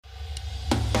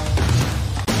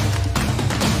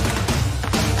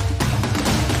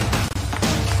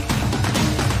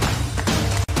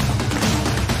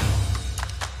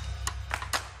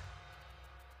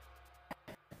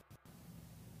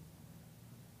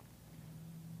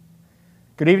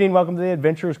Good evening. Welcome to the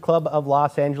Adventurers Club of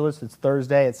Los Angeles. It's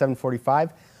Thursday at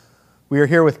 7:45. We are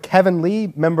here with Kevin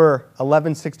Lee, member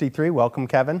 1163. Welcome,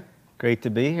 Kevin. Great to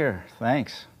be here.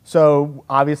 Thanks. So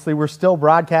obviously we're still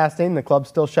broadcasting. The club's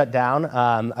still shut down.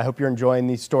 I hope you're enjoying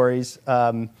these stories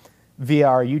via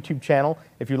our YouTube channel.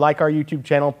 If you like our YouTube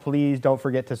channel, please don't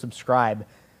forget to subscribe.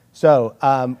 So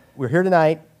we're here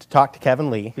tonight to talk to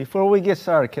Kevin Lee. Before we get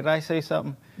started, could I say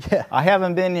something? Yeah. I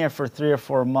haven't been here for 3 or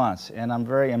 4 months, and I'm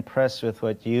very impressed with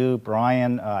what you,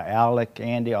 Brian, Alec,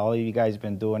 Andy, all of you guys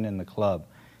been doing in the club.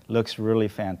 Looks really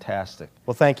fantastic.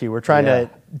 Well, thank you. We're trying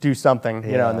to do something,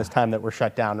 you know, in this time that we're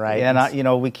shut down, right? Yeah,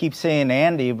 and we keep saying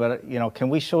Andy, but can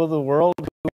we show the world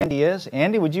who Andy is?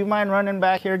 Andy, would you mind running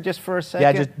back here just for a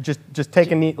second? Yeah, just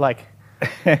take a neat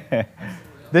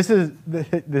This is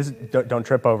don't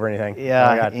trip over anything.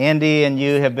 Yeah, oh, Andy and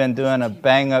you have been doing a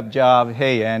bang-up job.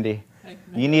 Hey, Andy,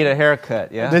 you need a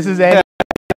haircut. Yeah. This is Andy.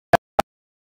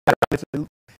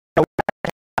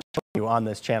 On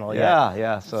this channel.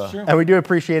 Yeah. So. And we do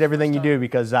appreciate everything you do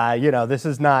because this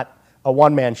is not a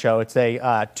one-man show; it's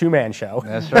a two-man show.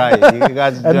 That's right. You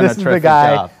guys are doing and this is the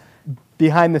guy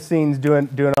behind the scenes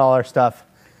doing all our stuff.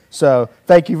 So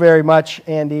thank you very much,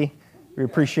 Andy. We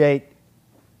appreciate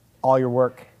all your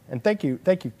work. And thank you,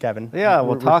 Kevin. Yeah,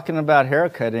 well, talking about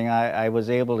haircutting, I was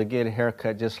able to get a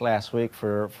haircut just last week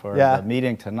for the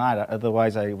meeting tonight.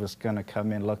 Otherwise, I was going to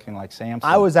come in looking like Samson.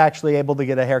 I was actually able to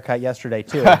get a haircut yesterday,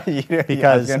 too.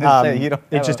 Because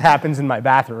it just happens in my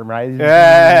bathroom, right?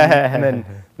 And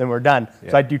then we're done.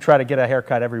 Yeah. So I do try to get a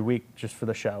haircut every week just for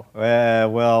the show.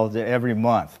 Well, every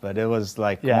month, but it was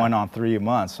like going on 3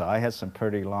 months. So I had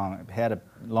had a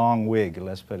long wig,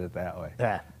 let's put it that way.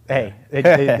 Yeah. Hey,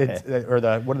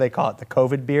 what do they call it? The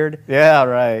COVID beard? Yeah,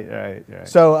 right.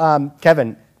 So,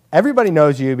 Kevin, everybody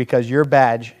knows you because your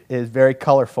badge is very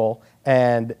colorful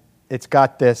and it's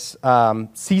got this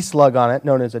sea slug on it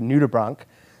known as a nudibranch.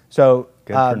 So,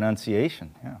 good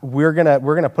pronunciation. Yeah. We're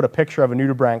gonna put a picture of a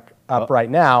nudibranch up right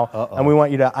now, and we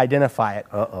want you to identify it.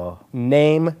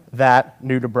 Name that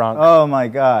nudibranch. Oh my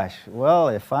gosh! Well,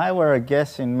 if I were a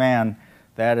guessing man,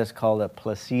 that is called a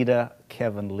Placida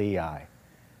kevinleii.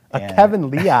 Kevin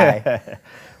Lee.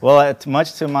 Well, it's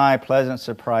much to my pleasant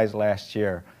surprise last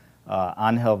year,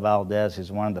 Angel Valdez is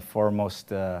one of the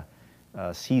foremost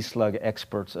sea slug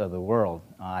experts of the world.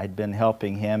 I'd been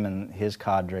helping him and his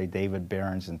cadre, David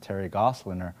Behrens and Terry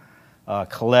Gosseliner,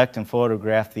 collect and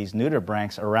photograph these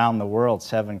nudibranchs around the world,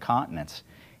 7 continents.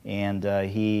 And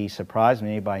he surprised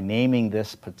me by naming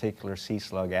this particular sea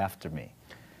slug after me.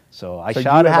 So I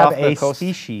shot it off the coast.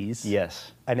 Species,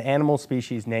 yes, an animal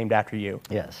species named after you.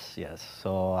 Yes.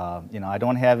 So I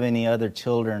don't have any other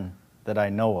children that I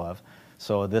know of.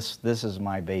 So this is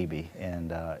my baby,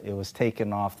 and it was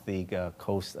taken off the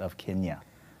coast of Kenya.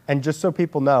 And just so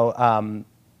people know,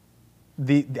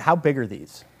 how big are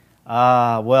these?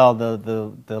 Well,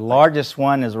 the largest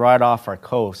one is right off our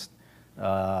coast.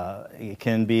 It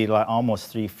can be like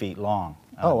almost 3 feet long.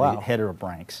 Oh wow! The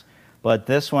heterobranchs. But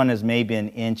this one is maybe an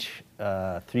inch,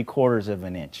 3/4 of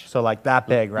an inch. So like that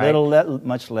big, right?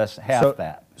 Much less, half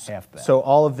that. So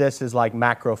all of this is like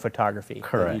macro photography.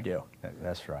 Correct. That you do.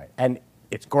 That's right. And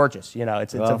it's gorgeous.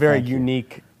 It's a very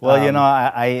unique. Well,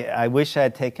 I wish I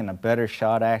had taken a better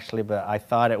shot actually, but I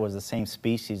thought it was the same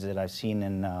species that I've seen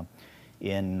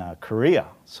in Korea.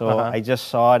 So I just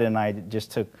saw it and I just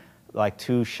took like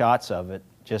 2 shots of it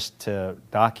just to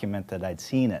document that I'd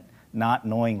seen it, not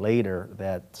knowing later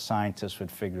that scientists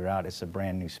would figure out it's a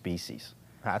brand new species.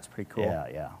 That's pretty cool.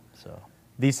 Yeah. So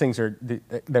these things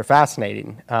they're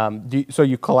fascinating. So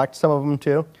you collect some of them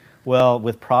too? Well,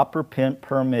 with proper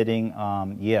permitting,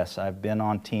 yes. I've been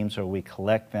on teams where we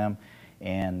collect them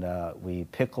and we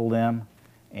pickle them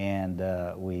and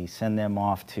we send them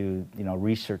off to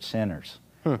research centers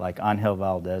like Angel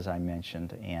Valdez I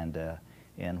mentioned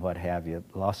and what have you.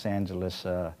 Los Angeles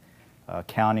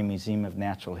County Museum of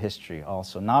Natural History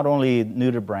also. Not only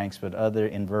nudibranchs, but other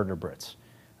invertebrates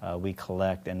we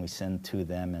collect and we send to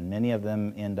them, and many of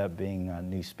them end up being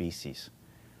new species.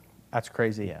 That's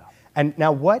crazy. Yeah. And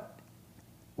now what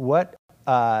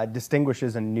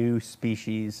distinguishes a new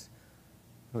species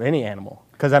of any animal?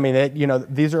 Because I mean,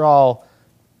 these are all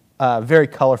very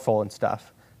colorful and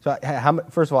stuff. So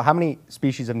first of all, how many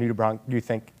species of nudibranch do you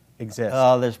think exist?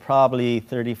 There's probably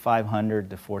 3,500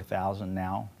 to 4,000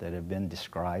 now that have been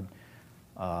described.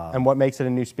 And what makes it a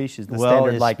new species? The well,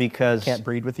 standard, like, because can't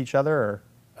breed with each other,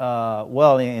 or?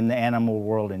 Well, in the animal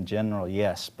world in general,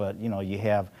 yes. But you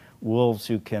have wolves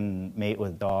who can mate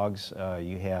with dogs.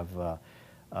 You have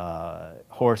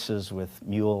horses with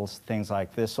mules, things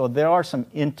like this. So there are some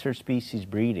interspecies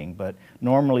breeding, but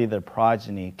normally the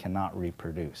progeny cannot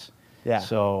reproduce. Yeah.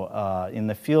 So in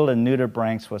the field of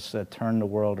nudibranchs, what's turned the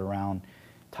world around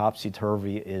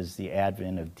topsy-turvy is the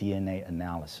advent of DNA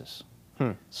analysis.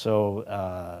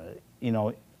 So, you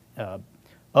know,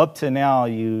 up to now,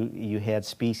 you had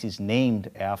species named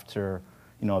after,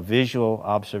 you know, a visual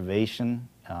observation,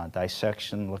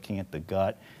 dissection, looking at the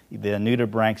gut. The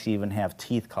nudibranchs even have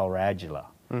teeth called radula.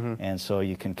 And so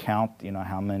you can count, you know,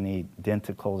 how many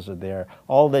denticles are there.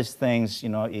 All these things, you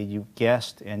know, you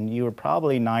guessed, and you were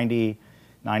probably 95%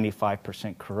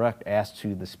 correct as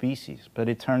to the species. But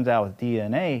it turns out with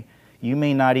DNA, you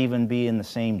may not even be in the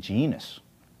same genus.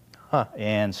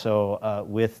 And so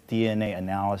with DNA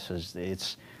analysis,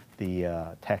 it's the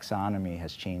taxonomy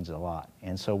has changed a lot.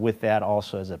 And so with that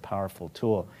also as a powerful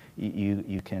tool,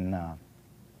 you can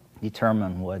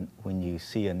determine when you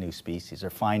see a new species or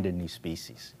find a new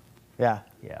species. Yeah.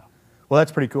 Yeah. Well,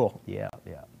 that's pretty cool. Yeah,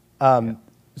 yeah.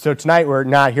 So tonight we're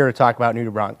not here to talk about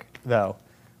nudibranch, though,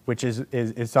 which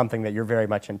is something that you're very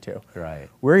much into. Right.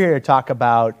 We're here to talk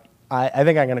about, I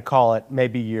think I'm going to call it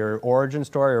maybe your origin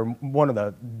story or one of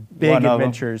the big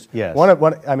adventures. Yes.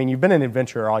 I mean, you've been an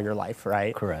adventurer all your life,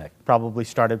 right? Correct. Probably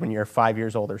started when you were 5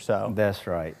 years old or so. That's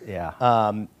right,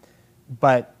 yeah.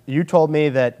 But you told me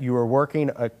that you were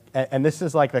working, and this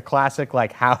is like the classic,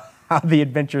 like how the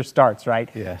adventure starts, right?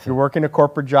 Yes. You're working a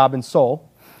corporate job in Seoul.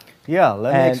 Yeah,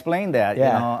 let me explain that.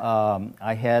 Yeah. You know,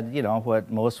 I had, you know, what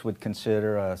most would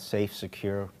consider a safe,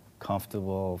 secure,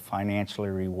 comfortable, financially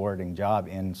rewarding job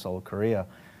in Seoul, Korea,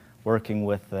 working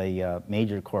with a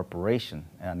major corporation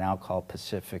now called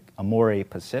Amore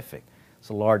Pacific. It's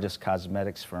the largest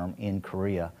cosmetics firm in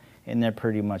Korea, and they're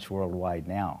pretty much worldwide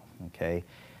now. Okay.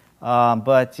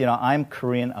 But, you know, I'm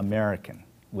Korean American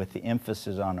with the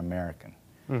emphasis on American.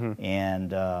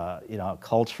 And, you know,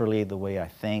 culturally, the way I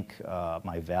think,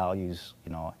 my values,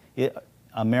 you know,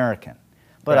 American.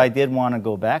 But I did want to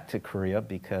go back to Korea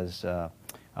because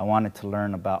I wanted to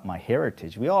learn about my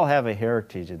heritage. We all have a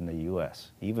heritage in the U.S.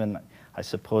 Even, I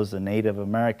suppose, the Native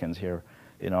Americans here,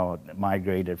 you know,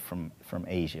 migrated from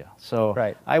Asia. So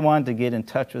I wanted to get in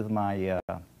touch with my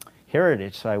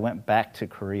heritage, so I went back to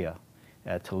Korea.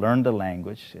 To learn the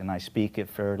language, and I speak it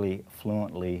fairly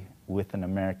fluently with an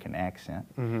American accent.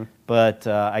 But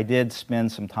I did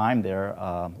spend some time there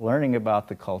learning about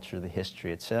the culture, the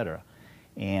history, etc.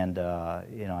 And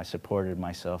you know, I supported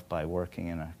myself by working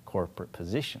in a corporate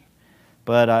position.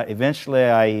 But eventually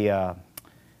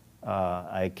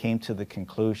I came to the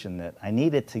conclusion that I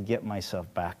needed to get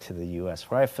myself back to the U.S.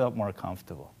 where I felt more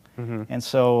comfortable. And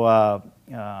so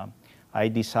I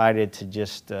decided to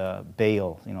just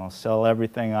bail, you know, sell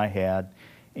everything I had,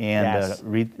 and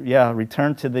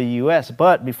return to the U.S.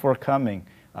 But before coming,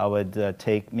 I would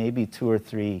take maybe 2 or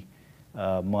 3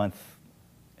 month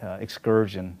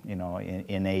excursion, you know,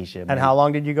 in Asia. And how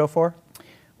long did you go for?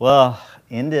 Well,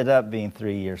 ended up being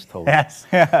 3 years total. Yes.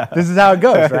 This is how it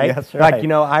goes, right? That's right. Like, you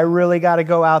know, I really got to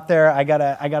go out there. I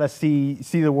gotta see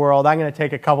the world. I'm going to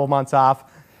take a couple months off.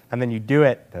 And then you do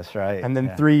it. That's right. And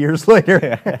then 3 years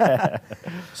later.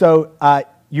 So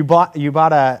you bought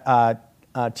a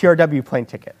TRW plane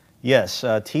ticket. Yes,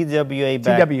 TWA.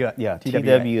 TWA. Yeah,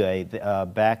 TWA.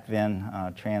 Back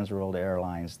then, Trans World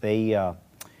Airlines. They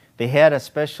had a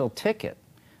special ticket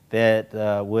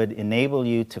that would enable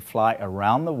you to fly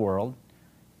around the world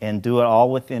and do it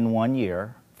all within 1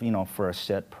 year, you know, for a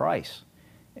set price.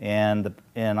 And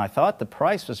I thought the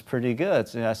price was pretty good,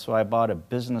 so I bought a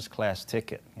business class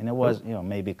ticket, and it was, you know,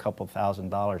 maybe a couple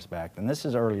 $1,000s back then. This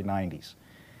is early '90s,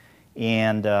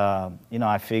 and you know,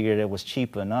 I figured it was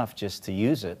cheap enough just to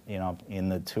use it, you know, in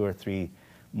the 2 or 3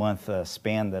 month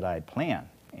span that I'd planned,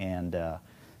 and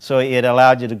so it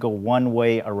allowed you to go one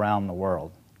way around the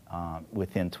world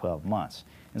within 12 months,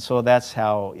 and so that's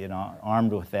how, you know,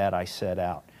 armed with that, I set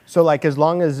out. So, like, as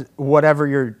long as whatever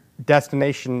your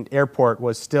destination airport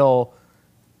was still,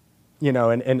 you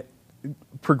know, and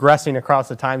progressing across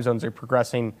the time zones or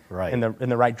progressing in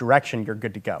the right direction, you're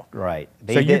good to go. Right.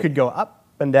 So you could go up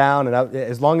and down and up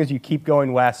as long as you keep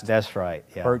going west. That's right.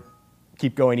 Yeah. Or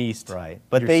keep going east. Right.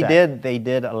 But they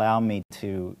did allow me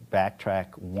to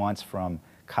backtrack once from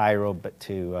Cairo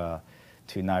to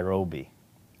Nairobi,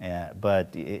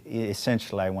 but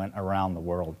essentially I went around the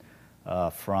world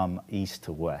from east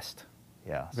to west.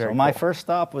 Yeah. So my first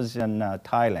stop was in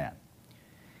Thailand,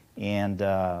 and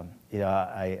you know,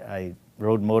 I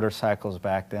rode motorcycles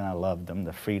back then. I loved them,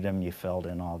 the freedom you felt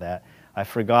and all that. I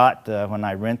forgot when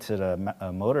I rented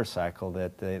a motorcycle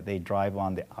that they drive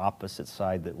on the opposite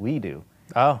side that we do.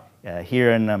 Oh.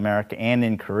 Here in America and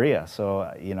in Korea.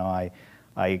 So you know,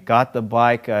 I got the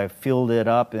bike, I fueled it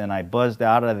up, and I buzzed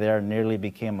out of there and nearly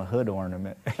became a hood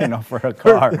ornament, you know, for a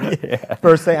car. Yeah.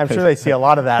 First thing, I'm sure they see a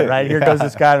lot of that, right? Here goes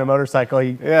this guy on a motorcycle.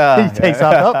 He takes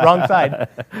off. Oh, wrong side.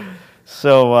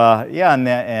 So yeah,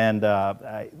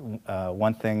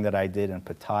 one thing that I did in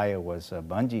Pattaya was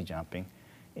bungee jumping,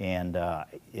 and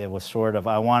it was sort of,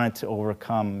 I wanted to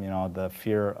overcome, you know, the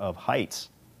fear of heights,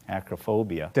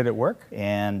 acrophobia. Did it work?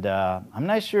 And I'm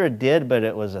not sure it did, but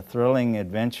it was a thrilling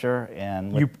adventure.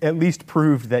 And You at least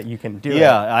proved that you can do it.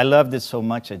 yeah, I loved it so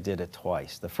much I did it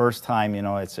twice. The first time, you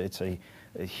know, it's a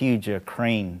huge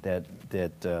crane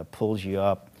that pulls you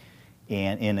up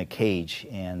and in a cage,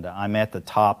 and I'm at the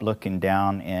top looking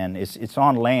down, and it's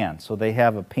on land, so they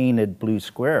have a painted blue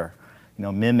square, you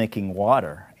know, mimicking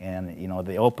water, and you know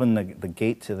they open the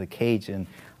gate to the cage, and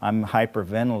I'm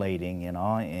hyperventilating, you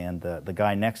know, and the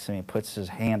guy next to me puts his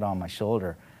hand on my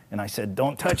shoulder, and I said,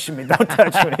 "Don't touch me, don't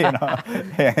touch me," you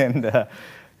know,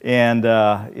 and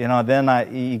you know,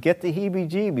 then you get the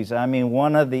heebie-jeebies. I mean,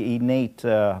 one of the innate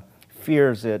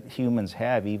fears that humans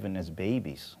have, even as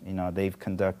babies. You know, they've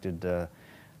conducted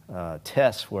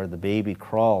tests where the baby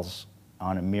crawls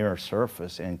on a mirror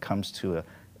surface and comes to a,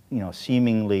 you know,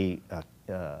 seemingly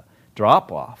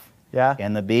drop off. Yeah.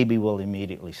 And the baby will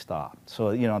immediately stop. So,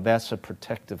 you know, that's a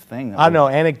protective thing. I know,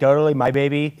 anecdotally, my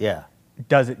baby Yeah.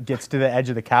 gets to the edge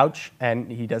of the couch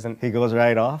and he doesn't. He goes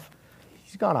right off?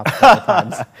 He's gone off a couple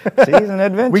times. See, he's an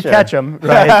adventure. We catch him,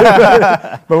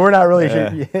 right? But we're not really sure.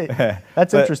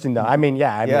 That's interesting, though. I mean,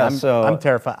 yeah, I'm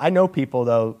terrified. I know people,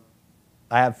 though.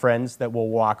 I have friends that will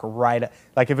walk right,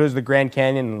 like if it was the Grand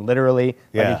Canyon, literally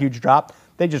like a huge drop,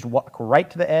 they just walk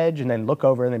right to the edge and then look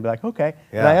over and they'd be like, okay.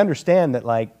 Yeah. And I understand that,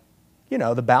 like, you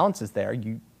know, the balance is there.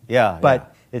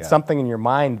 But it's something in your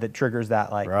mind that triggers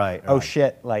that, like, oh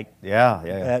shit, like,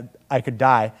 I could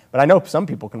die. But I know some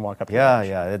people can walk up.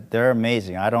 Yeah, they're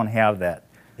amazing. I don't have that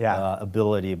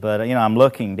ability, but you know, I'm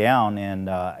looking down, and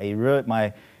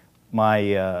my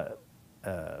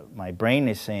brain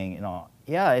is saying, you know,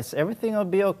 yeah, everything will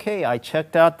be okay. I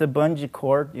checked out the bungee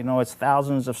cord. You know, it's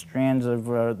thousands of strands of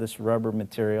this rubber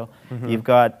material. Mm-hmm. You've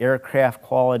got aircraft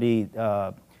quality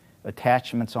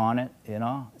attachments on it. You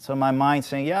know, so my mind's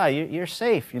saying, yeah, you're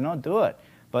safe. You know, do it.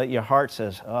 But your heart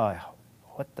says, oh,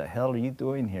 what the hell are you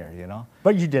doing here, you know?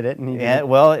 But you did it.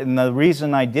 Well, and the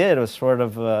reason I did was sort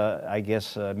of, I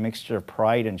guess, a mixture of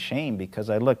pride and shame, because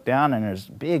I looked down and there's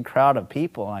a big crowd of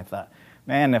people, and I thought,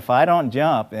 man, if I don't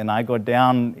jump and I go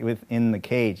down in the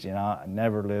cage, you know, I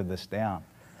never live this down.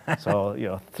 So, you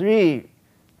know, 3,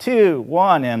 2,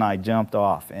 1, and I jumped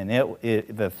off. And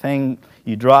the thing,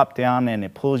 you drop down and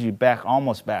it pulls you back,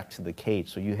 almost back to the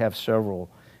cage. So you have several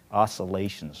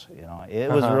oscillations, you know. It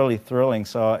was really thrilling.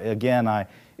 So again,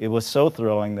 it was so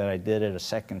thrilling that I did it a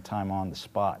second time on the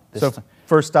spot.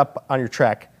 First up on your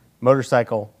trek,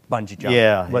 motorcycle, bungee jump.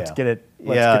 Yeah. Let's get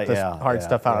this hard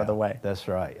stuff out of the way. That's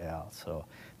right. Yeah. So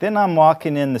then I'm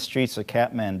walking in the streets of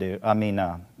Kathmandu. I mean,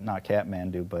 not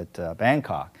Kathmandu, but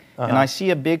Bangkok, and I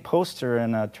see a big poster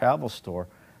in a travel store,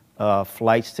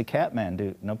 flights to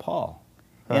Kathmandu, Nepal.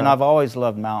 And I've always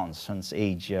loved mountains since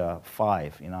age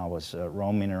 5. You know, I was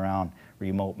roaming around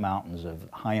remote mountains of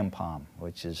Hayampam,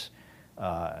 which is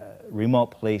a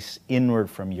remote place inward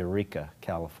from Eureka,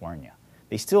 California.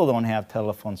 They still don't have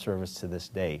telephone service to this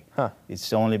day.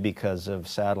 It's only because of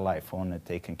satellite phone that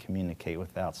they can communicate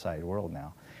with the outside world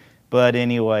now. But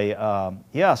anyway,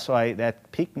 so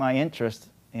that piqued my interest,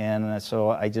 and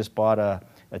so I just bought a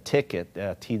ticket.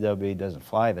 TWA doesn't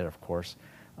fly there, of course.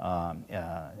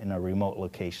 In a remote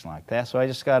location like that. So I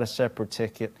just got a separate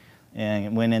ticket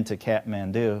and went into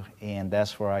Kathmandu, and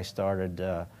that's where I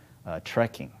started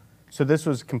trekking. So this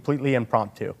was completely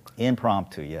impromptu?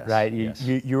 Impromptu, yes. Right?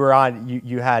 You were on,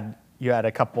 you had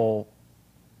a couple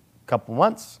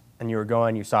months, and you were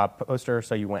going, you saw a poster,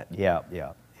 so you went. Yeah.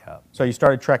 So you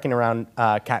started trekking around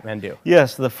Kathmandu?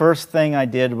 Yes, the first thing I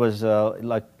did was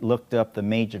looked up the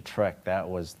major trek. That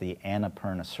was the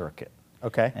Annapurna Circuit.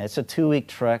 Okay. And it's a 2-week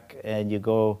trek, and you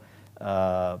go,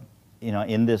 you know,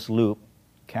 in this loop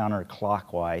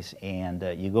counterclockwise, and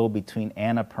you go between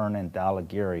Annapurna and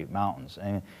Dhaulagiri mountains.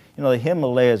 And you know, the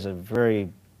Himalayas are very,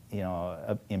 you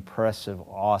know, impressive,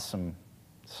 awesome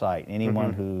sight.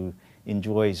 Anyone who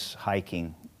enjoys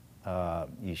hiking,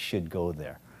 you should go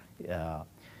there.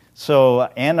 So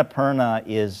Annapurna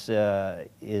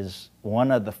is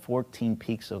one of the 14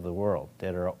 peaks of the world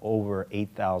that are over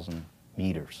 8,000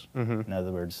 meters. In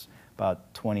other words,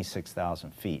 about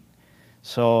 26,000 feet.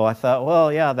 So I thought,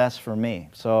 well, yeah, that's for me.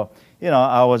 So, you know,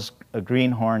 I was a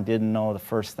greenhorn, didn't know the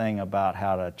first thing about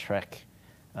how to trek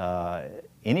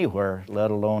anywhere,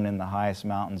 let alone in the highest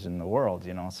mountains in the world,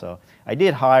 you know. So I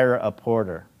did hire a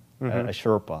porter a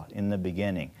Sherpa in the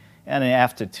beginning. And then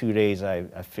after 2 days, I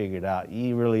figured out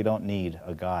you really don't need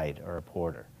a guide or a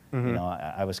porter. You know,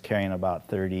 I was carrying about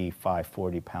 35,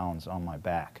 40 pounds on my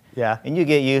back. Yeah. And you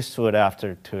get used to it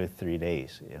after 2 or 3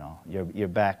 days. You know, your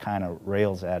back kind of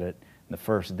rails at it the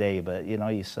first day, but you know,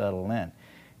 you settle in.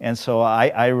 And so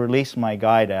I released my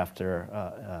guide after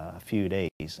a few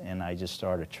days, and I just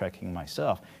started trekking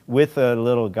myself with a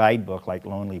little guidebook like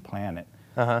Lonely Planet.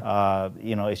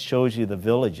 You know, it shows you the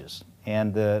villages,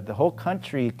 and the whole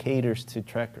country caters to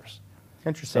trekkers.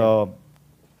 Interesting. So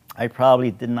I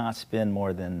probably did not spend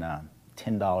more than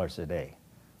 $10 a day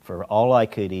for all I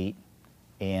could eat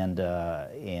and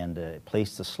a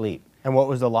place to sleep. And what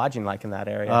was the lodging like in that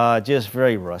area? Just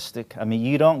very rustic. I mean,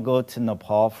 you don't go to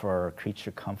Nepal for creature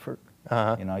comfort.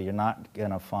 You know, you're not going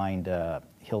to find a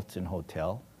Hilton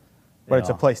Hotel. But it's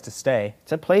a place to stay.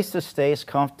 It's a place to stay. It's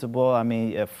comfortable. I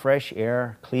mean, fresh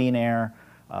air, clean air,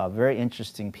 very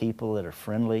interesting people that are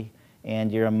friendly,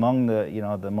 and you're among the, you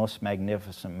know, the most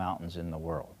magnificent mountains in the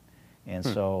world. And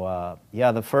so,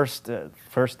 yeah, the first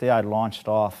day I launched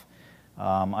off,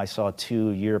 I saw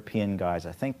 2 European guys.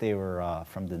 I think they were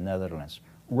from the Netherlands,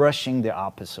 rushing the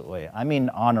opposite way. I mean,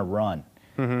 on a run.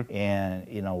 And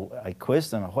you know, I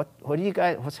quizzed them. What do you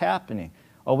guys? What's happening?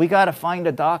 Oh, we got to find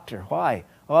a doctor. Why?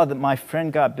 Oh, my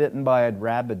friend got bitten by a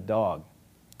rabid dog.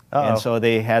 And so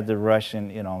they had to rush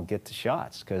and, you know, get the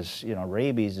shots because, you know,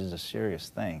 rabies is a serious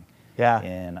thing. Yeah.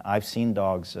 And I've seen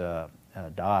dogs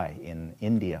die in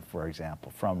India, for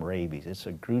example, from rabies. It's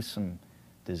a gruesome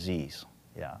disease.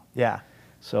 Yeah. Yeah.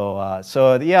 So,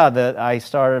 yeah, I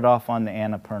started off on the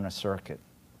Annapurna circuit,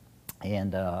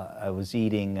 and I was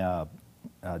eating dal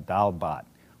bhat,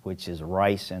 which is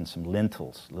rice and some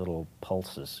lentils, little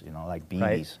pulses, you know, like beanies.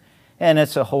 Right. And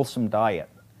it's a wholesome diet.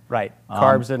 Right.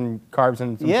 Carbs and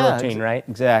some protein, right?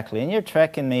 Exactly. And you're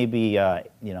trekking maybe,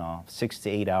 you know, 6 to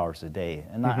 8 hours a day.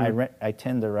 And I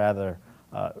tend to rather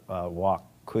walk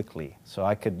quickly. So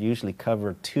I could usually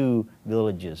cover 2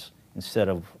 villages instead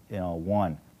of, you know,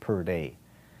 1 per day.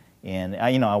 And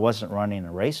you know, I wasn't running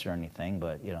a race or anything,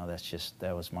 but you know,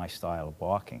 that was my style of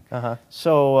walking.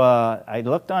 So I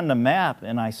looked on the map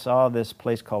and I saw this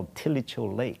place called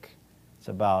Tilicho Lake. It's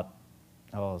about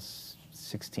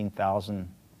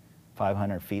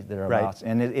 16,500 feet thereabouts,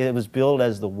 and it was billed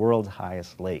as the world's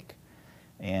highest lake.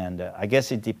 And I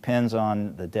guess it depends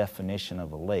on the definition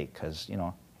of a lake, because you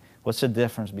know, what's the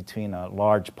difference between a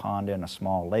large pond and a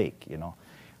small lake? You know,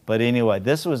 but anyway,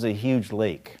 this was a huge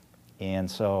lake.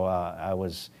 And so I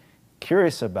was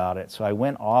curious about it, so I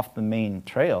went off the main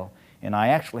trail, and I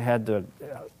actually had to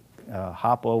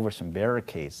hop over some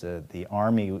barricades. The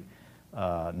army,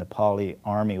 Nepali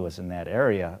army was in that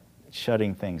area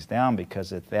shutting things down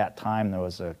because at that time there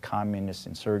was a communist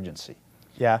insurgency.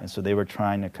 Yeah. And so they were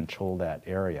trying to control that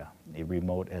area,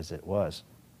 remote as it was.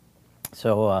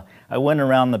 So I went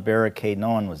around the barricade,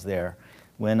 no one was there,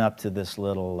 went up to this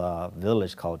little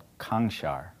village called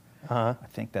Kangshar. I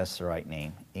think that's the right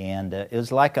name. And it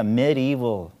was like a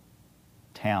medieval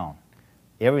town.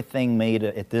 Everything made,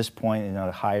 at this point, you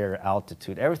know, higher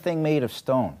altitude, everything made of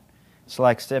stone. It's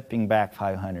like stepping back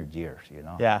 500 years, you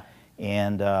know. Yeah.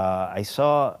 And I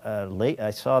saw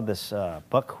this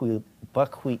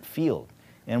buckwheat field,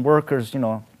 and workers, you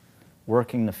know,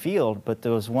 working the field. But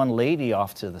there was one lady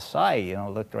off to the side, you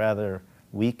know, looked rather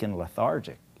weak and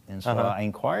lethargic. And so I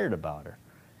inquired about her.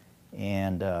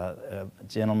 And a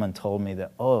gentleman told me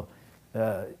that,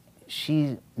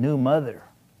 she's new mother.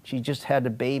 She just had a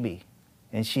baby,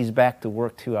 and she's back to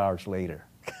work 2 hours later.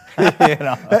 You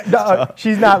know? No,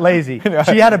 she's not lazy.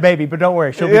 She had a baby, but don't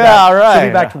worry, she'll be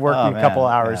back to work in a couple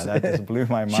hours. Yeah, that just blew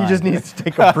my mind. She just needs to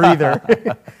take a breather.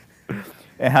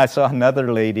 And I saw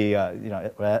another lady, you know,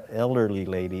 elderly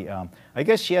lady. I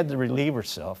guess she had to relieve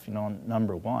herself, you know,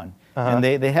 number one. And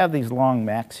they have these long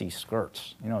maxi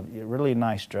skirts, you know, really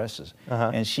nice dresses.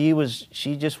 And she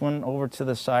just went over to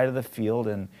the side of the field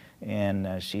and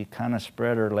she kind of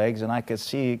spread her legs, and I could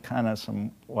see kind of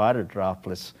some water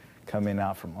droplets coming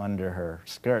out from under her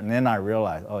skirt. And then I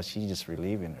realized, oh, she's just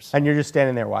relieving herself. And you're just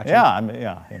standing there watching. Yeah, I mean,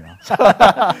 yeah, you know.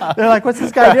 They're like, what's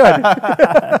this guy doing?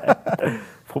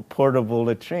 Portable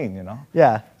latrine, you know.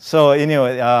 Yeah. So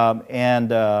anyway, yeah,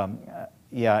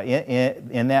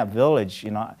 in that village,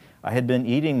 you know, I had been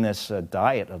eating this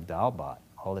diet of dal bhat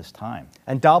all this time.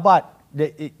 And dal bhat,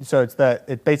 so it's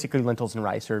basically lentils and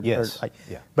rice, yes, or like,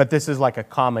 yeah. But this is like a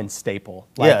common staple.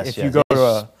 Like Yes, if yes, you go to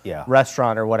a yeah.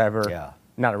 restaurant or whatever, Yeah.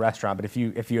 not a restaurant, but if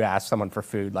you ask someone for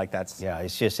food, like that's Yeah,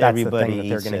 it's just that's everybody the thing that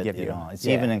eats they're going to it, give you. know. It's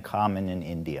Yeah. even in common in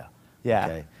India. Yeah.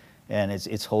 Okay? And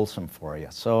it's wholesome for you.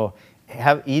 So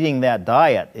eating that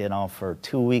diet, you know, for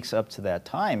 2 weeks up to that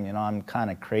time, you know, I'm kind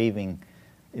of craving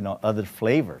you know, other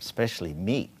flavors, especially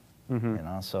meat. You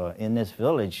know, so in this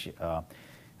village,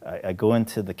 I go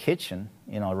into the kitchen,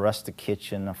 you know, a rustic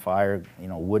kitchen, a fire, you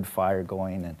know, wood fire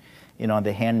going, and you know,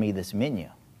 they hand me this menu,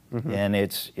 and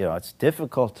it's, you know, it's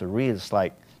difficult to read. It's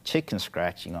like chicken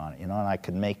scratching on it, you know, and I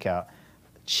could make out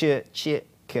chicken.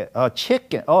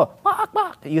 Oh, bok,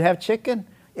 bok. You have chicken?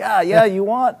 Yeah, yeah. You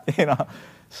want? You know,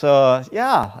 so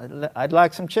yeah, I'd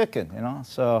like some chicken. You know,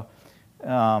 so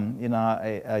you know,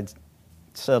 I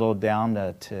settled down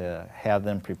to have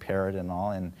them prepare it and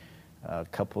all, and a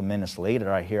couple of minutes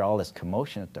later, I hear all this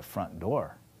commotion at the front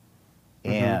door,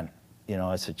 and you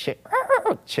know, it's a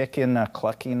chicken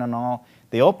clucking and all.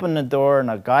 They open the door, and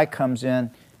a guy comes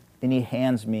in, and he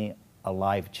hands me a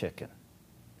live chicken.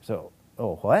 So,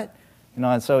 oh, what? You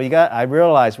know, and so I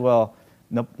realized, well,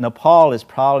 Nepal is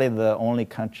probably the only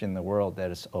country in the world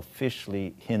that is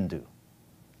officially Hindu.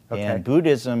 Okay. And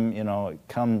Buddhism, you know,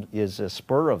 is a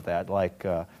spur of that, like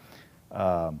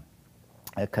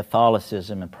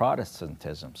Catholicism and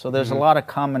Protestantism. So there's a lot of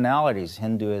commonalities,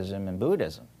 Hinduism and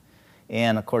Buddhism.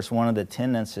 And of course, one of the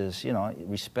tenets is, you know,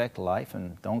 respect life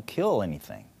and don't kill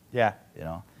anything. Yeah. You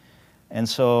know, and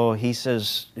so he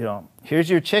says, you know, here's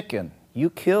your chicken. You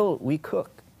kill, we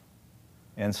cook.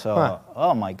 And so,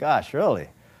 oh my gosh, really?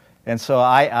 And so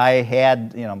I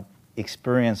had, you know,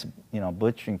 experience, you know,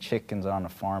 butchering chickens on a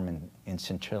farm in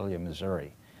Centralia,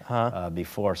 Missouri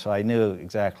before, so I knew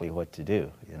exactly what to do,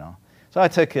 you know. So I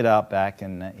took it out back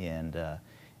and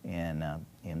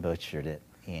butchered it.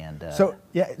 And so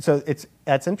yeah, so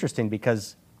that's interesting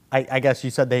because I guess you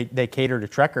said they cater to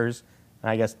trekkers, and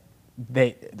I guess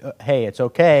hey, it's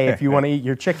okay if you want to eat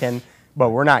your chicken, but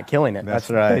we're not killing it. That's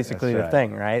right. Basically the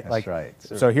thing, right? That's right.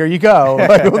 So here you go.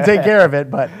 We'll take care of it.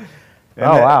 But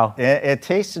wow, it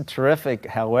tasted terrific.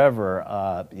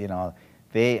 However, you know,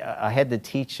 I had to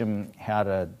teach them how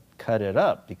to cut it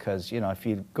up because, you know, if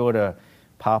you go to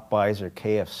Popeyes or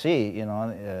KFC, you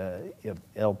know,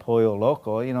 El Pollo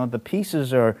Loco, you know, the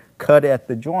pieces are cut at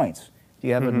the joints.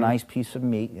 You have a nice piece of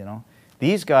meat, you know.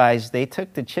 These guys, they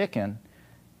took the chicken,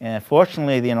 and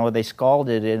fortunately, you know, they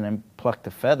scalded it and plucked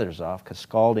the feathers off, because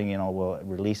scalding, you know, will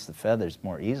release the feathers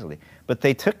more easily. But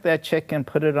they took that chicken,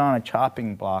 put it on a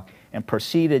chopping block, and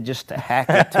proceeded just to hack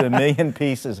it to a million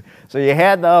pieces. So you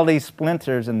had all these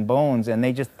splinters and bones, and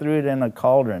they just threw it in a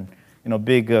cauldron, you know,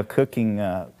 big cooking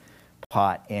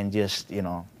pot, and just, you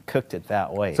know, cooked it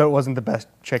that way. So it wasn't the best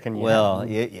chicken you had?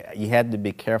 You had to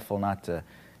be careful not to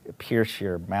pierce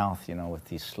your mouth, you know, with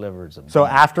these slivers of So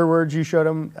bone. Afterwards you showed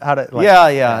them how to, like,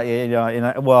 you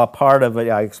know, well, part of it,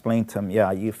 I explained to them,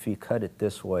 if you cut it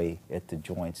this way at the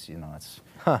joints, you know,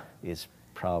 it's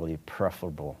probably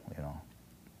preferable, you know.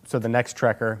 So the next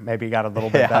trekker maybe got a little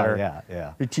bit better.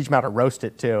 Yeah. You teach them how to roast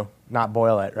it too, not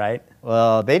boil it, right?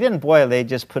 Well, they didn't boil it, they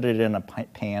just put it in a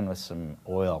pan with some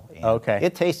oil. And okay.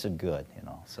 It tasted good, you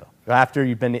know, so. After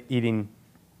you've been eating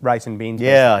rice and beans for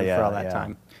all that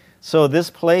time. So this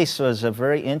place was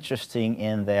very interesting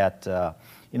in that,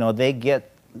 you know, they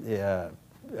get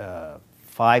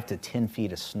 5 to 10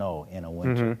 feet of snow in a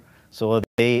winter. So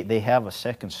they have a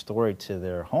second story to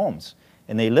their homes,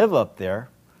 and they live up there,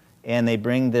 and they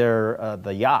bring their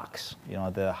the yaks, you know,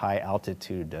 the high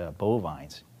altitude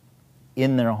bovines,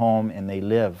 in their home, and they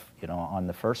live, you know, on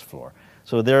the first floor.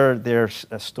 So they're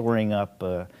storing up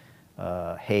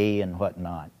hay and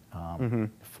whatnot.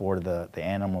 For the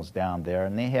animals down there,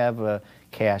 and they have a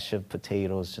cache of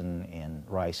potatoes and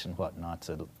rice and whatnot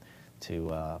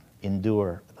to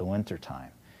endure the winter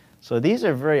time. So these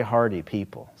are very hardy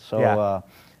people. So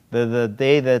the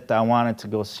day that I wanted to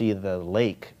go see the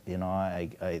lake, you know,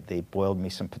 they boiled me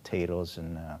some potatoes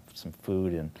and some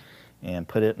food and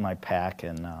put it in my pack,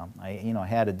 and I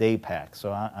had a day pack.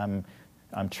 So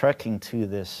I'm trekking to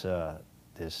this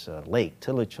lake,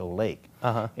 Tilicho Lake.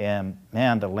 And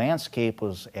man, the landscape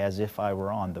was as if I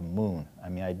were on the moon. I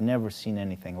mean, I'd never seen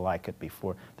anything like it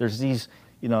before. There's these,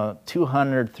 you know,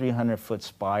 200, 300-foot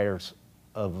spires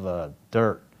of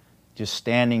dirt just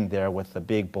standing there with a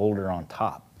big boulder on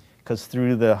top. Because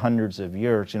through the hundreds of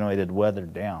years, you know, it had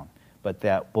weathered down. But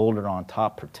that boulder on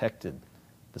top protected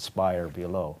the spire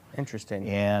below. Interesting.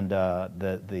 And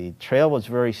the trail was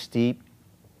very steep.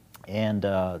 And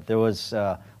there was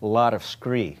a lot of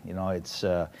scree. You know, it's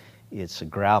a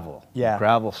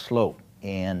gravel slope,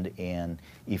 and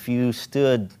if you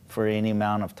stood for any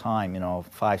amount of time, you know,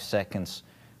 5 seconds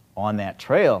on that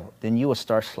trail, then you would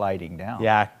start sliding down.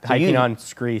 Yeah, so hiking on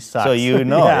scree sucks. So you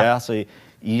know, so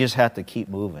you just have to keep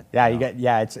moving.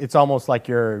 Yeah, it's almost like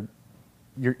you're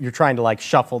trying to like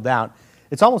shuffle down.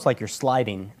 It's almost like you're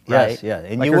sliding, right? Yes, yeah,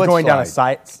 and like you you're would going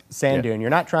slide down a sand dune. You're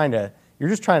not trying to You're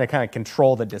just trying to kind of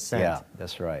control the descent. Yeah,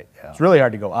 that's right. Yeah. It's really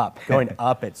hard to go up. Going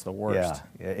up, it's the worst.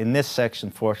 Yeah. In this section,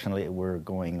 fortunately, we're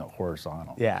going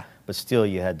horizontal. Yeah. But still,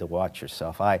 you had to watch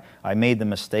yourself. I made the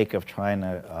mistake of trying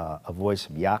to avoid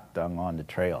some yak dung on the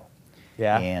trail.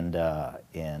 Yeah. And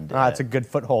it's a good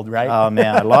foothold, right? oh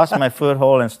man, I lost my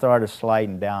foothold and started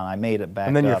sliding down. I made it back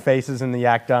and then up. your face is in the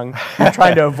yak dung. You're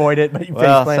trying to avoid it, but you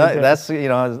Well, face planted. that's, you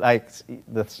know, like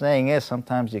the saying is,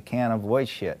 sometimes you can't avoid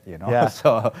shit, you know. Yeah.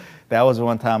 So that was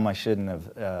one time I shouldn't have,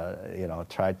 you know,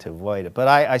 tried to avoid it. But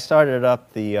I started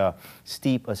up the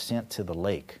steep ascent to the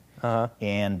lake.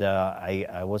 And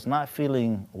I was not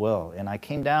feeling well, and I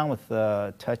came down with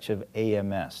a touch of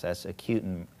AMS. That's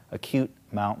acute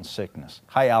mountain sickness,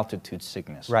 high altitude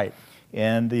sickness. Right.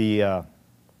 And the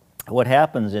what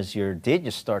happens is your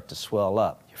digits start to swell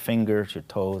up, your fingers, your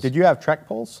toes. Did you have trek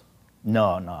poles?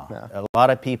 No. No. A lot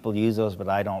of people use those, but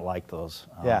I don't like those.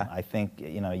 Yeah. I think,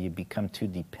 you know, you become too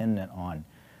dependent on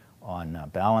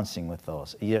balancing with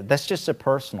those. Yeah, that's just a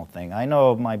personal thing. I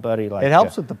know my buddy like. It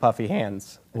helps with the puffy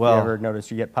hands. If well, you ever notice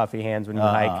you get puffy hands when you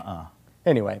hike.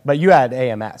 Anyway, but you had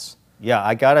AMS. Yeah,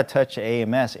 I got a touch of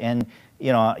AMS, and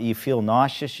you know, you feel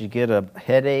nauseous, you get a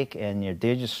headache, and your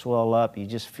digits swell up. You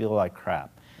just feel like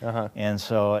crap. And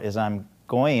so as I'm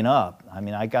going up, I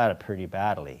mean, I got it pretty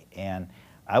badly, and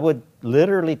I would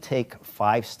literally take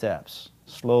 5 steps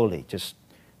slowly, just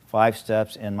 5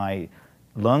 steps, and my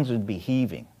lungs would be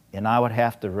heaving, and I would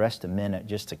have to rest a minute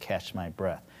just to catch my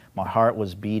breath. My heart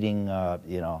was beating,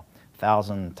 you know,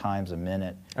 1,000 times a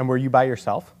minute. And were you by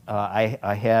yourself?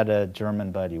 I had a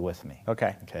German buddy with me.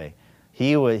 Okay. Okay.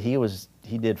 He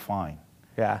did fine.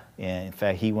 Yeah. And in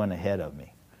fact, he went ahead of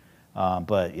me.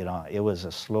 But you know, it was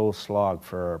a slow slog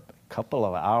for a couple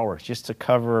of hours just to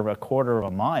cover a quarter of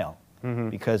a mile.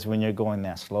 Because when you're going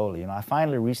that slowly, you know, I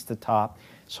finally reached the top,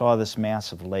 saw this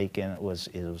massive lake, and it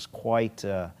was quite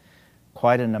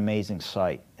an amazing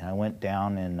sight. And I went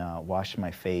down and washed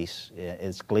my face.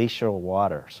 It's glacial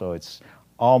water, so it's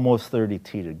almost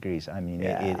 32 degrees. I mean,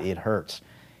 it hurts.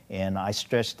 And I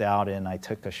stretched out and I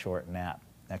took a short nap.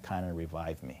 That kind of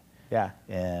revived me. Yeah.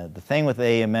 And the thing with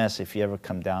AMS, if you ever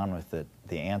come down with it,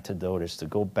 the antidote is to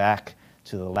go back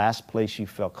to the last place you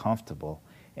felt comfortable,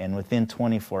 and within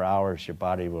 24 hours, your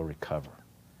body will recover.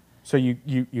 So you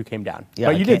came down. Yeah,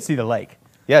 But you did see the lake.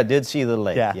 Yeah, I did see the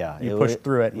lake. Yeah, Yeah, you pushed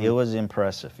through it. It was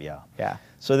impressive. Yeah. Yeah.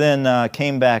 So then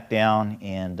came back down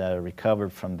and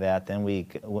recovered from that. Then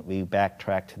we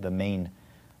backtracked to the main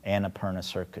Annapurna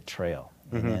Circuit Trail,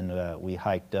 and then we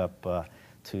hiked up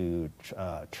to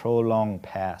Trolong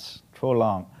Pass.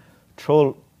 Let's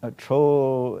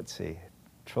see,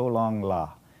 Trolong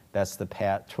La. That's the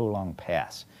Trolong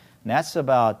Pass, and that's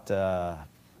about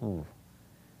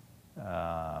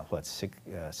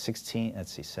 16,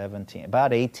 let's see, 17,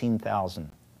 about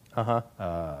 18,000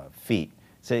 feet.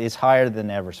 So it's higher than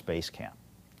Everest Base Camp.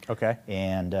 Okay.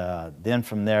 And then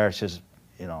from there, it's just,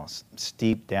 you know,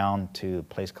 steep down to a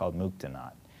place called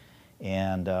Muktanat.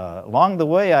 And along the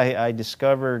way, I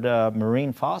discovered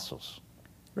marine fossils.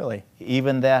 Really?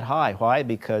 Even that high. Why?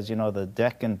 Because, you know, the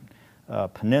Deccan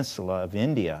Peninsula of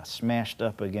India smashed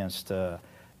up against the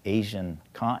Asian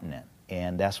continent.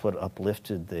 And that's what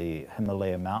uplifted the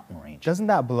Himalaya mountain range. Doesn't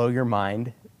that blow your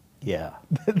mind? Yeah.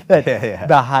 that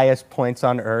the highest points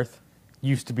on Earth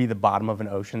used to be the bottom of an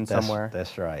ocean somewhere?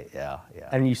 That's right, yeah.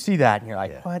 And you see that and you're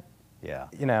like, what? Yeah.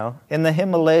 You know? And the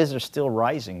Himalayas are still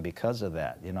rising because of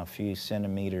that, you know, a few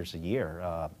centimeters a year.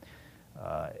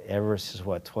 Everest is,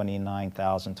 what, 29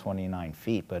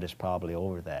 feet, but it's probably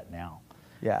over that now.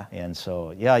 Yeah. And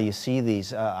so, yeah, you see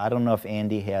these. I don't know if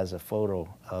Andy has a photo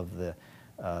of the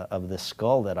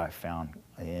skull that I found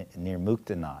near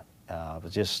Muktanat. I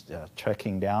was just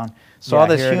trekking down, saw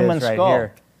this here it human is right skull.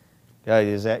 here. Yeah,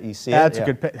 is that, you see That's it?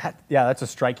 a good yeah, that's a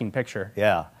striking picture.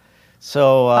 Yeah.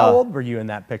 So how old were you in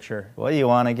that picture? What do you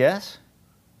want to guess?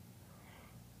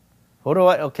 What do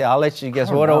I? Okay, I'll let you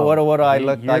guess. What do I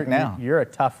look like now? You're a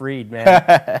tough read,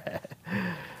 man.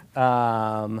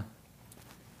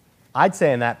 I'd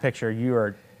say in that picture you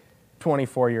are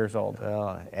 24 years old.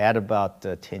 Add about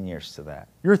 10 years to that.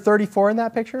 You're 34 in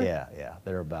that picture? Yeah,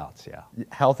 thereabouts, yeah.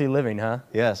 Healthy living, huh?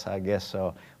 Yes, I guess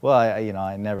so. Well,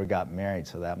 I never got married,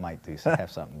 so that might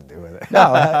have something to do with it.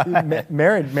 No,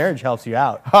 marriage helps you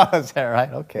out. Oh, is that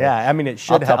right? Okay. Yeah, I mean, it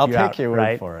should help you out, I'll take your word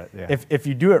right? for it. Yeah. If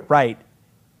you do it right,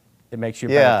 it makes you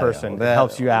a better person. Well, it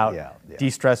helps you out, yeah.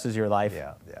 de-stresses your life.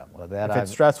 Yeah. Well, if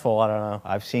it's stressful, I don't know.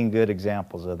 I've seen good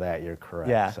examples of that. You're correct.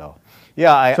 Yeah. So,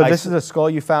 yeah. So this is a skull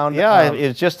you found? Yeah,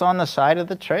 it's just on the side of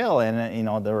the trail, and you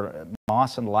know, there were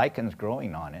moss and lichens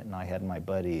growing on it, and I had my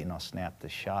buddy, you know, snap the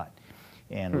shot.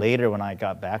 And later, when I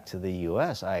got back to the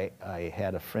U.S., I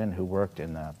had a friend who worked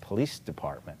in the police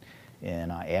department.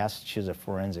 And I asked, she's a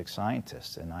forensic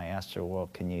scientist, and I asked her, well,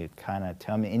 can you kind of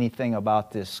tell me anything about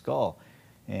this skull?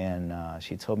 And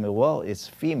she told me, well, it's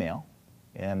female,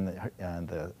 and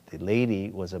the lady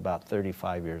was about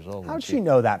 35 years old. How'd she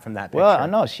know that from that picture? Well, I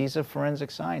know, she's a forensic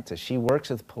scientist. She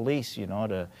works with police, you know,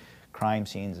 to crime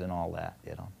scenes and all that,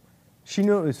 you know. She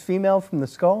knew it was female from the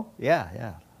skull?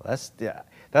 Yeah.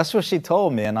 That's what she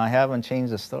told me, and I haven't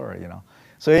changed the story, you know.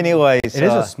 So anyways, it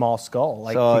is a small skull.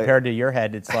 Like compared to your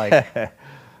head, it's like.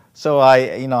 So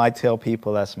I tell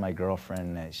people that's my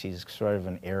girlfriend. She's sort of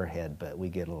an airhead, but we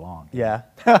get along. Yeah.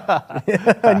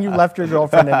 And you left your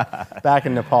girlfriend back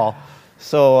in Nepal.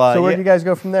 So where did you guys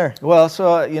go from there? Well,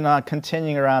 so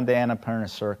continuing around the Annapurna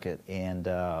circuit, and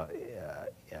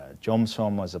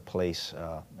Jomsom was a place.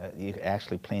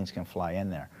 Actually, planes can fly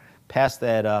in there. Past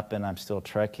that up, and I'm still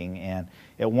trekking. And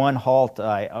at one halt,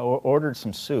 I ordered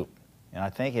some soup. And I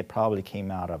think it probably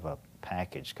came out of a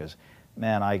package because,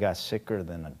 man, I got sicker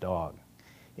than a dog.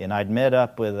 And I'd met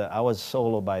up with, I was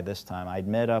solo by this time, I'd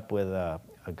met up with a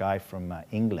guy from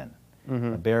England,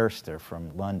 a barrister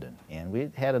from London. And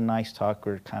we had a nice talk,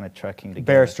 we were kind of trekking together.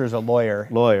 Barrister's a lawyer.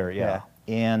 Lawyer, yeah.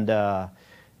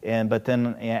 But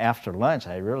then after lunch,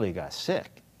 I really got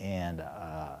sick. And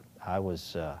I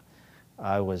was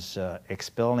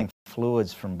expelling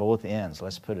fluids from both ends,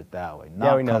 let's put it that way.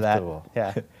 Not we know comfortable.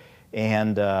 that. Yeah.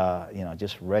 And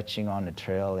just retching on the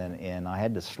trail, and I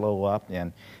had to slow up,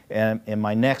 and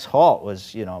my next halt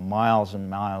was miles and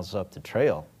miles up the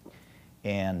trail,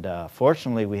 and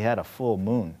fortunately we had a full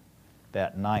moon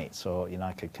that night, so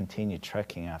I could continue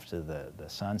trekking after the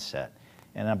sunset.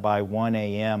 And then by 1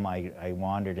 a.m. I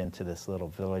wandered into this little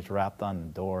village, rapped on the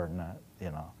door,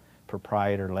 and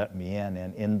proprietor let me in,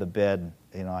 and in the bed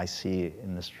I see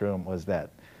in this room was that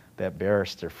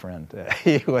barrister friend.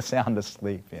 He was sound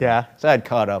asleep. Yeah. So I'd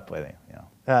caught up with him.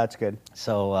 That's good.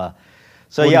 So what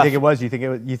do you think it was? You think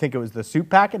it was the soup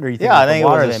packet, or you think I it was think the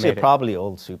water it was they made probably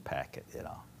old soup packet.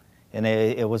 And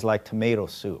it was like tomato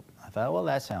soup. I thought, well,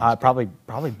 that sounds good.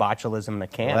 Probably botulism in a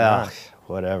can. Well, huh?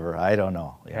 whatever. I don't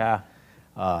know. Yeah.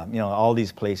 All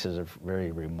these places are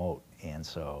very remote, and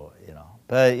so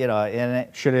but and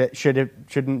it should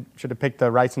have picked the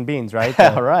rice and beans, right?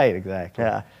 Right, exactly.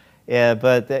 Yeah. Yeah,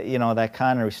 but that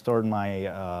kind of restored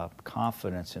my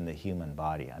confidence in the human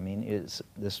body. I mean,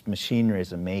 this machinery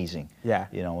is amazing. Yeah.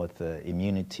 With the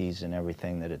immunities and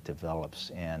everything that it develops,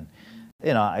 and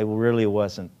I really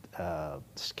wasn't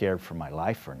scared for my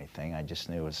life or anything. I just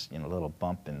knew it was a little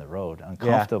bump in the road,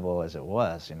 uncomfortable as it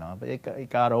was. But it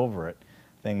got over it.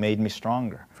 Thing made me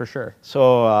stronger. For sure.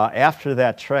 So after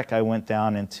that trek, I went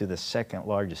down into the second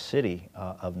largest city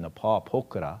of Nepal,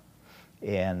 Pokhara.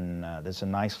 And there's a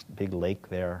nice big lake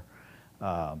there.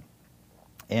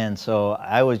 And so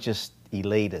I was just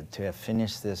elated to have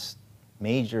finished this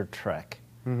major trek,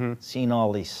 seen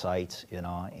all these sights,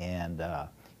 and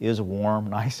it was warm,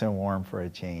 nice and warm for a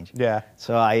change. Yeah.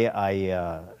 So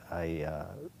I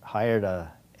hired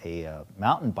a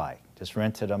mountain bike, just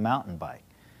rented a mountain bike.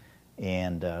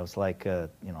 And it was like a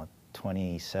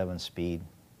 27 speed,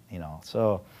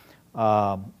 So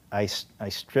I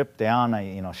stripped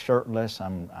down, shirtless.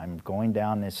 I'm going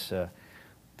down this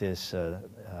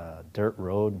dirt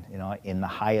road, in the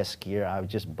highest gear. I was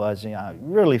just buzzing. I was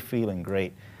really feeling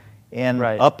great. And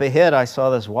up ahead, I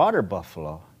saw this water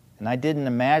buffalo, and I didn't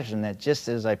imagine that just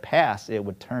as I passed, it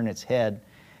would turn its head,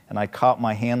 and I caught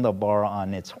my handlebar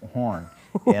on its horn,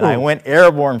 and I went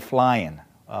airborne flying.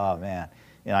 Oh man!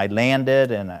 And I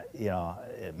landed, and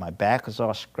my back was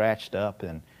all scratched up,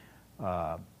 and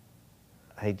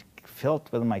I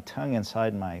felt with my tongue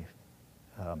inside my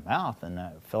mouth, and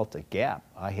I felt a gap.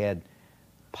 I had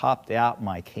popped out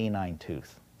my canine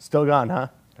tooth. Still gone, huh?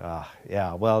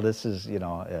 Yeah. Well, this is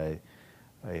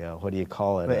what do you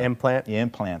call it? The implant. The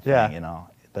implant thing. Yeah.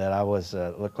 That I was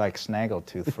looked like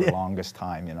Snaggletooth for the longest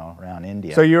time. Around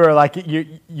India. So you were like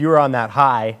you were on that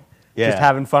high, just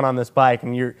having fun on this bike,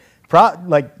 and you're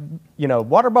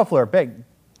water buffalo are big.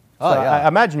 So I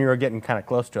imagine you were getting kind of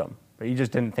close to him. But you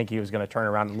just didn't think he was going to turn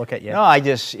around and look at you. No, I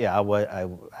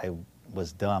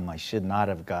was dumb. I should not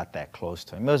have got that close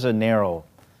to him. It was a narrow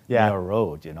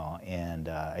road, and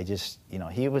I just,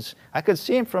 I could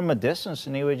see him from a distance,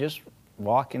 and he was just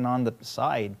walking on the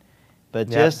side. But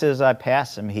just as I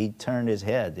passed him, he turned his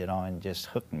head, and just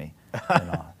hooked me.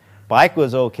 Bike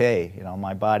was okay,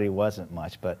 my body wasn't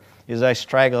much. But as I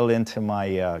straggled into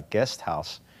my guest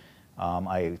house,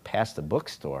 I passed a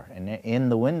bookstore, and in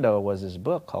the window was this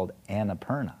book called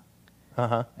Annapurna.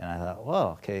 Uh-huh. And I thought, well,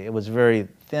 okay, it was a very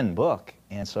thin book.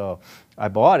 And so I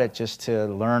bought it just to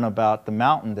learn about the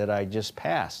mountain that I just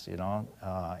passed, you know,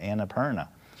 Annapurna.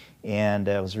 And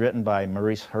it was written by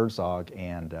Maurice Herzog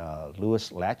and Louis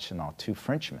Lachenal, two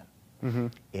Frenchmen. Mm-hmm.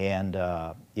 And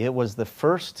it was the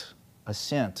first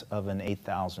ascent of an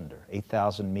 8,000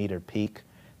 meter peak.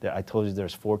 I told you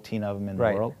there's 14 of them in the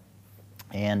world.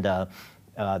 And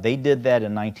they did that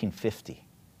in 1950.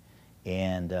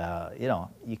 And, you know,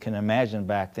 you can imagine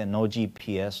back then, no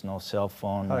GPS, no cell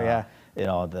phone, you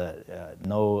know,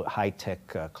 no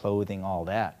high-tech clothing, all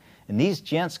that. And these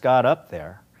gents got up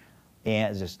there,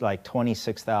 and it's just like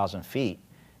 26,000 feet.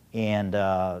 And,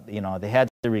 you know, they had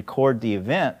to record the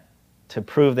event to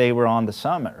prove they were on the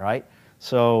summit, right?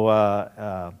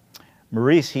 So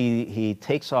Maurice, he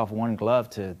takes off one glove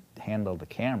to handle the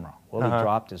camera. Well, he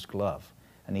dropped his glove,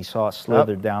 and he saw it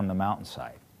slither down the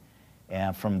mountainside.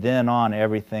 And from then on,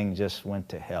 everything just went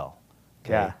to hell.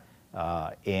 Okay?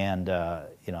 Yeah.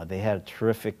 You know, they had a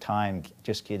terrific time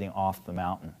just getting off the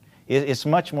mountain. It's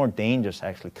much more dangerous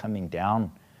actually coming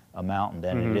down a mountain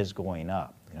than it is going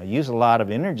up. You know, you use a lot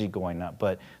of energy going up,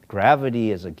 but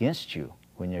gravity is against you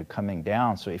when you're coming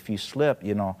down. So if you slip,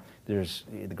 you know, the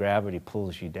gravity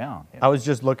pulls you down. You know? I was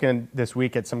just looking this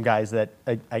week at some guys that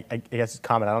I guess it's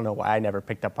common. I don't know why I never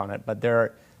picked up on it, but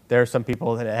there are some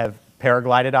people that have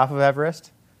paraglided off of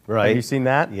Everest. Right. Have you seen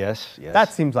that? Yes. Yes.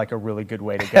 That seems like a really good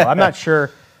way to go. I'm not sure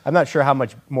how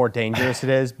much more dangerous it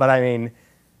is, but I mean,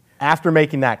 after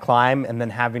making that climb and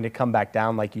then having to come back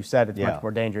down, like you said, it's much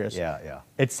more dangerous. Yeah, yeah.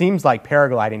 It seems like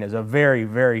paragliding is a very,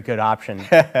 very good option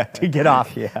to get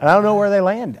off. And I don't know where they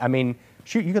land. I mean,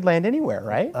 shoot, you could land anywhere,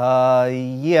 right?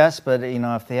 Yes, but you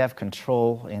know, if they have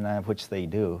control, which they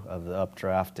do, of the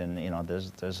updraft, and you know,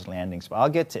 there's landing spots. I'll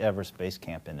get to Everest Base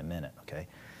Camp in a minute, okay?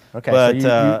 Okay, but,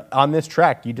 so you, on this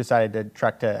trek, you decided to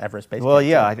trek to Everest Base Camp. Well,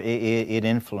 yeah, it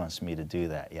influenced me to do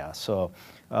that, yeah. So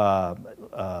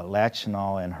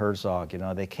Lachenal and Herzog, you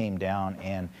know, they came down,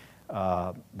 and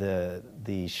the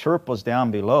Sherpas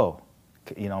down below,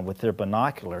 you know, with their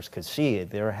binoculars could see it.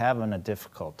 They were having a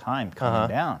difficult time coming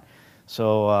down.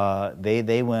 So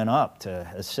they went up to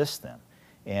assist them.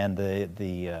 And the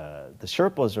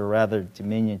Sherpas are rather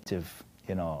diminutive,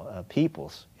 you know,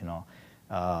 peoples, you know,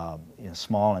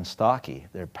 small and stocky.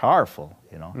 They're powerful,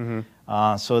 you know.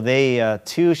 So they,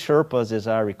 two Sherpas, as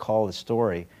I recall the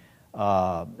story,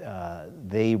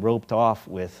 they roped off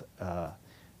with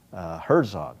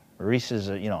Herzog. Maurice is,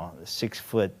 you know,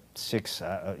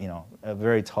 6'6", you know, a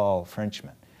very tall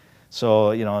Frenchman.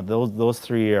 So, you know, those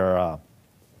three are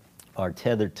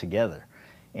tethered together.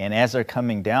 And as they're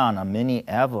coming down, a mini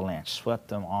avalanche swept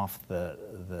them off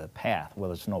the path. Well,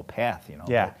 there's no path, you know.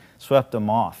 Yeah. Swept them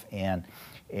off. And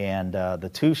the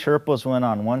two Sherpas went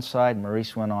on one side,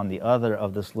 Maurice went on the other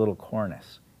of this little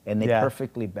cornice. And they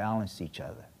perfectly balanced each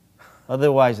other.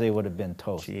 Otherwise, they would have been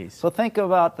toast. Jeez. So think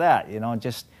about that, you know,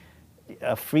 just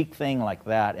a freak thing like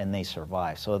that, and they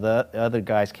survived. So the other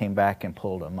guys came back and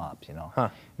pulled them up, you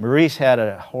know. Maurice had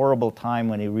a horrible time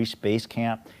when he reached base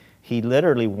camp. He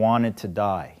literally wanted to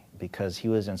die because he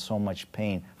was in so much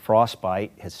pain.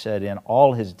 Frostbite had set in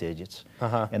all his digits,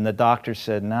 and the doctor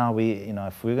said, "Now you know,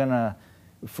 if we're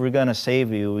gonna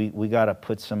save you, we got to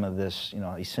put some of this, you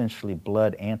know, essentially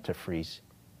blood antifreeze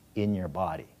in your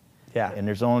body." Yeah. And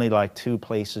there's only like two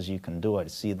places you can do it.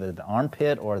 It's either the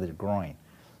armpit or the groin.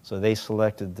 So they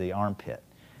selected the armpit.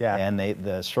 Yeah. And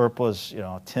the Sherpas, you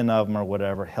know, 10 of them or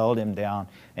whatever, held him down,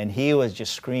 and he was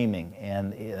just screaming,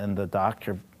 and the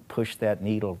doctor pushed that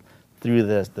needle through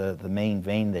the main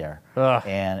vein there,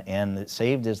 and it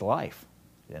saved his life,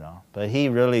 you know. But he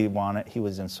really he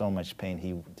was in so much pain,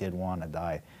 he did want to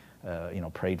die, you know,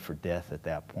 prayed for death at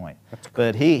that point.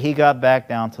 But he got back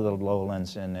down to the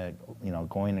lowlands, and you know,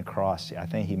 going across, I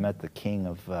think he met the king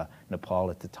of Nepal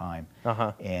at the time,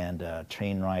 and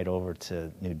train ride over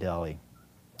to New Delhi.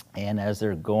 And as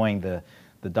they're going,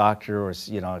 the doctor was,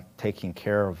 you know, taking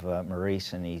care of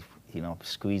Maurice, and he, you know,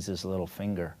 squeezed his little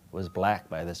finger. It was black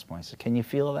by this point. So, can you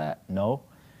feel that? No?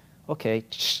 Okay,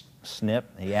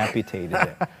 snip, he amputated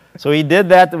it. So he did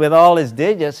that with all his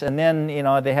digits, and then, you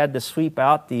know, they had to sweep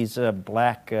out these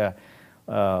black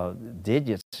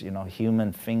digits, you know,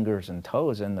 human fingers and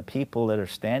toes, and the people that are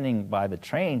standing by the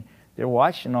train, they're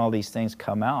watching all these things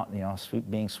come out, you know,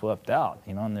 being swept out,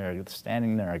 you know, and they're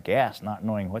standing there aghast, not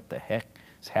knowing what the heck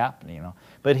is happening, you know.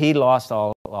 But he lost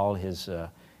all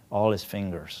his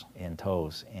fingers and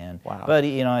toes, and but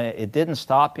you know, it didn't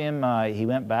stop him. He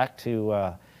went back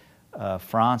to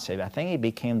France. I think he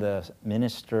became the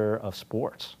minister of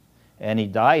sports, and he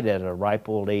died at a ripe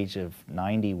old age of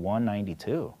 91,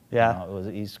 92. Yeah. You know,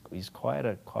 he's quite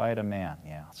a man.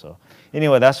 Yeah. So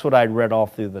anyway, that's what I read all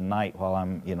through the night while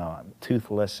I'm, you know,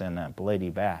 toothless and a bloody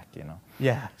back. You know.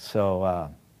 Yeah. So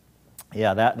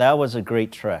yeah, that was a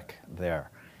great trek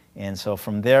there, and so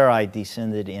from there I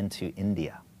descended into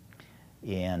India,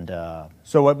 and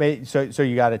So what made so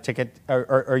you got a ticket,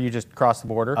 or you just crossed the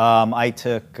border? I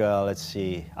took, let's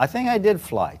see, I think I did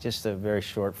fly, just a very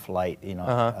short flight, you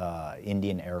know,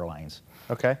 Indian Airlines.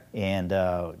 Okay. And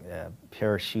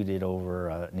parachuted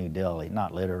over New Delhi,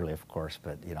 not literally, of course,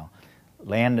 but, you know,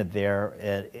 landed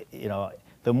there. You know,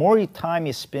 the more time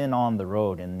you spend on the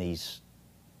road in these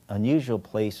unusual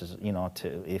places, you know,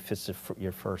 if it's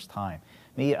your first time,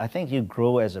 I think you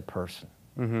grow as a person.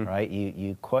 Mm-hmm. Right?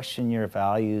 You question your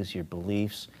values, your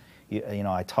beliefs. You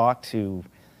know, I talk to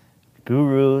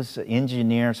gurus,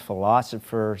 engineers,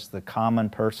 philosophers, the common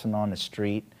person on the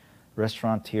street,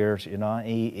 restaurateurs. You know,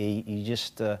 you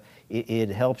just it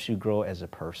helps you grow as a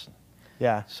person.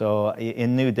 Yeah. So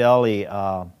in New Delhi,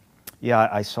 yeah,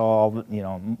 I saw, you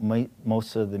know,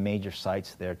 most of the major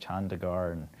sites there,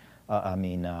 Chandigarh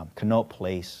and Connaught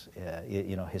Place,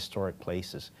 you know, historic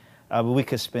places. We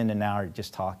could spend an hour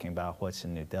just talking about what's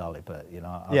in New Delhi, but, you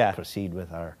know, I'll proceed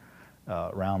with our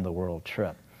around the world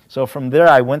trip. So from there,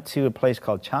 I went to a place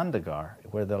called Chandigarh,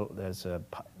 where there's a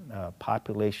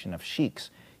population of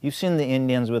sheiks. You've seen the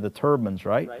Indians with the turbans,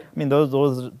 right? I mean,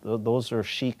 those are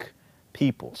sheik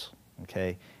peoples,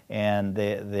 okay? And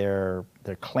their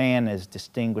clan is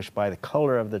distinguished by the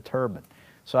color of the turban.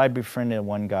 So I befriended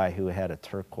one guy who had a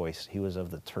turquoise. He was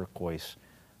of the turquoise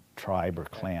tribe or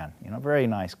clan, you know, very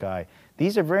nice guy.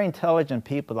 These are very intelligent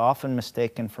people, often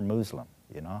mistaken for Muslim,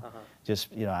 you know, just,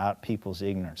 you know, out people's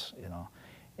ignorance, you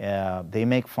know. They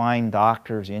make fine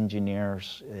doctors,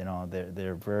 engineers, you know,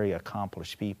 they're very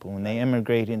accomplished people when they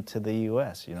immigrate into the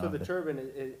U.S., you know. So the turban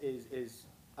is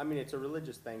I mean, it's a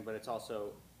religious thing, but it's also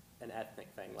an ethnic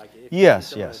thing. Like if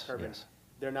yes, you yes, turban, yes.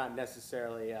 They're not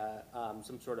necessarily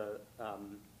some sort of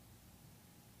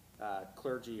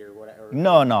clergy or whatever.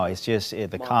 No, it's just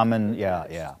the common,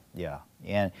 yeah.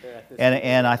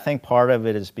 And I think part of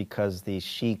it is because these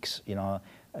sheiks, you know,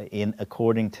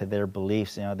 according to their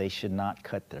beliefs, you know, they should not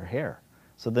cut their hair.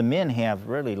 So the men have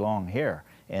really long hair,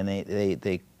 and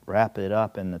they wrap it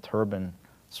up, and the turban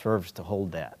serves to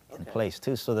hold that in place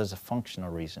too. So there's a functional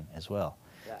reason as well.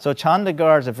 Yeah. So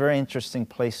Chandigarh is a very interesting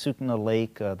place. Sukna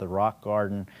Lake, the rock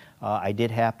garden. I did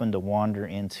happen to wander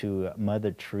into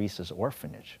Mother Teresa's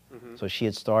orphanage. Mm-hmm. So she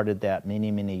had started that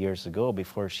many, many years ago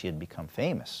before she had become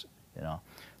famous, you know.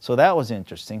 So that was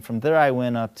interesting. From there I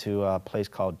went up to a place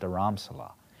called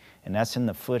Dharamsala, and that's in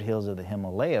the foothills of the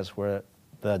Himalayas where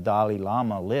the Dalai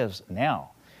Lama lives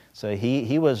now. So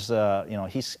he was, you know,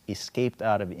 he escaped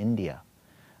out of India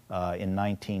in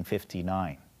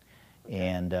 1959.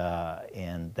 And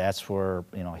that's where,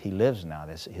 you know, he lives now.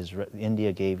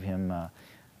 India gave him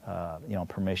you know,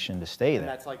 permission to stay there. And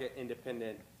that's like an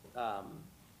independent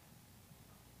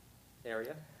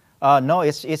area? No,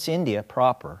 it's India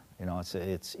proper. You know,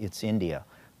 it's India,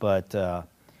 but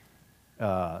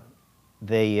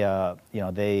they you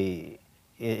know, the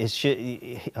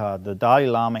Dalai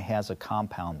Lama has a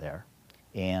compound there,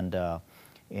 and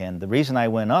the reason I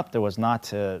went up there was not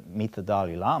to meet the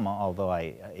Dalai Lama, although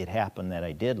it happened that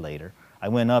I did later. I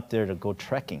went up there to go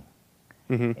trekking.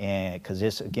 Mm-hmm. And because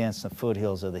it's against the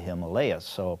foothills of the Himalayas.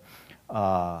 So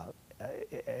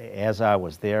as I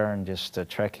was there and just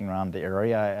trekking around the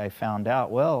area, I found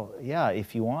out, well, yeah,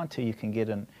 if you want to, you can get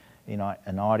an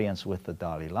audience with the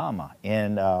Dalai Lama.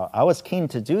 And I was keen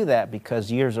to do that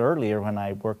because years earlier, when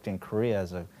I worked in Korea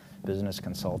as a business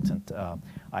consultant,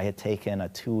 I had taken a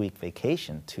 2-week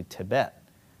vacation to Tibet,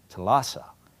 to Lhasa,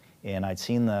 and I'd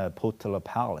seen the Potala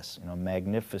Palace, you know,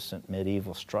 magnificent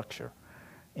medieval structure.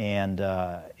 And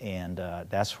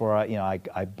that's where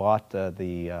I bought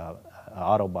the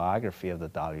autobiography of the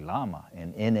Dalai Lama,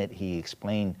 and in it he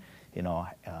explained, you know,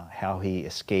 how he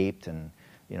escaped, and,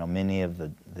 you know, many of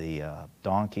the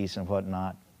donkeys and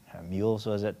whatnot, mules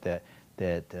was it, that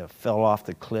fell off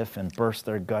the cliff and burst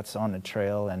their guts on the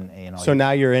trail, and, you know. So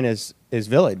now you're in his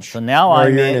village. So now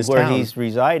I'm in where town. he's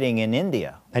residing in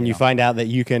India, and you find out that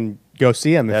you can go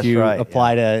see him if you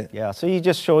apply to. Yeah. So you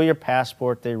just show your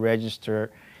passport, they register.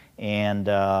 And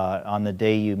on the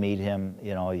day you meet him,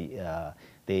 you know,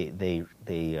 they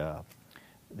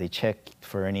check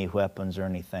for any weapons or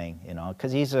anything, you know,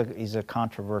 because he's a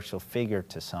controversial figure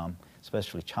to some,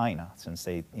 especially China, since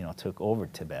they, you know, took over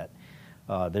Tibet.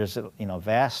 There's, you know,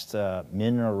 vast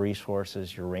mineral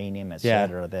resources, uranium, et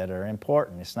cetera, that are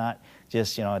important. It's not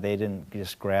just, you know, they didn't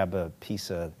just grab a piece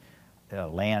of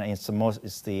land.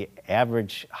 It's the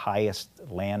average highest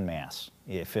land mass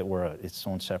if it were its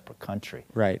own separate country.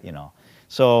 Right. You know,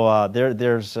 so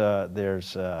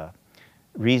there's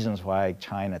reasons why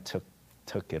China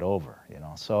took it over. You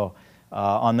know, so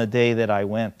on the day that I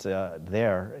went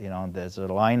there, you know, there's a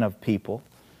line of people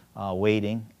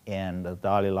waiting, and the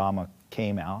Dalai Lama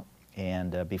came out,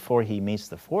 and before he meets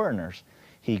the foreigners,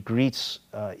 he greets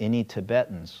any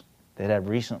Tibetans that have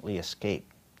recently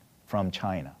escaped from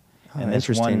China. Oh, and this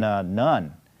interesting. one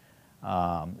nun,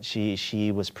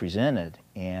 she was presented,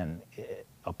 and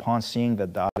upon seeing the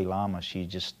Dalai Lama, she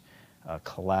just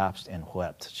collapsed and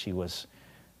wept. She was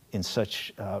in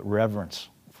such reverence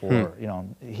for, you know,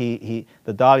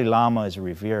 the Dalai Lama is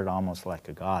revered almost like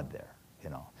a god there, you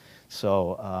know.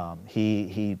 So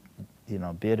he you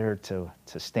know, bid her to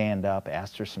stand up,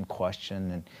 asked her some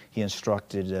question, and he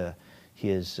instructed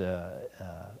his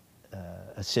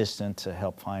assistant to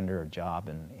help find her a job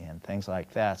and things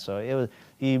like that. So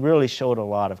he really showed a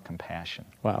lot of compassion.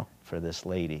 Wow. For this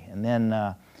lady. And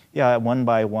then, yeah, one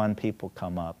by one, people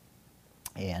come up,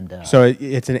 and So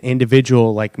it's an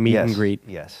individual like meet and greet.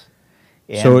 Yes.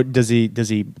 So And- does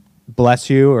he bless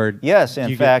you, or Yes, do in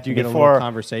you fact, do you get a before, little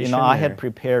conversation? you know, I or- had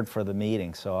prepared for the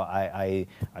meeting, so I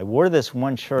wore this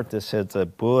one shirt that said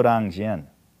Burang Jin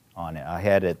on it. I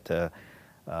had it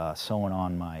sewn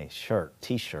on my shirt,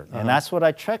 T-shirt, and that's what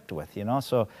I trekked with, you know.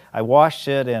 So I washed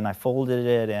it and I folded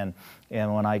it, and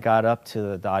when I got up to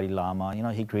the Dalai Lama, you know,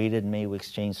 he greeted me. We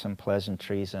exchanged some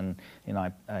pleasantries, and you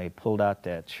know, I pulled out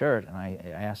that shirt and I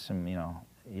asked him, you know,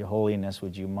 Your Holiness,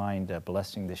 would you mind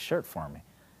blessing this shirt for me?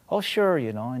 Oh, sure,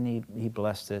 you know, and he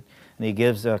blessed it, and he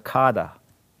gives a kada.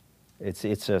 It's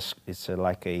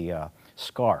like a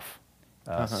scarf,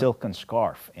 silken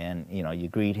scarf, and you know, you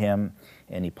greet him,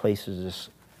 and he places this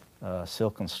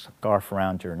silken scarf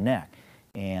around your neck,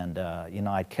 and you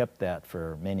know, I kept that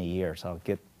for many years.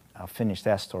 I'll finish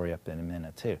that story up in a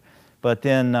minute too. But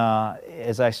then,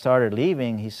 as I started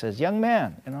leaving, he says, "Young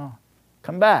man, you know,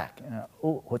 come back." You know,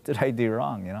 oh, what did I do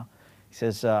wrong? You know, he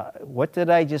says, "What did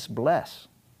I just bless?"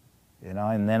 You know,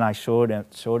 and then I showed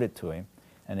it to him,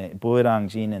 and Burang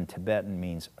Jin in Tibetan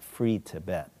means free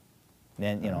Tibet.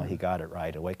 Then, you know, he got it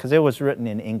right away, because it was written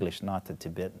in English, not the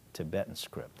Tibetan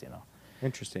script, you know.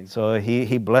 Interesting. So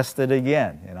he blessed it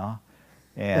again, you know,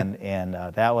 and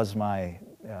that was my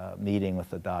meeting with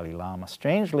the Dalai Lama.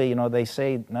 Strangely, you know, they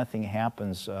say nothing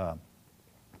happens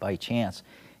by chance,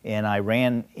 and I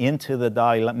ran into the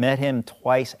Dalai Lama, met him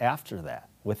twice after that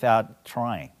without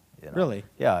trying. You know? Really?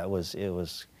 Yeah, it was.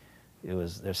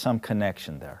 There's some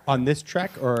connection there. On this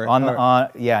trek, or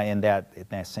Yeah, in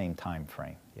that same time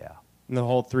frame. Yeah. in the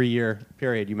whole 3-year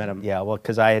period you met him? Yeah, well,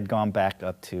 because I had gone back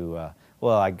up to,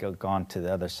 I'd gone to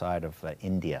the other side of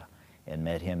India and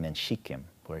met him in Sikkim,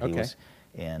 where he was,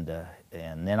 and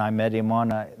then I met him on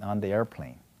the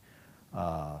airplane,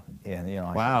 and you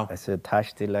know, wow. I said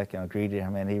Tash Tilak, and I greeted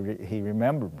him, and he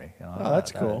remembered me. You know, oh,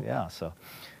 that's cool. Yeah, so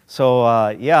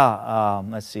yeah,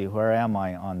 let's see, where am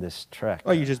I on this trek?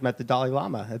 Oh, you just met the Dalai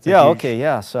Lama. That's a Yeah, huge- okay,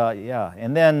 yeah, so yeah,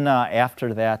 and then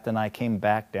after that, then I came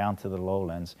back down to the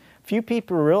lowlands. Few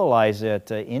people realize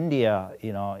that India,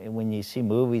 you know, when you see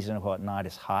movies and whatnot,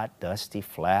 is hot, dusty,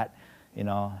 flat, you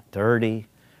know, dirty,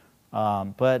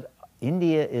 but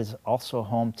India is also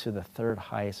home to the 3rd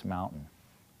highest mountain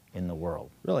in the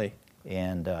world. Really?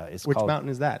 And Which mountain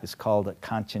is that? It's called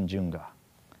Kanchenjunga.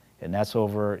 And that's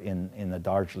over in the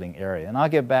Darjeeling area. And I'll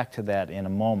get back to that in a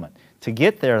moment. To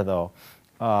get there, though,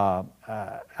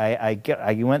 I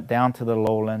went down to the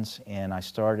lowlands, and I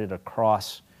started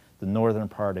across the northern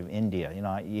part of India. You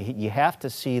know, you have to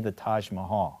see the Taj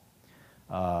Mahal.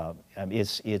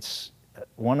 It's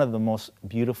one of the most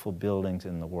beautiful buildings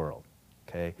in the world.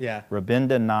 Okay. Yeah.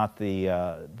 Rabindranath,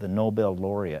 the Nobel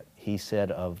laureate, he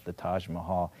said of the Taj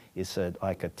Mahal, it's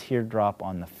like a teardrop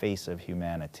on the face of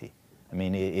humanity. I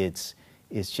mean, it's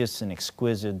just an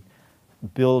exquisite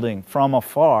building from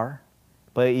afar,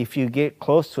 but if you get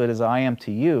close to it, as I am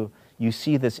to you, you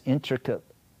see this intricate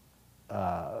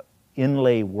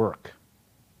inlay work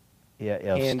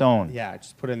of stone. Yeah,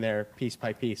 just put in there piece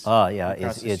by piece. Oh yeah,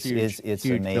 across it's this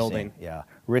huge amazing. building. Yeah,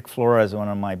 Rick Flores, one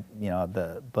of my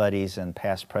the buddies and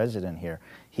past president here,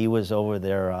 he was over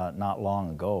there not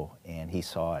long ago, and he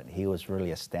saw it. He was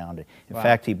really astounded. In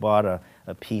fact, he bought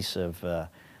a piece of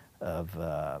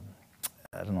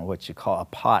I don't know what you call a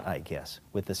pot, I guess,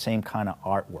 with the same kind of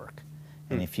artwork.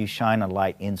 And if you shine a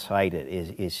light inside it,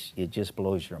 it just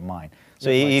blows your mind.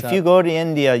 So if you go to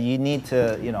India, you need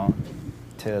to, you know,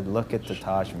 to look at the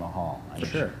Taj Mahal.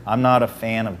 Sure. I'm not a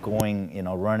fan of going, you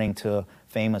know, running to a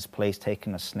famous place,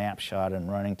 taking a snapshot,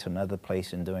 and running to another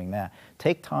place and doing that.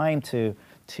 Take time to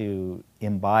to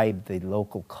imbibe the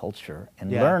local culture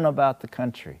and Yeah. learn about the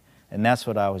country. And that's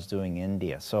what I was doing in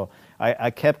India. So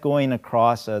I kept going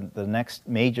across. The next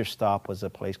major stop was a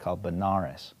place called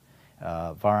Benares,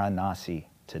 Varanasi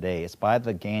today. It's by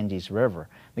the Ganges River.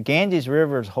 The Ganges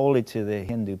River is holy to the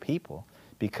Hindu people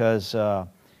because,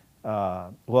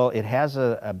 well, it has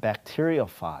a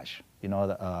bacteriophage, you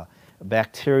know, a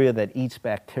bacteria that eats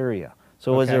bacteria.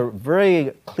 So it's a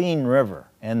very clean river,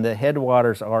 and the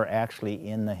headwaters are actually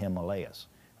in the Himalayas,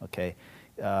 okay?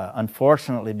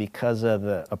 Unfortunately, because of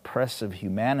the oppressive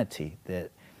humanity that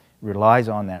relies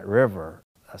on that river,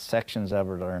 sections of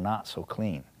it are not so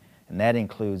clean, and that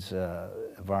includes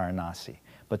Varanasi.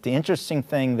 But the interesting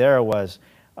thing there was,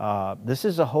 this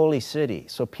is a holy city,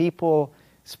 so people,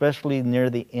 especially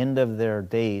near the end of their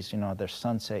days, you know, their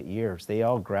sunset years, they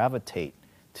all gravitate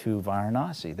to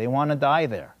Varanasi. They want to die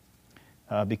there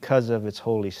because of its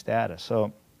holy status.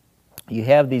 So you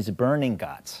have these burning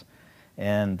ghats,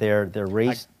 and they're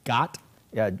raised. Ghat?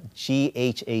 Yeah,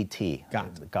 Ghat.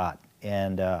 Ghat. Ghat.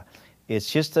 And it's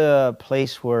just a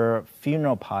place where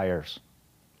funeral pyres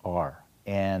are.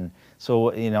 And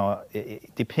so, you know,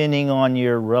 depending on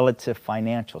your relative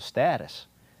financial status,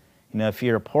 you know, if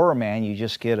you're a poorer man, you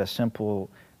just get a simple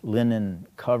linen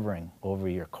covering over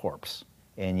your corpse,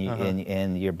 and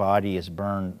and your body is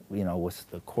burned, you know, with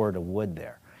the cord of wood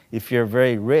there. If you're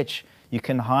very rich, you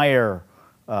can hire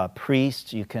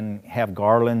priests. You can have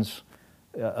garlands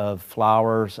of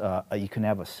flowers. You can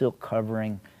have a silk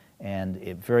covering and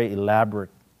a very elaborate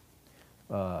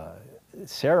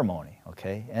ceremony.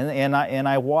 Okay, and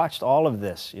I watched all of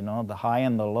this. You know, the high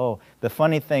and the low. The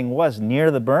funny thing was,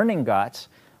 near the burning ghats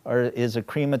is a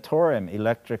crematorium,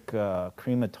 electric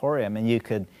crematorium, and you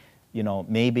could, you know,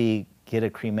 maybe get a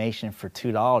cremation for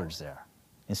 $2 there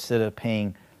instead of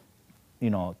paying, you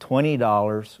know,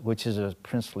 $20, which is a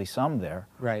princely sum there,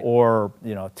 right? Or,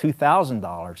 you know,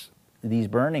 $2,000. These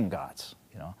burning ghats,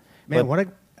 you know. Man,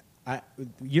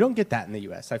 you don't get that in the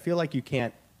U.S. I feel like you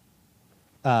can't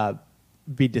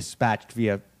be dispatched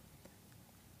via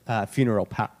funeral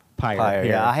pyre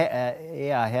here.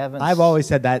 Yeah, I haven't. I've always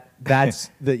said that. That's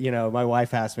the, you know, my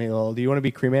wife asked me, "Well, do you want to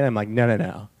be cremated?" I'm like,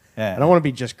 no. Yeah. I don't want to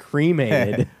be just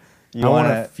cremated. I want a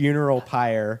wanna- funeral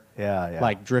pyre, Yeah.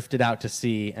 like drifted out to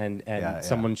sea, and Yeah.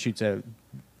 someone shoots a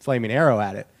flaming arrow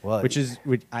at it, Well, which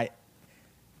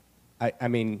I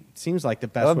mean, seems like the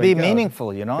best It would way be to go.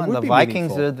 meaningful, you know. It And would the be Vikings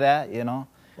meaningful. did that, you know.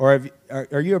 Or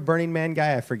are you a Burning Man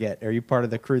guy? I forget. Are you part of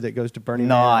the crew that goes to Burning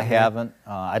No, Man? I haven't.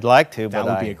 I'd like to, That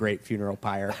but would be a great funeral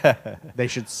pyre. They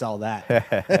should sell that.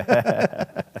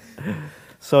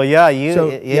 So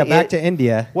yeah, back to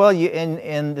India. Well,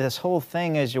 and this whole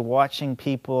thing as you're watching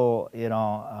people, you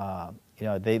know,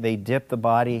 they dip the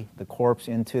body, the corpse,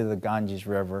 into the Ganges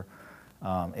River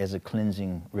as a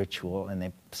cleansing ritual, and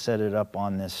they set it up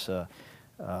on this.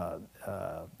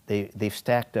 They've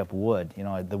stacked up wood. You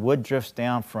know, the wood drifts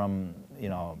down from, you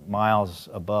know, miles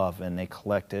above, and they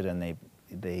collect it, and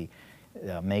they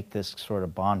make this sort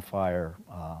of bonfire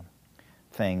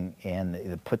thing, and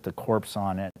they put the corpse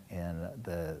on it, and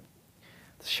the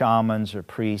shamans or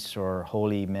priests or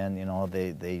holy men, you know,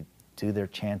 they do their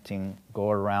chanting, go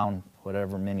around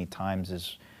whatever many times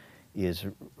is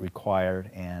required,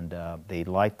 and they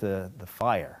light the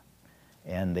fire,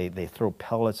 and they throw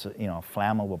pellets, you know,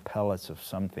 flammable pellets of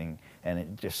something, and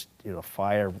it just, you know,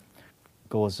 fire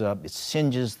goes up, it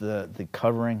singes the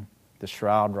covering, the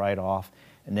shroud right off,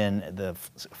 and then the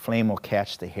flame will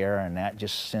catch the hair, and that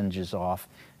just singes off,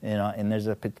 you know. And there's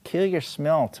a peculiar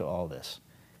smell to all this.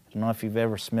 I don't know if you've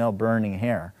ever smelled burning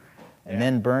hair, and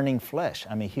then burning flesh.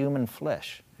 I mean, human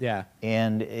flesh. Yeah.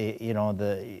 And you know,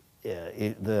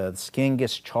 the skin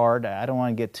gets charred. I don't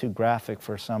want to get too graphic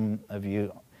for some of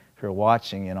you who are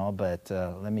watching, you know, but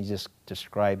let me just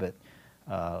describe it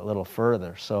a little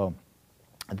further. So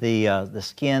the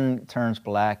skin turns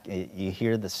black. You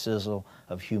hear the sizzle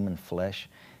of human flesh,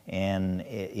 and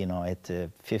you know, at the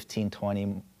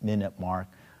 15-20 minute mark,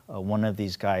 one of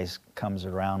these guys comes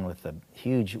around with a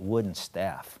huge wooden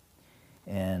staff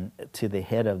and to the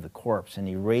head of the corpse, and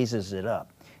he raises it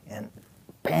up, and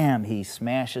bam, he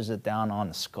smashes it down on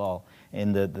the skull,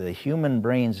 and the human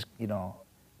brains, you know,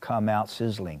 come out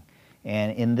sizzling.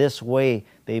 And in this way,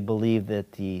 they believe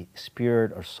that the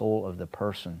spirit or soul of the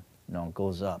person, you know,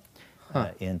 goes up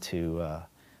into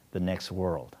the next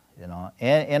world, you know.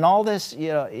 And all this, you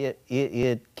know,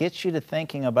 it gets you to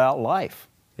thinking about life.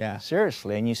 Yeah.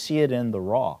 Seriously, and you see it in the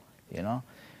raw, you know.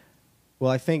 Well,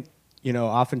 I think, you know,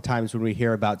 oftentimes when we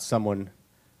hear about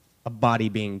a body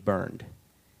being burned,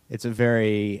 it's a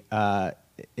very,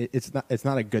 it's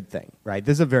not a good thing, right?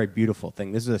 This is a very beautiful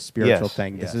thing. This is a spiritual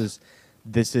thing. Yes.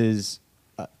 This is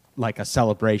like a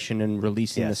celebration and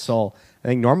releasing the Yes. soul. I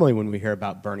think normally when we hear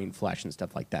about burning flesh and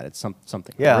stuff like that, it's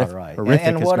something Yeah, horrific, right. horrific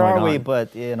And is what going are we? on.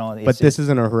 But you know, But this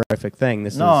isn't a horrific thing.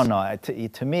 This no, is no.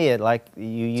 To me, it like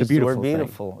you used the word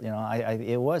beautiful thing. beautiful. You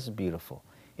know, it was beautiful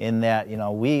in that you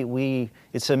know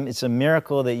it's a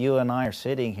miracle that you and I are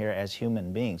sitting here as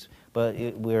human beings. But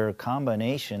we're a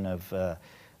combination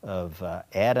of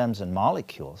atoms and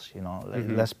molecules. You know,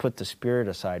 let's put the spirit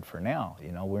aside for now.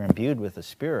 You know, we're imbued with the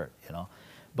spirit. You know,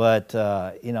 but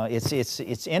you know,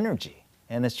 it's energy.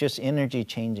 And it's just energy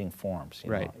changing forms,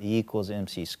 you Right. know, E equals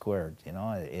mc squared, you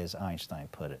know, as Einstein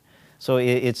put it. So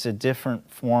it's a different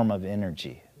form of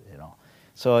energy, you know.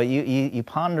 So you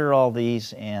ponder all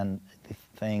these and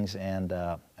things, and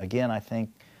again, I think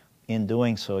in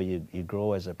doing so, you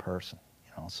grow as a person,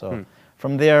 you know. So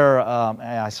from there,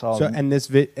 I saw. So, and this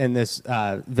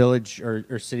village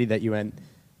or city that you went,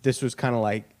 this was kind of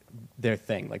like their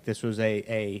thing. Like this was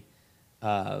a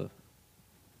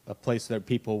place that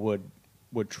people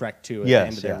would trek to at the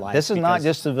end of their life. This is not because-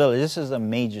 just a village. This is a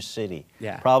major city.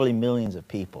 Yeah. Probably millions of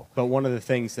people. But one of the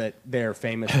things that they're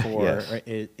famous for Yes.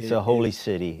 is It's a holy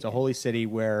city. It's a holy city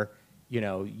where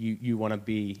you want to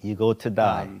be You go to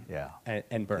die.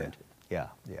 and burned. Yeah.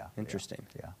 Interesting.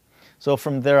 Yeah. So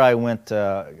from there, I went,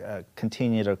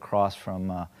 continued across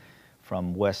from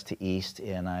west to east,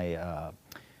 and I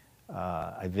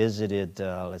visited.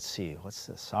 Let's see, what's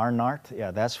this? Sarnath.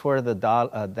 Yeah, that's where the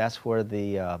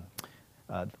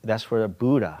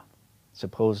Buddha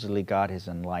supposedly got his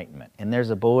enlightenment. And there's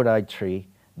a Bodhi tree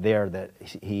there that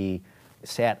he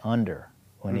sat under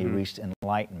when he reached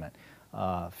enlightenment.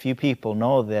 Few people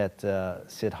know that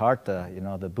Siddhartha, you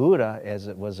know, the Buddha, as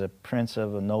it was a prince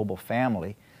of a noble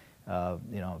family,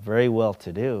 you know, very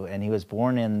well-to-do, and he was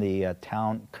born in the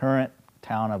current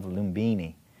town of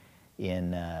Lumbini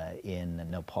in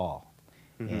Nepal.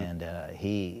 And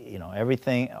he, you know,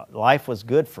 life was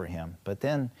good for him, but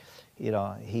then, you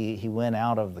know, he went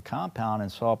out of the compound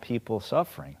and saw people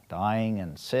suffering, dying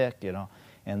and sick, you know,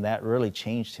 and that really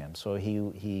changed him. So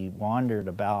he wandered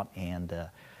about, and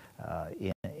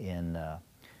in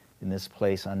this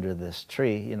place under this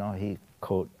tree, you know, he,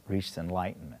 quote, reached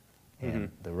enlightenment.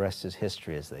 And the rest is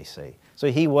history, as they say.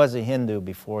 So he was a Hindu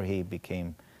before he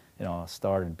became, you know,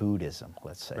 started Buddhism,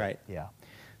 let's say. Right. Yeah.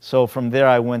 So from there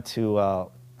I went to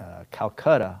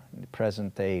Calcutta,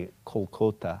 present-day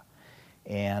Kolkata,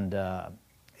 and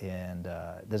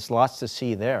there's lots to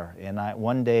see there. And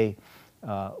one day,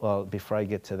 well, before I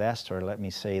get to that story, let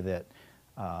me say that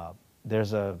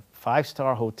there's a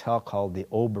 5-star hotel called the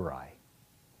Oberoi.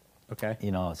 Okay.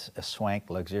 You know, it's a swank,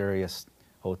 luxurious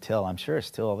hotel. I'm sure it's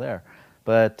still there.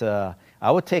 But I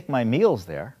would take my meals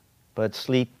there, but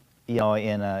sleep, you know,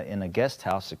 in a guest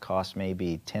house that costs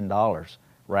maybe $10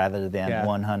 rather than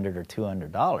 $100 or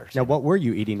 $200. Now, what were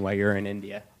you eating while you're in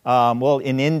India? Well,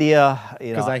 in India, you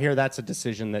know, Because I hear that's a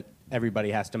decision that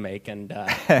everybody has to make, and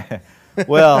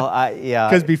well, yeah.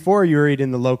 because before you were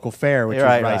eating the local fare, which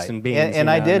Right, is rice right. and beans, And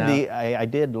you I know, did now- I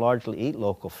did largely eat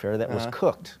local fare that was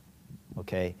cooked.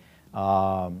 Okay.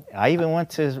 I even went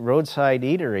to roadside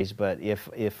eateries, but if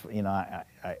you know, I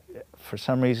for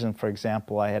some reason, for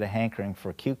example, I had a hankering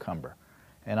for cucumber,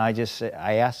 and I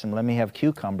asked him, let me have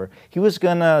cucumber. He was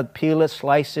gonna peel it,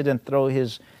 slice it, and throw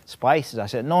his spices. I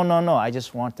said, no, I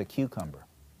just want the cucumber.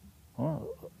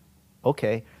 Oh,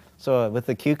 okay. So with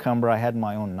the cucumber, I had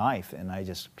my own knife, and I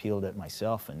just peeled it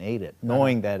myself and ate it,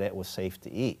 knowing that it was safe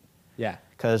to eat. Yeah.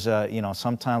 Because you know,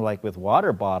 sometimes like with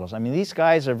water bottles, I mean, these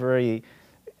guys are very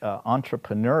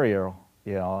entrepreneurial,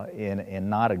 you know, in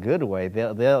not a good way.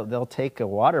 They'll take a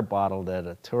water bottle that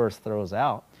a tourist throws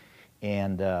out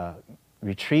and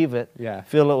retrieve it,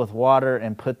 fill it with water,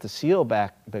 and put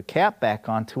the cap back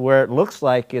on to where it looks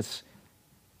like it's,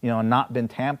 you know, not been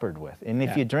tampered with. And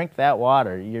if you drink that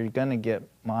water, you're going to get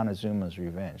Montezuma's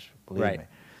revenge, believe me.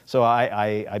 So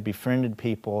I befriended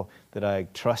people that I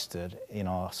trusted, you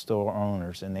know, store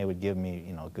owners, and they would give me,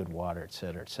 you know, good water, et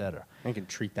cetera, et cetera. I can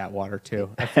treat that water too.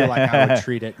 I feel like I would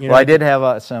treat it. You know? Well, I did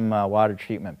have some water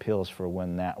treatment pills for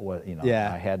when that was, you know,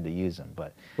 I had to use them.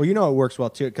 But well, you know, it works well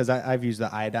too because I've used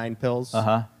the iodine pills.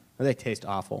 They taste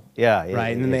awful. Yeah. Right,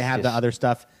 and then they have the other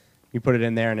stuff. You put it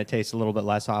in there, and it tastes a little bit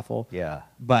less awful. Yeah.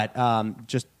 But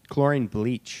just chlorine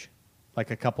bleach, like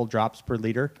a couple drops per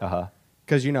liter.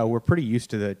 Because, you know, we're pretty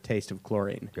used to the taste of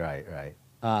chlorine. Right.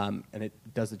 And it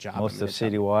does the job. Most of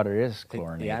city water is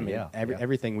chlorinated. Yeah, I mean,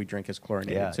 everything we drink is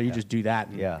chlorinated. Yeah, so you just do that.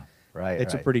 And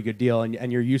It's a pretty good deal,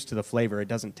 and you're used to the flavor. It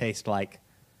doesn't taste like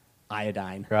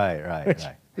iodine. Right.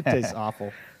 It tastes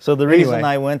awful. So the reason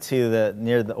I went to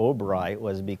near the Oberoi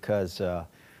was because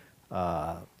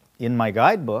in my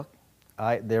guidebook,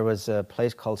 there was a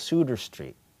place called Suter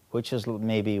Street. which is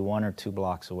maybe 1 or 2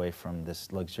 blocks away from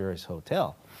this luxurious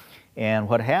hotel. And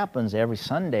what happens every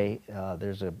Sunday,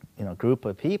 there's a group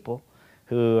of people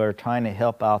who are trying to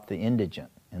help out the indigent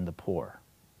and the poor.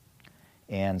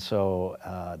 And so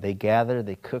they gather,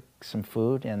 they cook some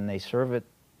food, and they serve it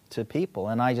to people.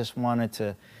 And I just wanted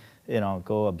to,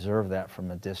 go observe that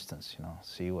from a distance,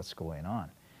 see what's going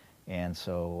on. And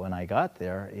so when I got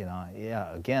there,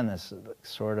 again, this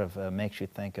sort of makes you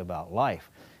think about life.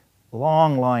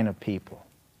 Long line of people,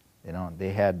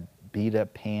 they had beat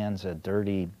up pans, a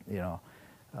dirty,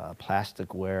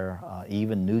 plasticware,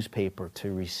 even newspaper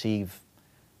to receive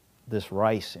this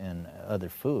rice and other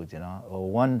food,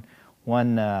 Well,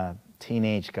 one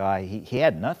teenage guy, he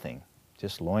had nothing,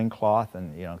 just loincloth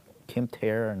and, kempt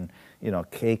hair and,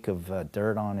 cake of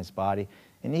dirt on his body.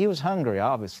 And he was hungry,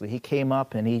 obviously. He came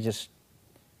up and he just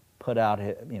put out,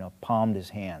 palmed his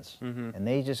hands. And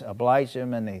they just obliged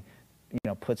him, and they,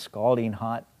 put scalding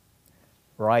hot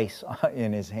rice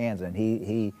in his hands. And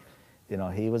he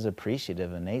was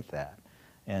appreciative and ate that.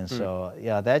 And so,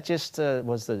 that just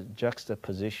was the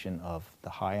juxtaposition of the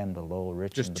high and the low,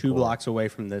 rich just and the 2 poor. blocks away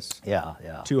from this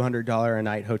 $200 a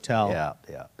night hotel.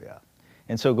 Yeah.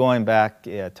 And so going back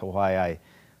to why I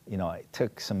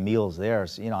took some meals there,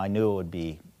 so, I knew it would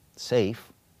be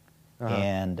safe,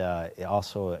 and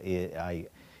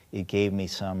it gave me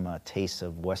some taste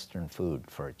of Western food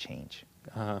for a change.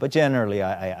 But generally,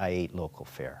 I ate local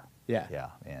fare.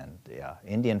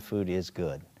 Indian food is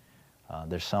good.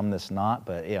 There's some that's not,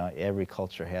 but every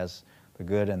culture has the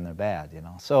good and the bad.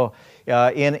 So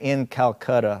in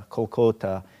Calcutta,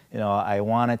 Kolkata, I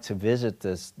wanted to visit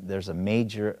this. There's a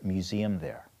major museum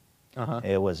there.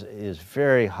 It was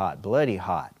very hot, bloody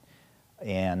hot,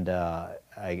 and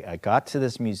I got to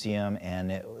this museum,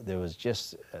 and there was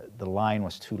just the line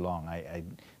was too long. I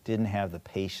didn't have the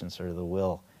patience or the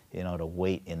will, to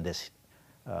wait in this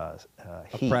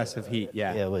heat. Oppressive heat.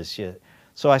 It was just.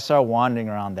 So I started wandering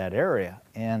around that area,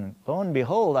 and lo and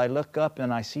behold, I look up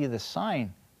and I see the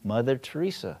sign, Mother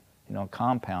Teresa,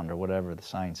 compound or whatever the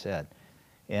sign said.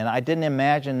 And I didn't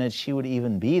imagine that she would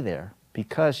even be there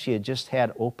because she had just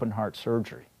had open heart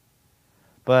surgery.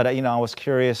 But, I was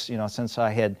curious, since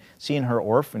I had seen her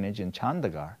orphanage in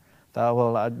Chandigarh, thought,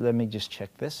 well, let me just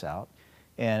check this out.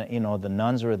 And, the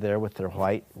nuns were there with their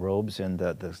white robes and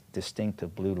the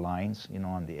distinctive blue lines,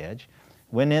 on the edge.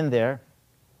 Went in there.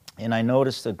 And I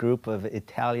noticed a group of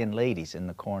Italian ladies in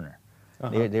the corner.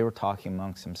 They were talking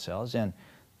amongst themselves, and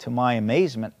to my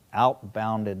amazement, out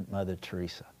bounded Mother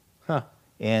Teresa.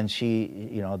 And she,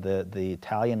 the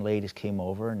Italian ladies came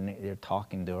over, and they're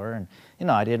talking to her, and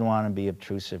I didn't want to be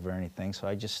obtrusive or anything, so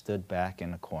I just stood back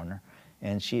in the corner,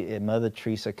 and Mother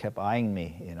Teresa kept eyeing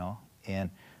me, and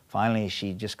finally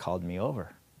she just called me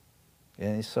over,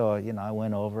 and so I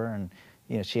went over, and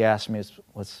she asked me,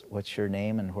 what's your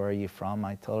name and where are you from?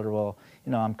 I told her, well,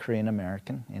 I'm Korean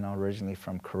American, originally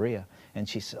from Korea. And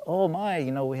she said, oh my,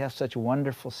 we have such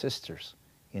wonderful sisters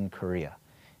in Korea.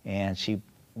 And she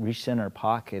reached in her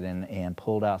pocket and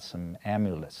pulled out some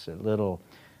amulets, little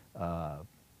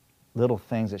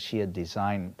things that she had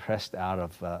designed, pressed out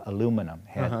of aluminum,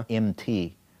 had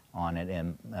MT on it,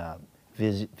 and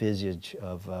visage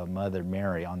of Mother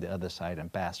Mary on the other side in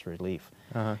bas relief.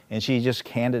 And she just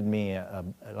handed me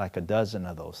like a dozen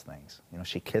of those things.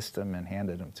 She kissed them and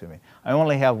handed them to me. I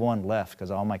only have one left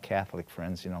because all my Catholic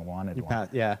friends, wanted one.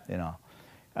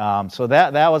 So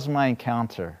that was my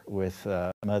encounter with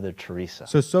Mother Teresa.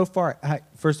 So far,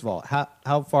 first of all,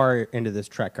 how far into this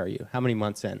trek are you? How many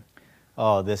months in?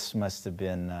 Oh, this must have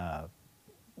been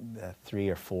 3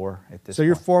 or 4 at this point. So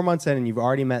you're 4 months in, and you've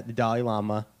already met the Dalai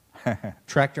Lama,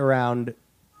 trekked around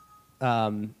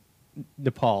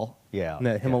Nepal, in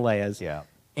the Himalayas,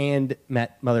 and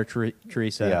met Mother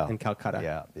Teresa in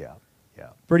Calcutta.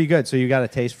 Pretty good. So you got a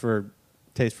taste for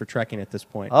trekking at this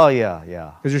point. Oh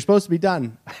yeah. Because you're supposed to be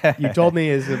done. You told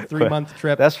me it's a 3-month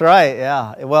trip. That's right.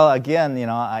 Yeah. Well, again,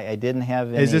 I didn't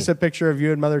have any. Is this a picture of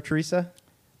you and Mother Teresa?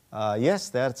 Yes,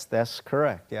 that's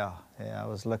correct. Yeah. I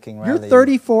was looking. You're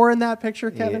 34 in that picture,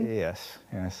 Kevin. Yes.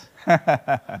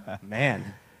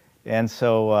 Man. And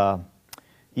so, I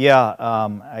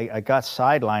got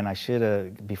sidelined. I should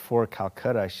have, before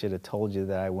Calcutta, I should have told you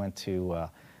that I went to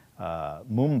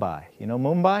Mumbai. You know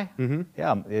Mumbai? Mm-hmm.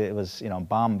 Yeah, it was,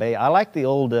 Bombay. I like the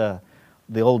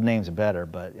old names better,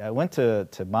 but I went to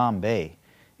Bombay.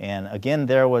 And again,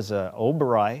 there was a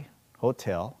Oberoi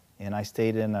Hotel, and I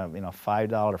stayed in a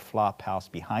 $5 flop house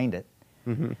behind it.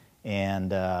 Mm-hmm.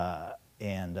 And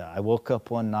I woke up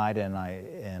one night and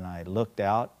I looked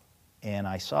out, and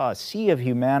I saw a sea of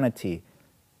humanity,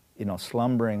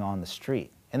 slumbering on the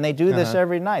street. And they do this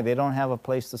every night. They don't have a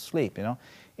place to sleep,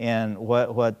 And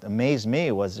what amazed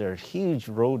me was they're huge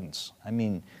rodents. I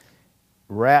mean,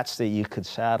 rats that you could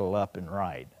saddle up and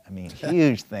ride. I mean,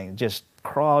 huge things, just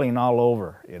crawling all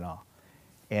over, you know,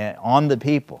 and on the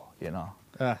people, you know.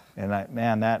 And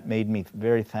man, that made me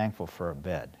very thankful for a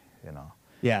bed, you know.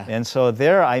 Yeah. And so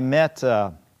there I met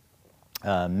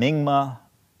Mingma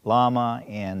Lama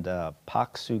and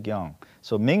Pak Sugyong.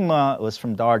 So Mingma was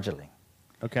from Darjeeling.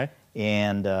 Okay.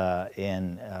 And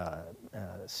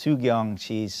Sugyong,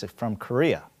 she's from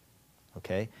Korea,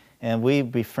 okay? And we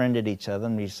befriended each other,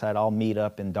 and we decided I'll meet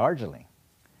up in Darjeeling.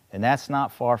 And that's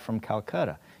not far from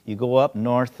Calcutta. You go up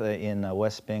north in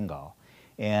West Bengal.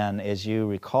 And as you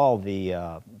recall,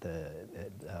 the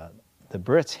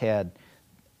Brits had,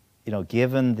 you know,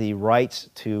 given the rights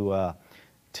to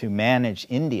manage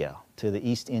India to the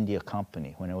East India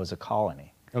Company when it was a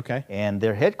colony. Okay. And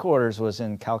their headquarters was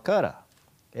in Calcutta.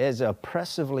 It's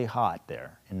oppressively hot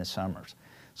there in the summers.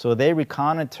 So they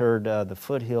reconnoitered the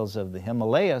foothills of the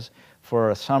Himalayas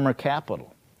for a summer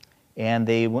capital. And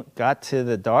they got to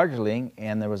the Darjeeling,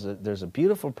 and there's a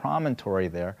beautiful promontory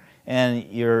there, and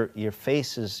your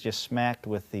face is just smacked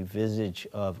with the visage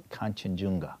of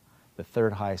Kanchenjunga, the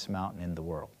third highest mountain in the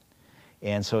world.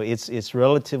 And so it's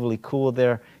relatively cool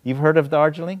there. You've heard of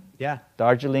Darjeeling? Yeah.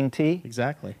 Darjeeling tea?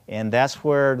 Exactly. And that's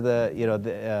where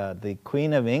the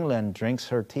Queen of England drinks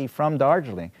her tea from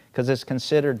Darjeeling, because it's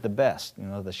considered the best, you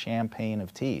know, the champagne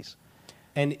of teas.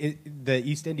 And the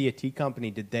East India Tea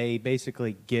Company, did they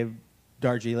basically give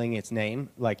Darjeeling its name?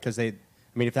 Like, because they, I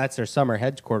mean, if that's their summer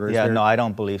headquarters. Yeah, no, I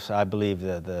don't believe so. I believe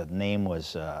the name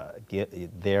was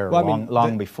there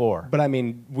long before. But I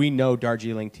mean, we know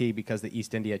Darjeeling tea because the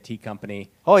East India Tea Company.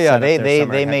 Oh yeah, set up their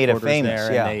summer they made it headquarters famous.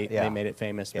 there, Yeah, and yeah. they made it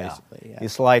famous basically. Yeah.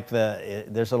 It's like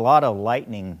there's a lot of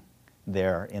lightning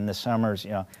there in the summers.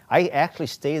 You know, I actually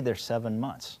stayed there 7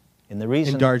 months. And the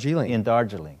reason In Darjeeling. In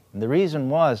Darjeeling. And the reason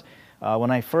was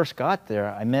when I first got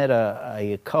there, I met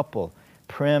a couple,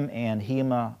 Prem and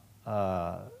Hema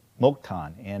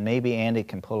Mokhtan, and maybe Andy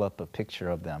can pull up a picture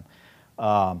of them.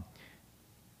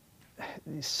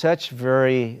 Such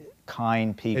very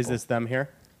kind people. Is this them here?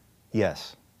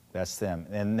 Yes, that's them.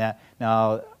 And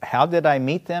now, how did I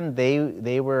meet them?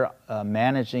 They were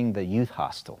managing the youth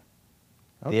hostel.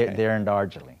 Okay. They're in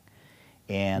Darjeeling.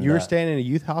 And You were staying in a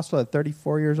youth hostel at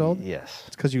 34 years old? Yes.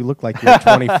 It's because you look like you're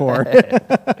 24.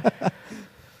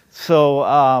 So,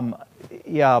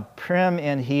 yeah, Prem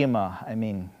and Hema, I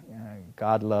mean,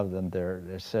 God love them.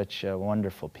 They're such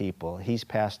wonderful people. He's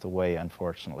passed away,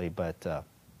 unfortunately, but...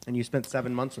 And you spent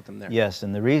 7 months with them there. Yes,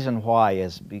 and the reason why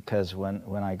is because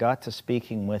when I got to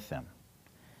speaking with them,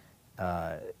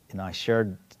 you know, I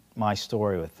shared my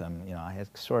story with them. You know, I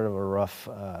had sort of a rough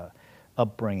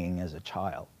upbringing as a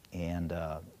child, and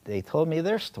they told me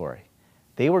their story.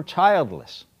 They were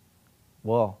childless.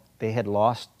 Well, they had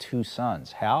lost 2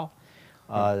 sons. How?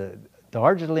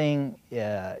 Darjeeling,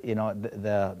 you know,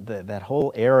 that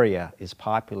whole area is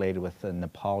populated with the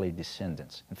Nepali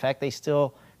descendants. In fact, they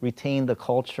still retain the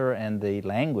culture and the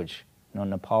language, you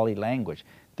know, Nepali language.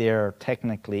 They're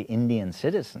technically Indian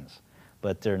citizens,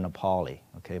 but they're Nepali,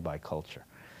 okay, by culture.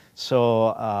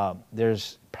 So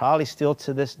there's probably still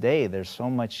to this day, there's so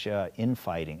much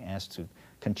infighting as to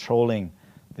controlling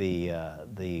the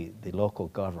local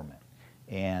government.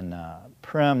 And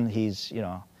Prem, he's, you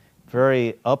know,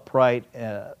 very upright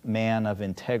man of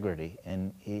integrity,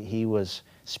 and he was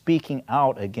speaking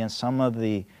out against some of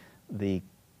the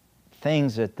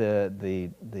things that the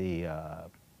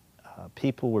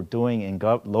people were doing in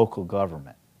local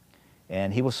government.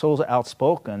 And he was so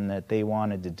outspoken that they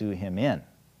wanted to do him in,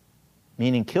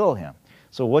 meaning kill him.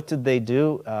 So what did they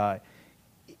do?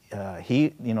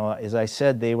 You know, as I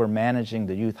said, they were managing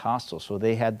the youth hostel, so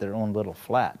they had their own little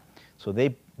flat. So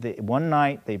one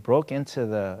night they broke into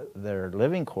their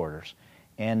living quarters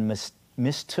and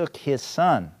mistook his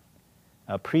son,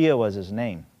 Priya was his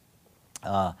name,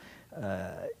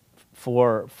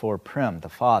 for Prem, the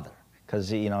father,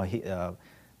 because you know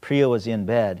Priya was in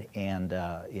bed and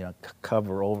you know,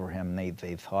 cover over him.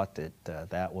 They thought that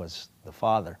that was the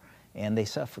father, and they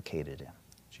suffocated him.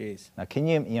 Jeez. Now, can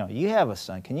you know, you have a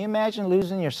son? Can you imagine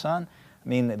losing your son? I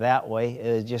mean, that way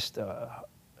is just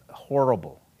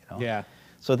horrible. You know? Yeah.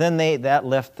 So then that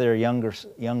left their younger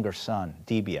son,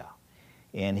 Dibya,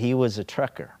 and he was a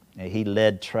trekker. He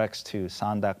led treks to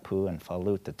Sandakpur and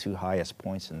Phalut, the 2 highest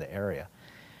points in the area.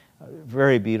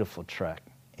 Very beautiful trek.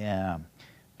 Yeah.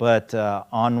 But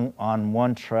on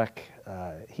one trek,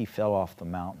 he fell off the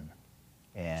mountain,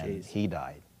 and he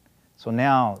died. So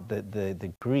now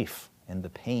the grief and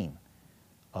the pain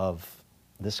of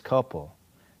this couple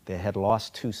that had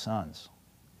lost 2 sons,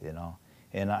 you know,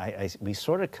 and we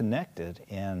sort of connected,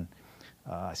 and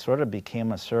I sort of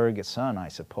became a surrogate son, I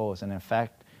suppose. And in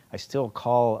fact, I still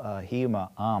call Hima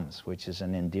Ams, which is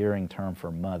an endearing term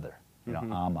for mother, you know,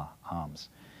 Ama, Ams.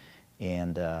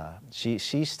 And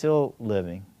she's still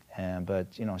living, but,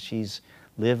 you know, she's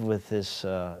lived with this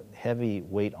heavy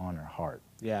weight on her heart.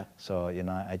 Yeah. So, you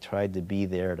know, I tried to be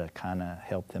there to kind of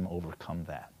help them overcome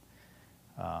that.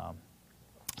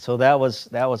 So that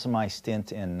was my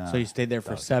stint in. So you stayed there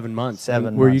for 7 months.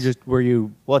 7 Were months. Were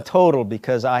you? Well, total,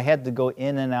 because I had to go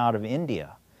in and out of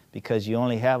India because you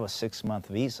only have a 6-month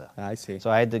visa. I see. So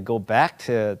I had to go back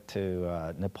to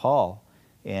Nepal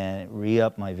and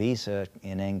re-up my visa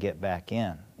and then get back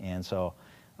in. And so,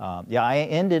 yeah, I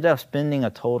ended up spending a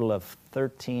total of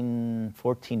 13,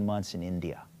 14 months in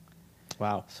India.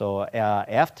 Wow. So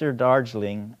after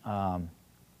Darjeeling,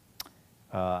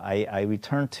 I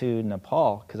returned to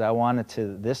Nepal because I wanted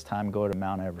to this time go to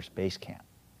Mount Everest Base Camp.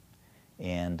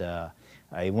 And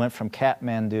I went from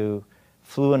Kathmandu,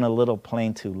 flew in a little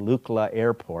plane to Lukla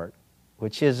Airport,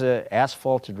 which is an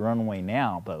asphalted runway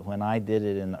now, but when I did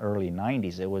it in the early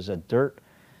 90s, it was a dirt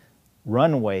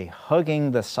runway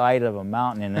hugging the side of a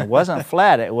mountain, and it wasn't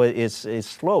flat, it's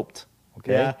sloped,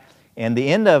 okay? Yeah. And the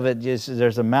end of it,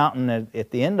 there's a mountain at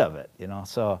the end of it, you know,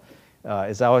 so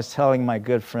as I was telling my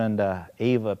good friend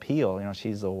Ava Peel, you know,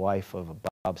 she's the wife of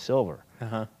Bob Silver,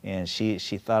 and she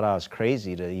thought I was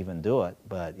crazy to even do it,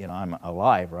 but, you know, I'm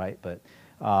alive, right? But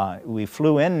we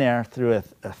flew in there through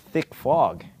a thick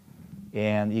fog,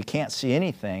 and you can't see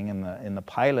anything, and the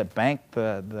pilot banked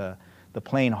the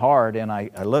plane hard, and I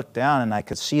looked down and I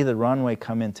could see the runway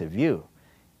come into view,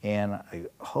 and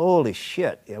holy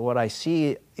shit, what I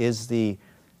see is the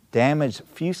damaged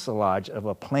fuselage of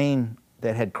a plane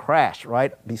that had crashed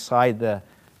right beside the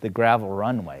gravel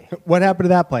runway. What happened to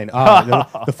that plane?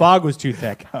 Oh, the fog was too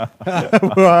thick.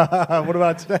 What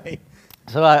about today?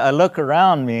 So I look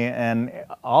around me, and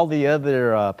all the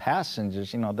other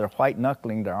passengers, you know, they're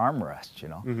white-knuckling their armrests, you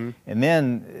know. And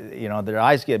then, you know, their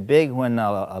eyes get big when an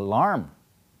alarm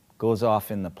goes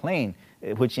off in the plane,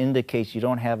 which indicates you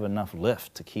don't have enough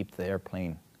lift to keep the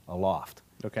airplane aloft.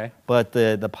 Okay. But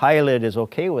the pilot is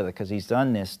okay with it because he's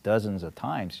done this dozens of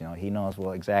times, you know. He knows,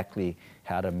 well, exactly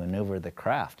how to maneuver the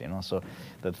craft, you know. So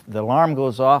the alarm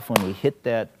goes off when we hit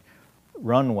that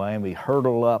runway, and we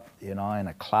hurtle up, you know, in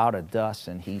a cloud of dust,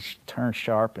 and he turns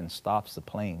sharp and stops the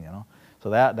plane, you know. So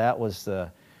that was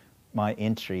my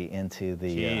entry into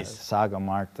the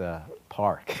Sagarmatha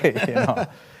Park, you know.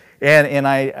 And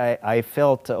I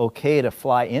felt okay to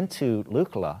fly into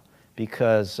Lukla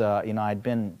because, you know, I'd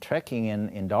been trekking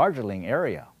in Darjeeling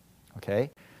area,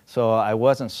 okay? So I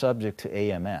wasn't subject to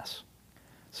AMS.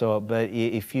 So, but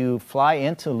if you fly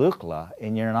into Lukla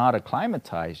and you're not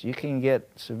acclimatized, you can get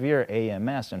severe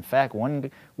AMS. In fact,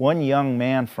 one young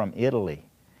man from Italy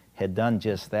had done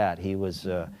just that. He was,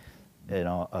 you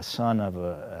know, a son of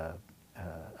a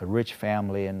rich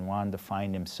family and wanted to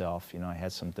find himself. You know, he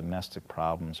had some domestic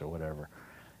problems or whatever,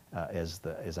 as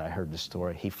I heard the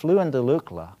story. He flew into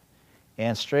Lukla,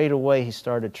 and straight away he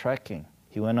started trekking.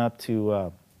 He went up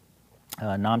to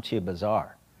Namche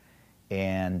Bazaar.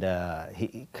 And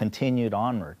he continued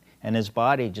onward, and his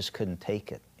body just couldn't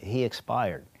take it. He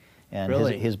expired, and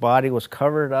really? his body was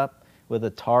covered up with a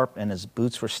tarp, and his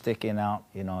boots were sticking out,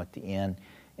 you know, at the end,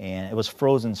 and it was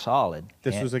frozen solid.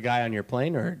 This was a guy on your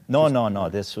plane, or no?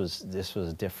 This was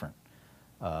a different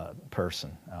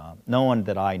person, no one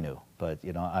that I knew, but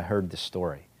you know, I heard the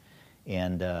story,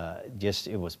 and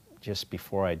it was just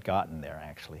before I'd gotten there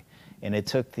actually. And it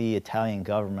took the Italian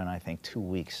government, I think, 2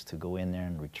 weeks to go in there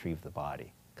and retrieve the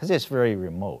body, because it's very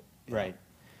remote. Right.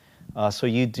 So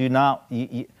you do not,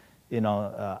 you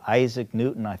know, Isaac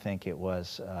Newton, I think it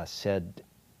was, said,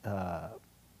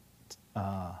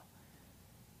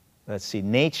 let's see,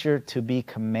 nature to be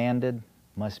commanded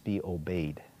must be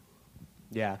obeyed.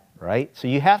 Yeah. Right? So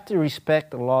you have to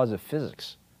respect the laws of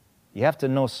physics. You have to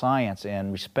know science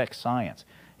and respect science.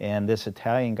 And this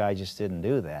Italian guy just didn't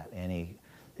do that, and he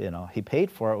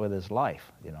paid for it with his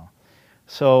life, you know.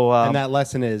 So and that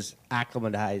lesson is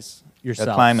acclimatize yourself.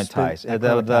 Acclimatize.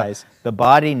 Acclimatize. The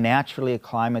body naturally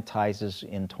acclimatizes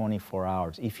in 24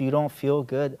 hours. If you don't feel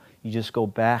good, you just go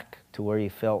back to where you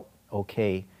felt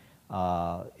okay,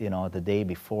 you know, the day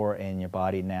before, and your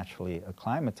body naturally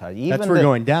acclimatizes. That's for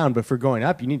going down, but for going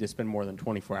up, you need to spend more than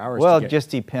 24 hours. Well, it just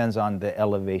depends on the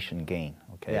elevation gain,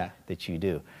 okay, that you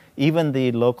do. Even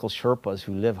the local Sherpas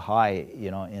who live high, you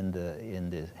know, in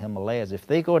the Himalayas, if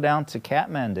they go down to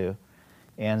Kathmandu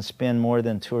and spend more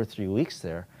than 2 or 3 weeks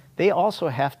there, they also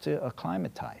have to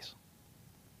acclimatize,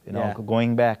 you know,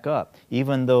 going back up.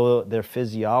 Even though their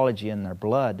physiology and their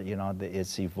blood, you know,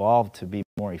 it's evolved to be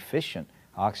more efficient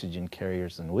oxygen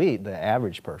carriers than we, the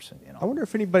average person. You know. I wonder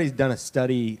if anybody's done a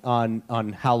study on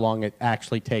how long it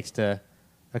actually takes to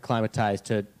acclimatize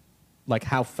to, like,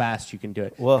 how fast you can do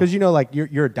it. Well- Because, you know, like,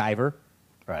 you're a diver.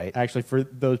 Right. Actually, for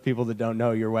those people that don't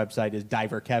know, your website is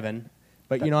Diver Kevin.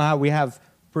 But you know how we have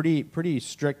pretty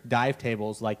strict dive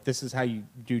tables. Like, this is how you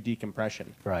do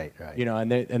decompression. Right, right. You know,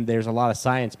 and there's a lot of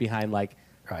science behind, like,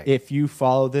 Right. if you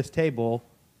follow this table,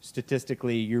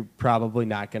 statistically, you're probably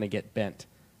not going to get bent.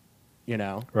 You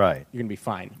know, Right. You're going to be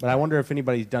fine. But I wonder if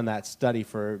anybody's done that study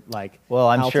for, like, Well,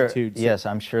 I'm sure. altitudes. Yes,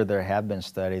 I'm sure there have been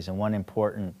studies, and one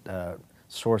important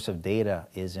source of data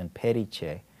is in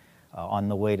Periche, on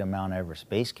the way to Mount Everest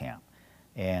Base Camp,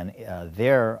 and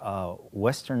there,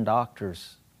 Western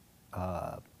doctors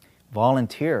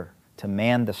volunteer to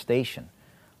man the station,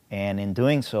 and in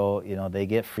doing so, you know, they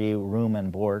get free room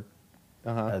and board.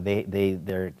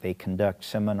 They conduct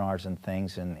seminars and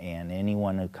things, and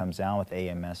anyone who comes down with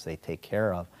AMS they take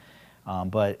care of.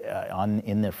 But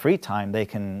in their free time, they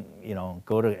can, you know,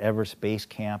 go to Everest Base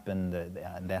Camp and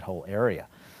that whole area.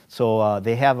 So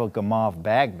they have a Gamov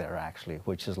bag there, actually,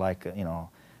 which is like, you know,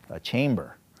 a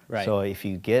chamber. Right. So if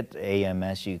you get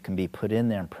AMS, you can be put in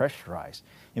there and pressurized.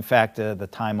 In fact, the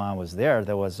time I was there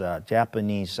was a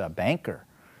Japanese banker,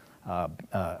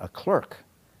 a clerk,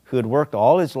 who had worked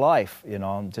all his life, you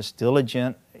know, just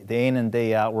diligent, day in and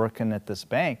day out working at this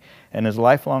bank. And his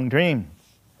lifelong dream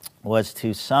was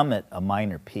to summit a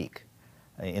minor peak.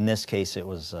 In this case, it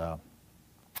was,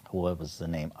 what was the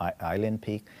name? Island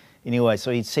Peak. Anyway, so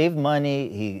he saved money.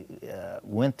 He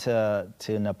went to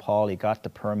Nepal. He got the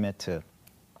permit to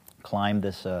climb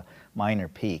this minor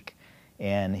peak.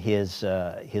 And his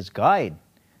guide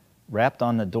rapped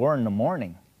on the door in the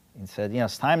morning and said, you know,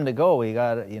 it's time to go. We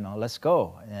got, you know, let's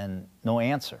go. And no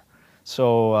answer.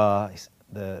 So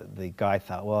the guy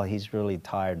thought, well, he's really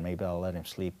tired. Maybe I'll let him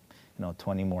sleep, you know,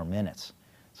 20 more minutes.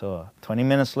 So 20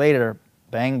 minutes later,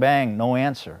 bang, bang, no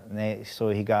answer. And so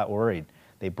he got worried.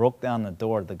 They broke down the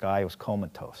door. The guy was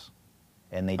comatose.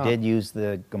 And they did use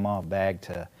the Gamov bag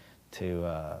to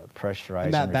pressurize.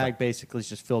 And that bag basically is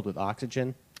just filled with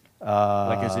oxygen?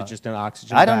 Like, is it just an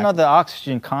oxygen I don't bag? know the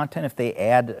oxygen content, if they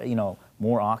add, you know,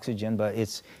 more oxygen, but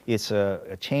it's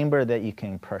a chamber that you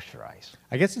can pressurize.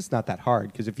 I guess it's not that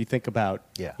hard, because if you think about,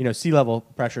 Yeah. you know, sea level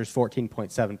pressure is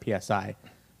 14.7 psi.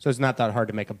 So it's not that hard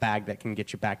to make a bag that can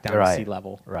get you back down to Right. sea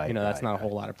level. Right, You know, that's right, not a right.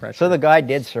 whole lot of pressure. So the guy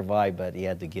did survive, but he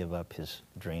had to give up his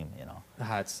dream, you know.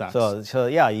 It sucks. So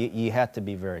yeah, you have to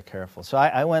be very careful. So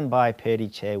I went by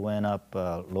Periche, went up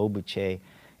Lobuche,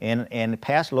 and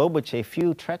past Lobuche,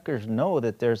 few trekkers know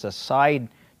that there's a side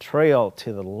trail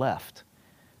to the left,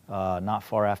 not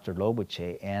far after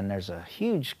Lobuche, and there's a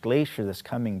huge glacier that's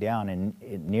coming down, and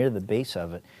near the base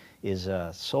of it is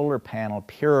a solar panel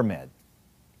pyramid,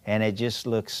 and it just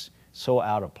looks so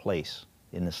out of place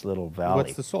in this little valley.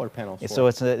 What's the solar panel for? So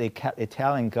it's the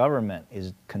Italian government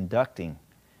is conducting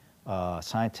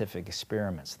scientific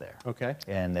experiments there. Okay.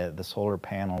 And the solar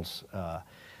panels,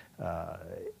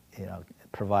 you know,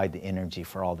 provide the energy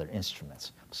for all their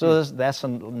instruments. So that's a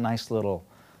nice little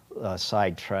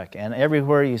side trek. And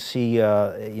everywhere you see,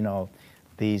 you know,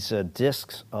 these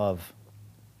discs of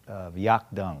yak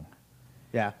dung.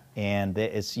 Yeah. And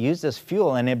it's used as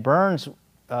fuel, and it burns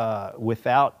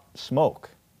without smoke.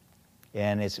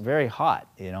 And it's very hot,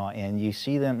 you know, and you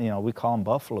see them, you know, we call them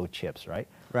buffalo chips, right?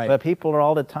 Right. But people are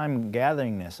all the time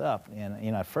gathering this up. And,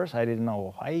 you know, at first I didn't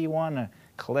know, why you want to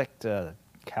collect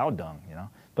cow dung, you know?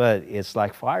 But it's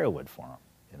like firewood for them,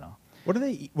 you know? What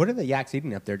are the yaks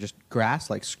eating up there? Just grass,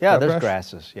 like Yeah, scrub there's brush?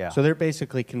 grasses, yeah. So they're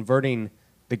basically converting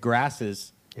the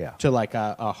grasses Yeah. to like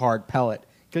a hard pellet.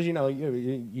 Because, you know,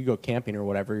 you go camping or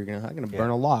whatever, I'm going to burn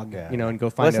a log, Yeah. you know, and go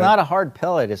Well, find it's not a hard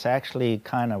pellet. It's actually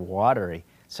kind of watery,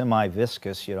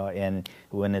 semi-viscous, you know, and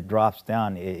when it drops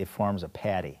down, it forms a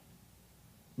patty.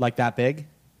 like that big?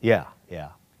 Yeah, yeah.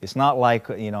 It's not like,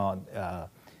 you know,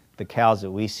 the cows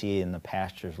that we see in the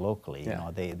pastures locally. You Yeah.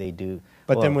 know, they do.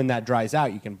 But then when that dries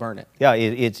out, you can burn it. Yeah,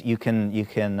 you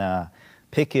can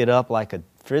pick it up like a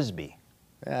frisbee.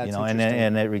 Yeah, You that's know, interesting.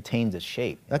 and it retains its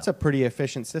shape. you That's know. a pretty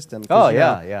efficient system. Oh, you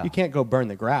yeah, know, yeah. You can't go burn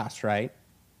the grass, right?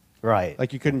 Right.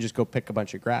 Like, you couldn't just go pick a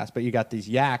bunch of grass, but you got these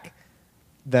yak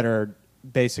that are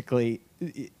basically,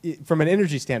 from an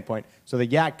energy standpoint, so the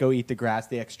yak go eat the grass,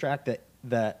 they extract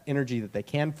the energy that they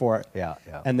can for it, Yeah,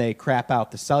 yeah. and they crap out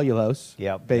the cellulose,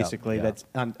 Yep, basically, yep. that's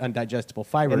undigestible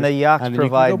fibers, And the yaks and then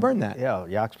provide. you can go burn that. Yeah,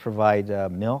 yaks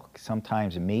provide milk,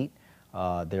 sometimes meat.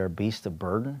 They're a beast of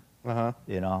burden. Uh-huh.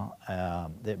 You know,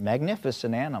 they're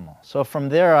magnificent animal. So from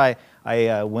there,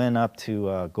 I went up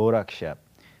to Gorakshep,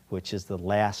 which is the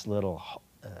last little.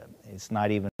 It's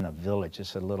not even a village.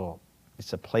 It's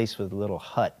a place with a little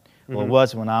hut Well, it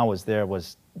was when I was there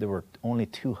were only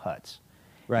 2 huts.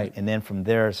 Right. And then from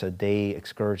there, it's a day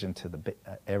excursion to the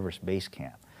Everest Base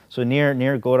Camp. So near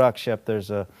Gorakshep, there's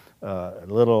a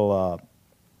little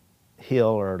hill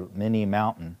or mini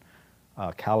mountain,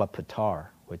 Kalapatar,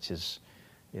 which is,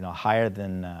 higher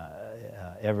than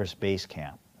Everest Base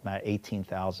Camp, about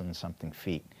 18,000 something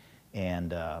feet. And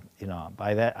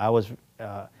by that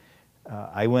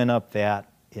I went up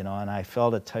that, and I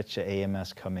felt a touch of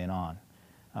AMS coming on,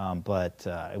 but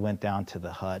I went down to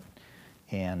the hut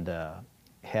and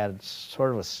had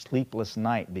sort of a sleepless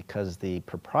night because the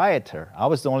proprietor, I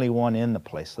was the only one in the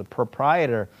place. The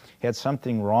proprietor had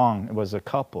something wrong. It was a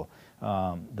couple.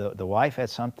 The wife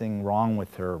had something wrong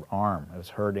with her arm. It was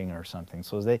hurting or something.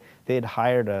 So they had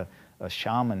hired a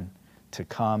shaman to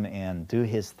come and do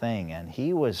his thing. And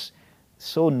he was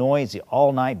so noisy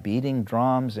all night, beating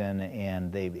drums,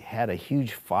 and they had a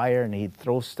huge fire, and he'd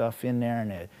throw stuff in there,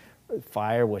 and the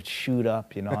fire would shoot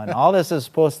up, and all this is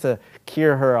supposed to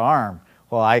cure her arm.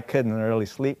 Well, I couldn't really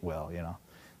sleep well,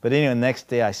 But anyway, the next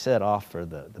day I set off for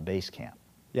the base camp.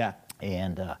 Yeah.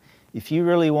 And if you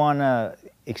really want to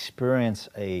experience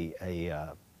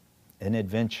an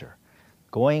adventure,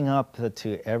 going up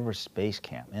to Everest Base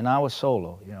Camp, and I was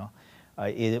solo,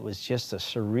 it was just a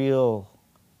surreal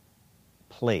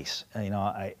place.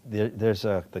 There's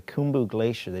the Khumbu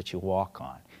Glacier that you walk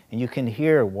on, and you can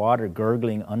hear water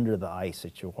gurgling under the ice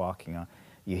that you're walking on.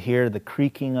 You hear the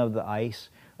creaking of the ice.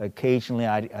 Occasionally,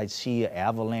 I'd see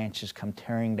avalanches come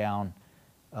tearing down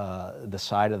the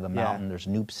side of the mountain. There's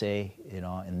Nuptse,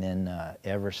 and then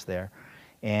Everest there.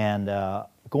 And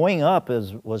going up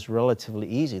was relatively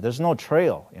easy. There's no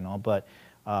trail, but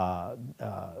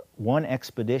one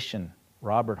expedition,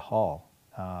 Robert Hall,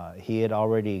 he had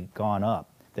already gone up.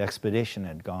 The expedition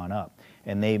had gone up,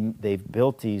 and they've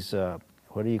built these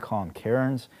what do you call them,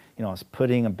 cairns? It's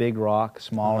putting a big rock,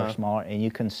 smaller, and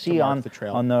you can see on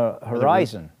the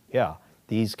horizon,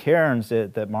 these cairns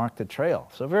that mark the trail.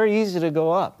 So very easy to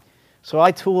go up. So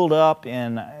I tooled up,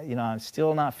 and I'm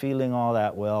still not feeling all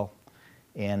that well.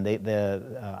 And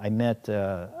I met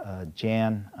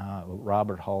Jan,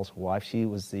 Robert Hall's wife. She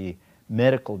was the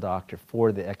medical doctor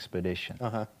for the expedition.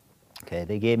 Okay,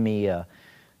 they gave me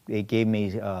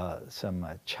some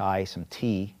chai, some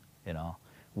tea,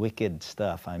 wicked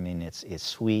stuff. I mean, it's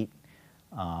sweet.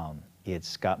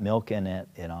 It's got milk in it,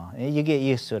 and you get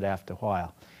used to it after a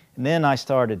while. And then I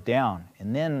started down,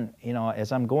 and then,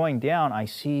 as I'm going down, I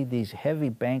see these heavy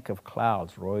bank of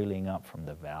clouds roiling up from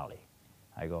the valley.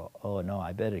 I go, oh no,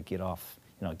 I better get off,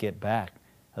 get back,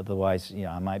 otherwise,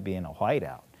 I might be in a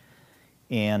whiteout.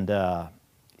 And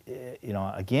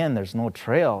again, there's no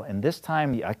trail, and this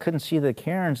time I couldn't see the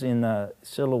cairns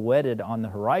silhouetted on the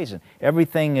horizon.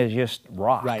 Everything is just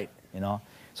rock, right?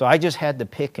 So I just had to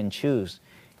pick and choose,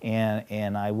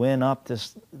 and I went up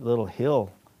this little hill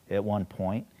at one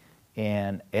point,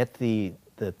 and at the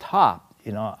top,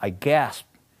 I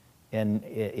gasped, and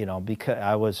because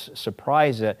I was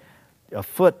surprised that a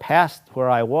foot past where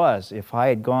I was, if I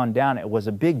had gone down, it was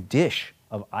a big dish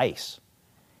of ice.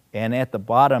 And at the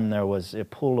bottom there was a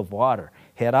pool of water.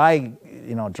 Had I,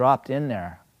 dropped in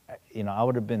there, I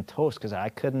would have been toast because I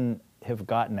couldn't have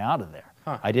gotten out of there.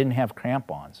 I didn't have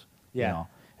crampons,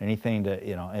 anything to,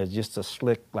 it was just a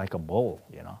slick like a bowl,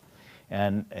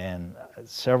 And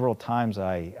several times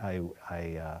I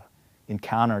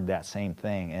encountered that same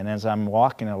thing. And as I'm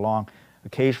walking along,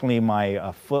 occasionally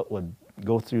my foot would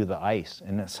go through the ice,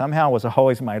 and it somehow was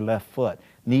always my left foot,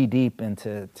 knee deep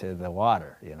into the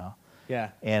water, Yeah.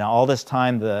 And all this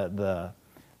time the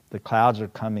clouds are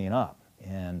coming up,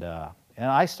 and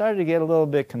I started to get a little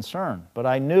bit concerned, but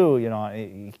I knew,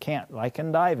 you can't, like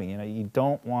in diving, you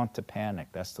don't want to panic.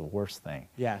 That's the worst thing.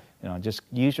 Yeah. Just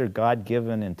use your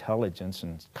God-given intelligence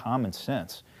and common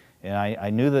sense. And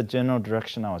I knew the general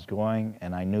direction I was going,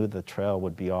 and I knew the trail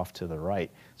would be off to the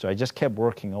right. So I just kept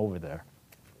working over there.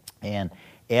 And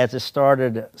as it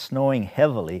started snowing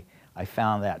heavily, I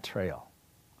found that trail,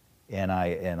 and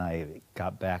I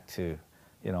got back to,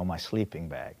 my sleeping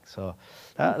bag. So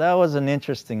that was an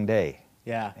interesting day.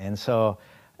 Yeah. And so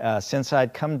since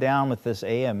I'd come down with this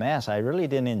AMS, I really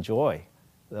didn't enjoy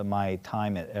my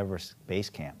time at Everest Base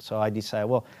Camp. So I decided,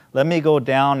 well, let me go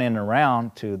down and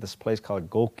around to this place called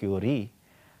Gokyo-ri,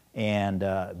 and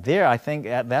there I think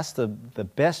that's the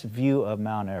best view of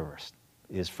Mount Everest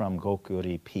is from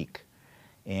Gokyo-ri Peak.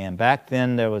 And back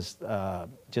then there was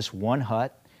just one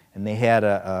hut, and they had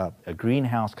a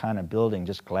greenhouse kind of building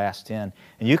just glassed in,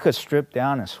 and you could strip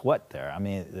down and sweat there. I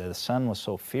mean, the sun was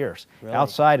so fierce. Really?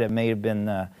 Outside it may have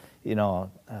been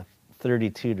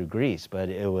 32 degrees, but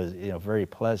it was very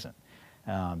pleasant.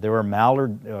 There were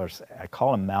mallard, or I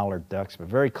call them mallard ducks, but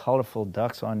very colorful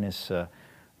ducks on this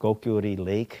Gokyori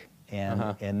Lake.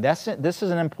 And this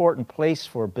is an important place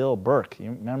for Bill Burke.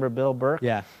 You remember Bill Burke?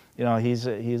 Yeah. You know, he's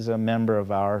a member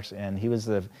of ours, and he was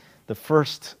the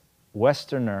first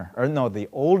Westerner, or no, the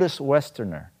oldest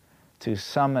Westerner to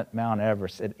summit Mount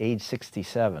Everest at age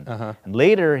 67. And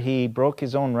later he broke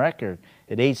his own record.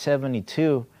 At age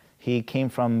 72, he came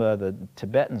from the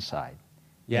Tibetan side.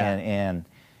 Yeah.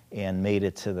 And made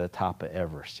it to the top of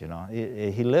Everest. You know,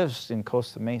 he lives in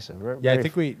Costa Mesa. Yeah, I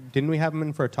think didn't we have him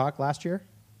in for a talk last year,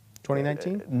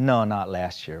 2019? No, not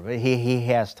last year, but he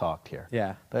has talked here.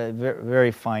 Yeah. But very,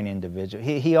 very fine individual.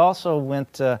 He also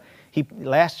went.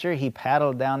 Last year he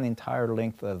paddled down the entire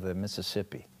length of the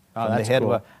Mississippi. Oh, From that's the head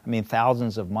cool. of, I mean,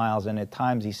 thousands of miles, and at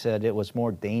times he said it was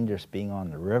more dangerous being on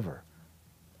the river,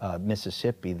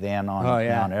 Mississippi, than on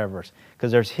Mount Everest,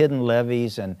 because there's hidden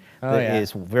levees, and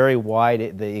it's very wide.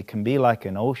 It can be like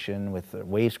an ocean with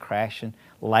waves crashing,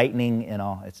 lightning. You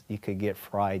know, you could get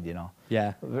fried. You know.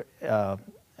 Yeah.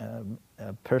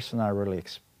 A person I really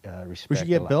respect. We should a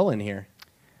get lot. Bill in here.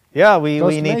 Yeah, we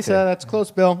Costa need Mesa, to. that's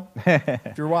close, Bill.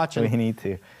 If you're watching. We need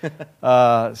to.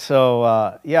 So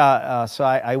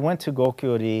I went to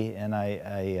Gokyori, and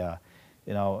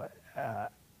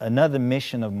another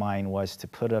mission of mine was to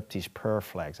put up these prayer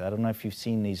flags. I don't know if you've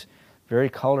seen these very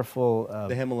colorful.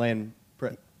 The Himalayan.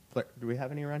 Do we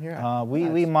have any around here?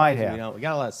 We might have. We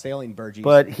got a lot of sailing birgies.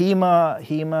 But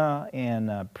Hema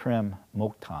and Prem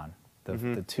Mokhtan,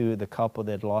 the couple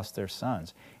that lost their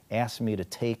sons, asked me to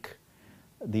take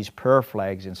these prayer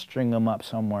flags and string them up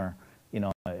somewhere,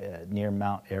 near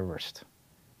Mount Everest,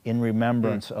 in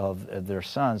remembrance of their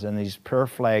sons. And these prayer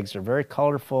flags are very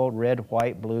colorful: red,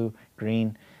 white, blue,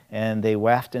 green, and they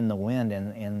waft in the wind,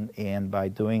 and by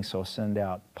doing so send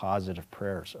out positive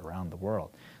prayers around the world.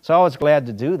 So I was glad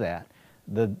to do that.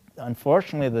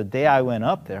 Unfortunately, the day I went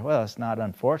up there, well, it's not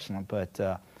unfortunate, but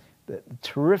the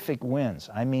terrific winds.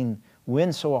 I mean,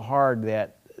 winds so hard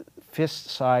that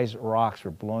fist-sized rocks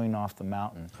were blowing off the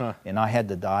mountain, and I had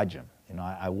to dodge them.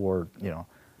 I wore, a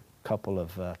couple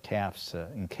of caps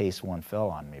in case one fell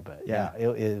on me. But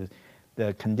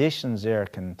the conditions there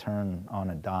can turn on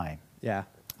a dime. Yeah.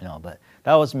 But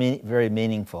that was very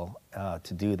meaningful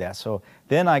to do that. So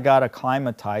then I got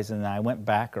acclimatized, and I went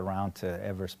back around to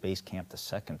Everest Base Camp the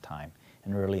second time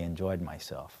and really enjoyed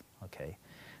myself. Okay.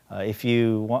 If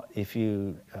you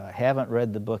haven't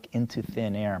read the book Into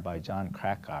Thin Air by John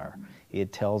Krakauer,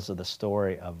 it tells of the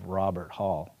story of Robert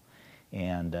Hall.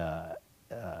 And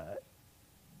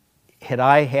had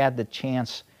I had the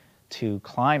chance to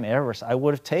climb Everest, I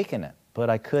would have taken it, but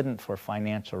I couldn't for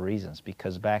financial reasons,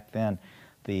 because back then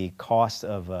the cost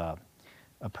of a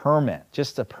permit,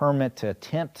 just a permit to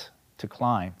attempt to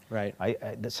climb, right?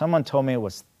 Someone told me it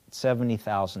was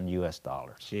 $70,000 US.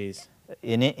 Jeez.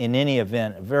 In any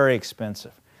event, very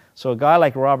expensive. So a guy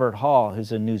like Robert Hall,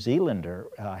 who's a New Zealander,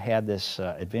 had this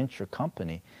adventure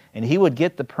company, and he would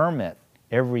get the permit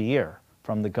every year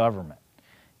from the government.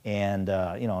 And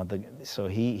so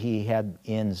he had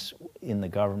ins in the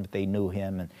government. They knew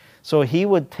him, and so he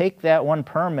would take that one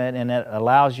permit, and it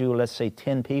allows you, let's say,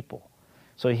 10 people.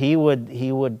 So he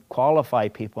would qualify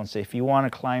people and say, if you want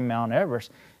to climb Mount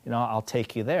Everest, I'll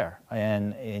take you there,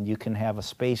 and you can have a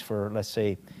space for, let's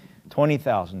say,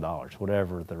 $20,000,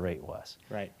 whatever the rate was.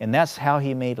 Right. And that's how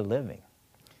he made a living.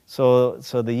 So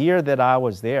the year that I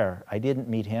was there, I didn't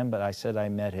meet him, but I said I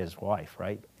met his wife,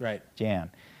 right? Right.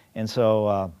 Jan. And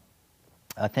so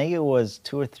I think it was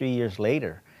 2 or 3 years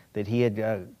later that he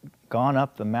had gone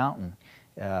up the mountain,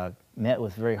 met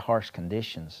with very harsh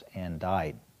conditions, and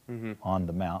died on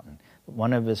the mountain.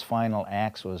 One of his final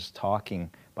acts was talking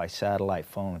by satellite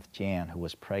phone with Jan, who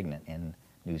was pregnant in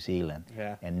New Zealand,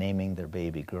 and naming their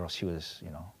baby girl. She was,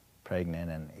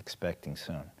 pregnant and expecting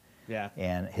soon. Yeah.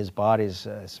 And his body,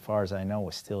 as far as I know,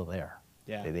 was still there.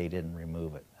 Yeah. They didn't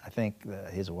remove it. I think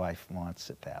his wife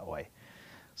wants it that way.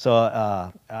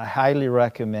 So I highly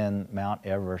recommend Mount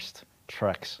Everest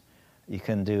treks. You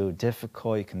can do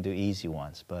difficult, you can do easy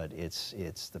ones, but it's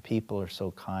the people are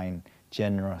so kind,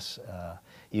 generous.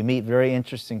 You meet very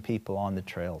interesting people on the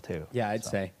trail too. Yeah, I'd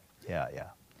say. Yeah.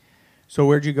 So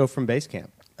where'd you go from base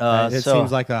camp? It so-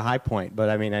 seems like a high point, but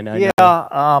I mean, I know. Yeah,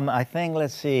 I think,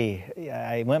 let's see,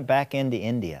 I went back into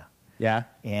India. Yeah.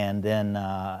 And then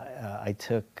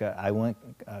I went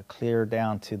clear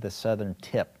down to the southern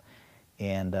tip.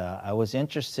 And I was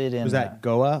interested in... Was that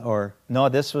Goa or? No,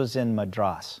 this was in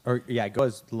Madras. Or yeah,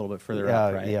 Goa's a little bit further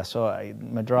up, right? Yeah,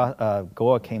 so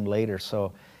Goa came later.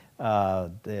 So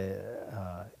So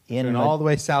all the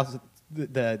way south,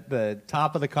 the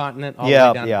top of the continent, all the way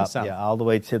down to the south. Yeah, all the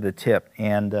way to the tip.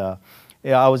 And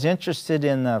Yeah, I was interested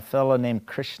in a fellow named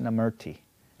Krishnamurti.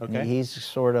 Okay. And he's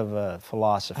sort of a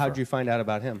philosopher. How'd you find out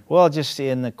about him? Well, just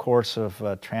in the course of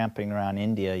tramping around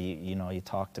India, you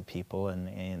talk to people,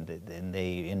 and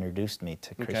they introduced me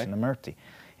to Okay. Krishnamurti.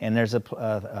 And there's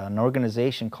an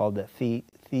organization called the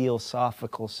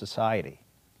Theosophical Society,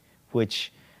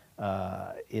 which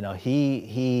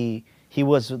he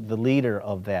was the leader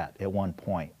of that at one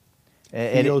point.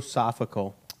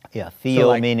 Theosophical. Yeah, theo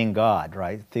like- meaning God,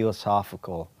 right?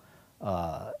 Theosophical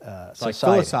It's like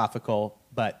society. philosophical,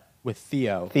 but with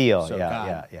Theo. Theo, so yeah,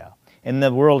 God. yeah. And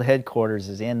the world headquarters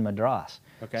is in Madras.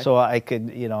 Okay. So I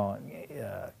could,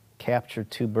 capture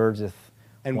two birds with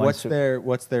And one what's stone.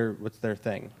 their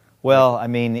thing? Well, I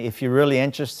mean, if you're really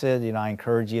interested, I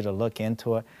encourage you to look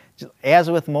into it. As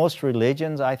with most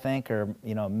religions, I think, or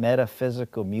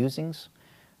metaphysical musings,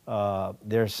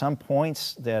 there's some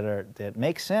points that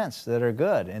make sense, that are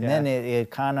good, and then Yeah. it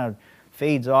kind of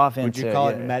fades off into. Would you call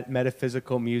it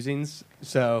metaphysical musings?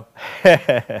 So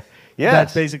Yes.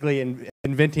 that's basically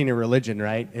inventing a religion,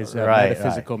 right? Is a Right,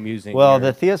 metaphysical musing. Well, or-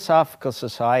 the Theosophical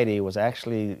Society was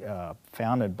actually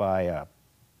founded by a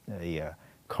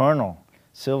colonel,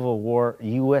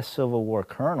 U.S. Civil War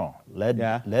colonel,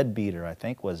 Leadbeater, I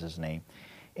think was his name.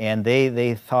 And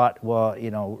they thought, well,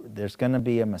 there's going to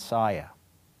be a Messiah,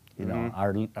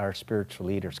 our spiritual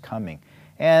leader's coming.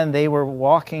 And they were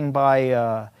walking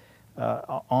by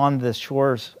on the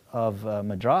shores of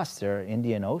Madras there,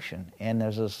 Indian Ocean, and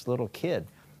there's this little kid.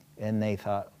 And they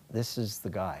thought, this is the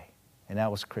guy. And that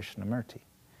was Krishnamurti.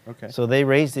 Okay. So they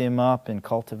raised him up and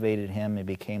cultivated him and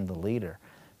became the leader.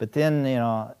 But then,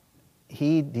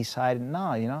 he decided,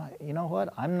 no, you know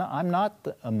what? I'm not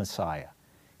a Messiah.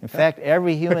 In fact,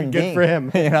 every human Good being. for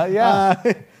him.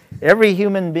 Every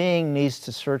human being needs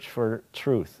to search for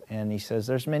truth. And he says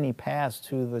there's many paths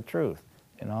to the truth,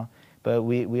 But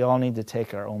we all need to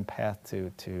take our own path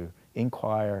to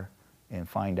inquire and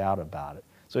find out about it.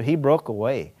 So he broke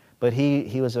away, but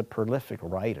he was a prolific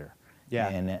writer. Yeah.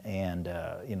 And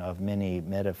of many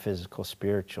metaphysical,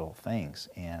 spiritual things,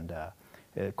 and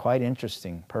quite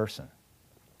interesting person.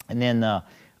 And then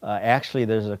actually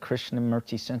there's a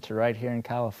Krishnamurti Center right here in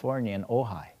California in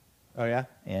Ojai. Oh yeah.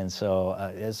 And so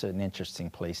it's an interesting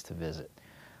place to visit.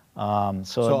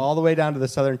 So all the way down to the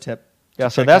southern tip. Yeah,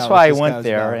 to so check that's out why what I this guy went was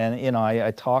there, about. and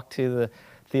I talked to the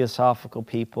Theosophical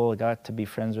people, got to be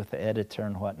friends with the editor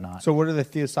and whatnot. So what are the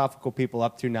Theosophical people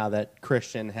up to now that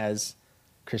Christian has?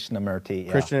 Krishnamurti,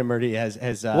 yeah. Krishnamurti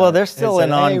has. Well, there's still has an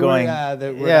said, "Hey, ongoing-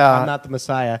 I'm not the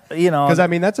Messiah. Because I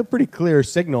mean that's a pretty clear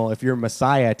signal. If your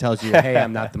Messiah tells you, "Hey,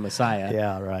 I'm not the Messiah."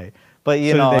 Yeah, right. But So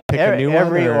did they pick a new one,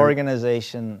 every or-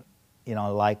 organization,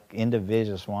 like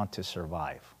individuals want to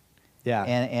survive. Yeah.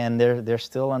 And they're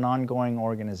still an ongoing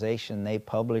organization. They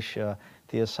publish a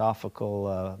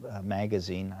Theosophical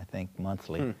magazine, I think,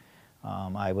 monthly.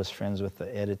 I was friends with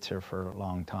the editor for a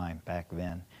long time back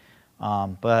then.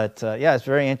 But it's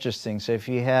very interesting. So if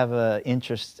you have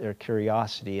interest or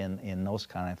curiosity in those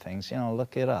kind of things,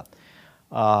 look it up.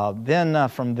 Then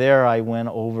from there, I went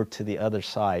over to the other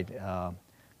side,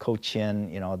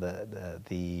 Cochin,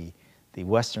 the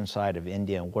western side of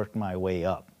India, and worked my way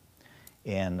up.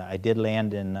 And I did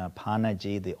land in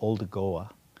Panaji, the old Goa,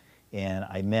 and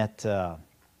I met,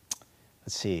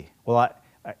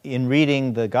 in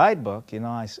reading the guidebook,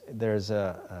 there's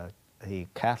a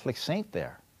Catholic saint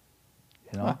there,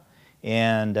 Huh.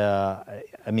 and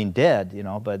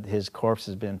dead, but his corpse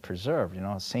has been preserved,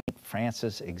 Saint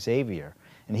Francis Xavier,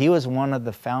 and he was one of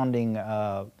the founding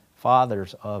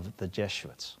fathers of the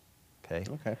Jesuits.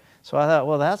 Okay. So I thought,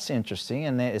 well, that's interesting,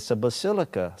 and it's a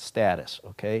basilica status,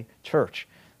 church.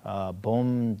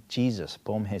 Bom Jesus,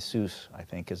 Bom Jesus, I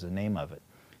think is the name of it.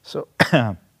 So,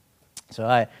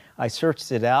 so I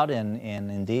searched it out, and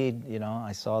indeed,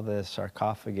 I saw the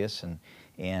sarcophagus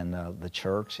and the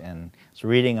church, and was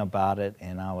reading about it,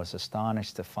 and I was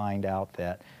astonished to find out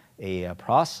that a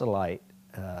proselyte,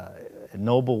 a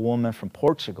noble woman from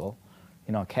Portugal,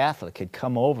 Catholic, had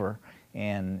come over.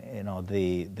 And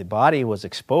the body was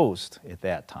exposed at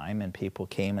that time, and people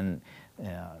came and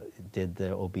did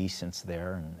the obeisance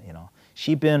there, and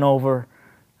she'd been over,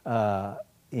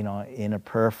 in a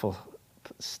prayerful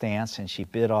stance, and she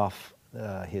bit off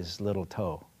his little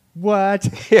toe. What?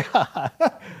 Yeah,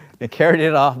 they carried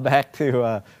it off back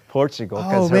to Portugal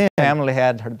because her man. family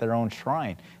had their own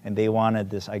shrine, and they wanted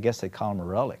this. I guess they call them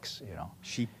relics,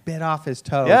 She bit off his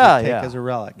toe Yeah, to take yeah. as a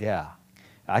relic. Yeah.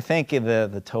 I think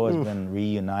the toe has been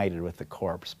reunited with the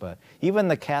corpse, but even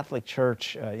the Catholic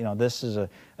Church, this is a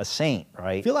saint, I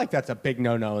right? feel like that's a big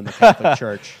no-no in the Catholic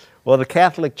Church. Well, the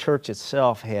Catholic Church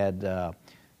itself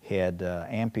had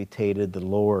amputated the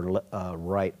lower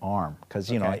right arm because,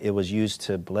 you know, Okay. it was used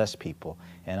to bless people.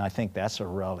 And I think that's a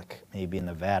relic maybe in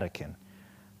the Vatican.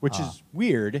 Which is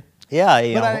weird. Yeah,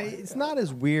 you But know, it's not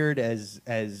as weird as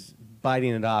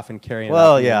biting it off and carrying it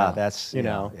well, off in your yeah, mouth, that's, you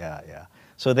know. Yeah.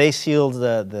 So they sealed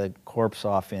the corpse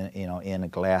off in, you know, in a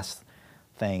glass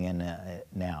thing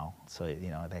now. So, you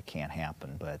know, that can't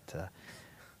happen.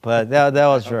 But that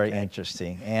was very Okay.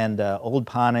 interesting. And Old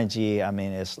Panaji, I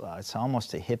mean, it's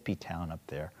almost a hippie town up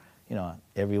there. You know,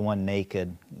 everyone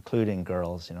naked, including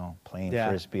girls, you know, playing Yeah.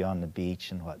 frisbee on the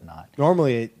beach and whatnot.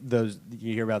 Normally,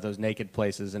 you hear about those naked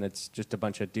places, and it's just a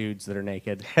bunch of dudes that are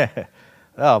naked.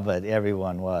 Oh, but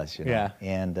everyone was, you know. Yeah.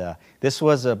 And this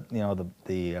was a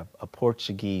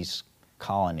Portuguese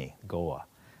colony, Goa,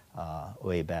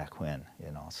 way back when,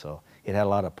 you know. So it had a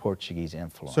lot of Portuguese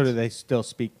influence. So do they still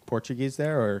speak Portuguese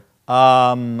there, or?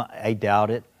 I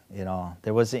doubt it. You know,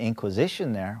 there was the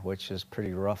Inquisition there, which is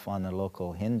pretty rough on the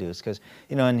local Hindus, because,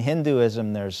 you know, in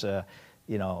Hinduism there's,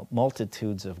 you know,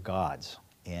 multitudes of gods,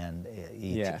 and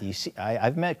Yeah. you see,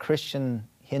 I've met Christian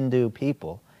Hindu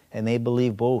people, and they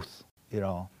believe both. You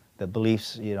know, the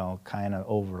beliefs, you know, kind of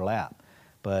overlap,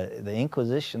 but the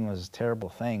Inquisition was a terrible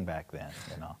thing back then.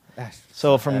 You know,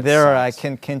 so from That there I sucks.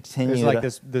 can continue. There's like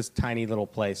to, this tiny little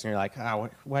place, and you're like, oh,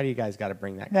 why do you guys got to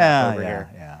bring that crap Yeah, over here?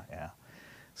 yeah.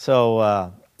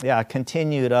 So yeah, I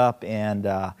continued up, and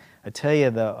I tell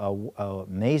you, the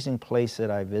amazing place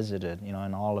that I visited, you know,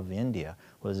 in all of India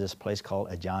was this place called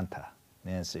Ajanta,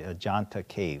 and it's the Ajanta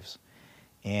Caves,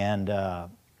 and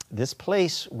this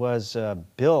place was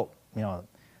built, you know,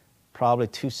 probably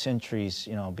 2 centuries,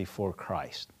 you know, before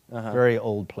Christ. Very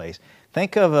old place.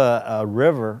 Think of a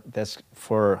river that's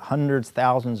for hundreds,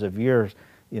 thousands of years,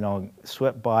 you know,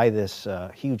 swept by this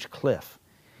huge cliff,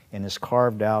 and has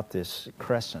carved out this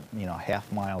crescent, you know,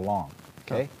 half-mile long,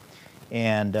 okay?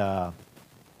 And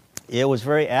it was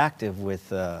very active with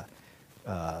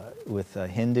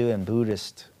Hindu and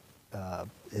Buddhist,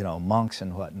 you know, monks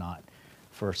and whatnot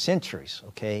for centuries,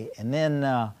 okay? And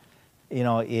then, you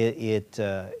know,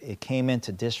 it came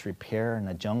into disrepair, and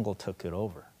the jungle took it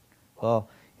over. Well,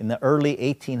 in the early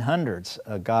 1800s,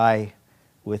 a guy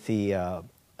with the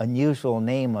unusual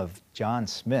name of John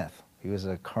Smith, he was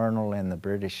a colonel in the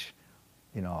British,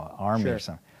 you know, army Sure. or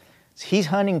something. He's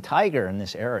hunting tiger in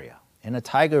this area, and a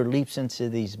tiger leaps into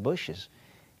these bushes,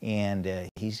 and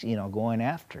he's, you know, going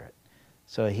after it.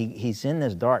 So he's in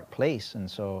this dark place, and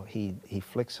so he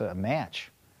flicks a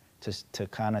match to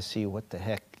kind of see what the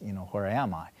heck, you know, where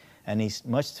am I? And he's,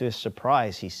 much to his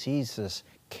surprise, he sees this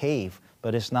cave,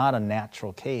 but it's not a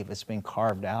natural cave. It's been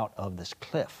carved out of this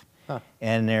cliff. Huh.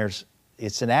 And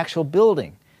it's an actual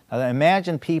building. Now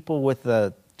imagine people with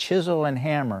a chisel and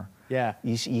hammer. Yeah.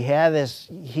 You have this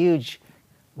huge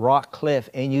rock cliff,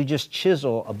 and you just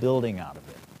chisel a building out of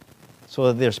it.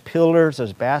 So there's pillars,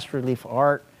 there's bas-relief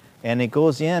art, and it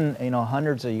goes in, you know,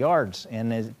 hundreds of yards,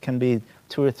 and it can be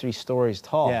 2 or 3 stories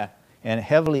tall. Yeah. And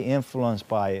heavily influenced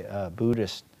by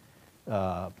Buddhist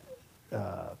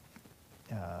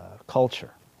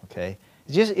culture. Okay,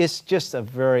 it's just a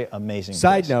very amazing.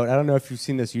 Side place. note, I don't know if you've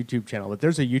seen this YouTube channel, but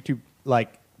there's a YouTube,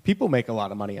 like, people make a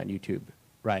lot of money on YouTube,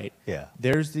 right? Yeah.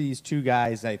 There's these 2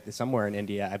 guys somewhere in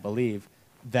India, I believe,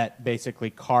 that basically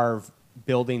carve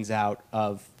buildings out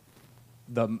of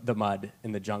the mud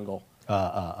in the jungle.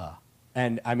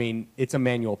 And I mean, it's a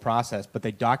manual process, but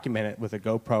they document it with a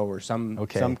GoPro or some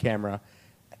camera.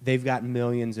 They've got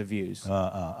millions of views.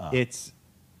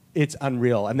 It's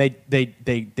unreal, and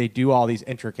they do all these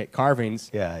intricate carvings.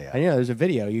 Yeah. And you know, there's a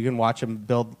video you can watch them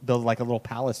build like a little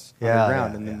palace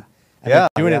underground, and then they're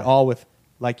doing it all with,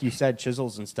 like you said,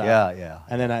 chisels and stuff. Yeah.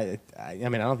 And then I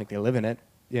mean, I don't think they live in it.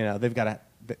 You know, they've got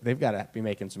to be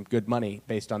making some good money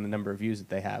based on the number of views that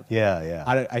they have.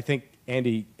 Yeah. I think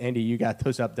Andy, you got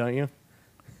those up, don't you?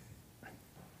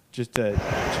 Just to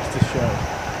show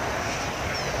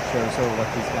sort of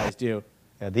what these guys do.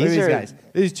 Yeah, Look at these are guys.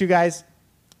 These 2 guys.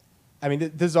 I mean,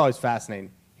 this is always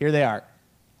fascinating. Here they are.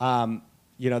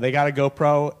 You know, they got a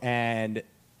GoPro, and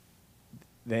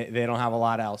they don't have a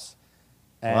lot else.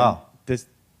 And Wow. This.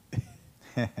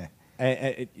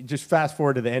 and just fast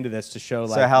forward to the end of this to show.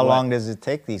 So like, how long does it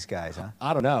take these guys, huh?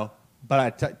 I don't know, but I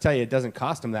tell you, it doesn't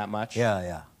cost them that much.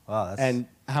 Yeah. Wow. That's, And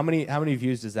how many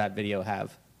views does that video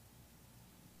have?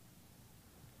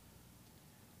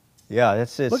 yeah,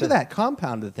 it's Look at that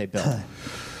compound that they built.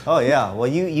 Oh yeah. Well,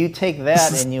 you take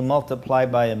that and you multiply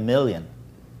by 1 million.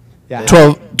 Yeah.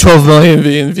 12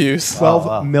 million views.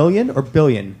 12 million or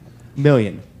billion?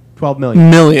 Million. 12 million.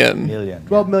 Million.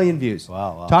 12 million views.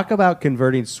 Wow. Talk about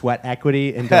converting sweat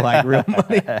equity into like real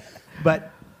money.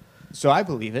 But so I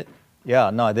believe it.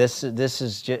 Yeah, no, this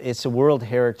is it's a World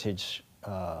Heritage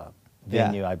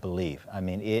venue, I believe. I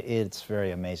mean, it's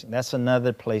very amazing. That's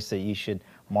another place that you should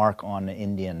mark on the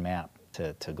Indian map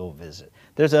to go visit.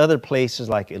 There's other places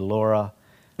like Ellora.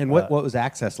 And what was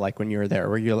access like when you were there?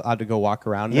 Were you allowed to go walk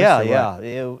around? Yeah,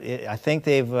 this, yeah. I think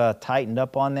they've tightened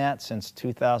up on that since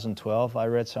 2012. I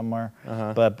read somewhere.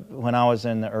 But when I was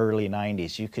in the early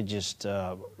 '90s, you could just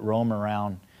roam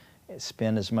around,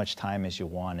 spend as much time as you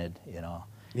wanted. You know.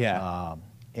 Yeah.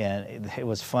 And it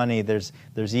was funny. There's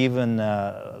even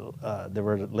there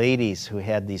were ladies who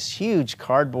had these huge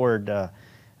cardboard,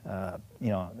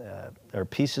 or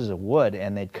pieces of wood,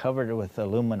 and they'd covered it with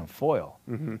aluminum foil.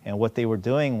 And what they were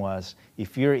doing was,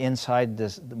 if you're inside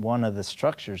one of the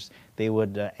structures, they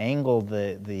would angle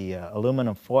the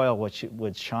aluminum foil, which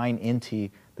would shine into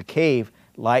the cave,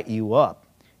 light you up,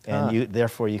 and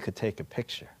therefore you could take a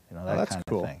picture. You know, that kind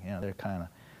of thing. You know, they're kind of.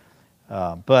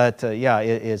 Yeah,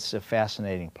 it's a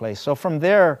fascinating place. So from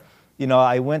there, you know,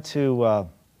 I went to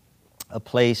a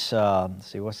place. Let's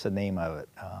see, what's the name of it?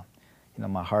 You know,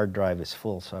 my hard drive is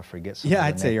full, so I forget. Some Yeah, of the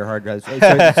I'd say name. your hard drive.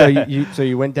 So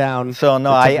you went down. So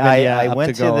no, I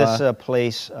went to go, this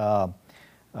place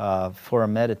for a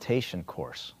meditation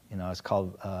course. You know, it's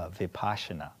called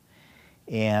Vipassana,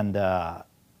 and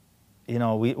you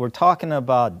know, we're talking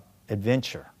about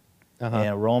adventure.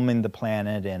 And roaming the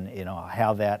planet, and you know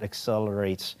how that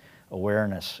accelerates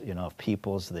awareness, you know, of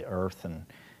peoples, the earth,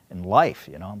 and life,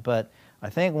 you know. But I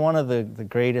think one of the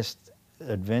greatest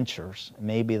adventures,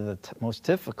 maybe the most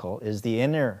difficult, is the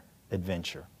inner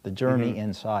adventure, the journey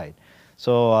inside.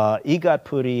 So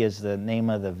Igatpuri is the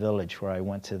name of the village where I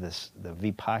went to the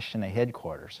Vipassana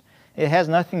headquarters. It has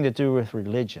nothing to do with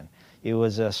religion. It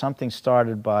was something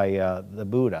started by the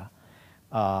Buddha.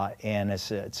 And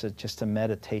it's just a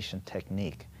meditation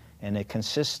technique, and it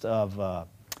consists of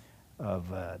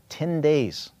 10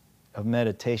 days of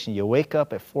meditation. You wake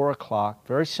up at 4 o'clock,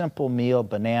 very simple meal,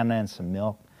 banana and some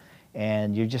milk,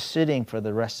 and you're just sitting for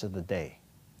the rest of the day.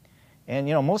 And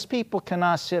you know, most people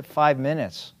cannot sit 5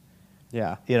 minutes,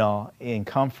 Yeah. you know, in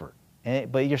comfort.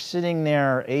 But you're sitting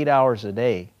there 8 hours a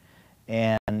day,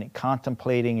 and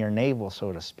contemplating your navel,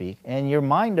 so to speak, and your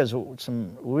mind does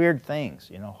some weird things.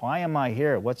 You know, why am I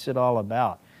here? What's it all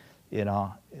about? You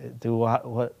know,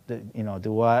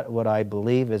 what I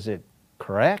believe, is it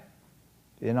correct?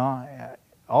 You know,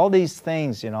 all these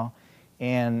things. You know,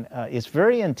 and it's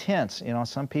very intense. You know,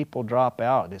 some people drop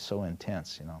out. It's so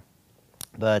intense. You know,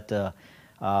 but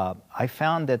I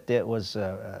found that it was.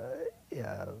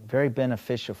 Very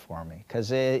beneficial for me,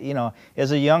 because you know,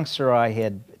 as a youngster I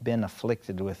had been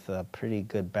afflicted with pretty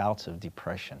good bouts of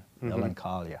depression,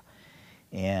 melancholia,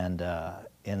 and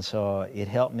so it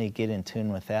helped me get in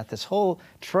tune with that. This whole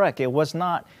trek, it was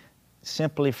not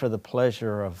simply for the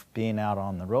pleasure of being out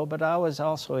on the road, but I was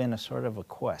also in a sort of a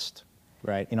quest,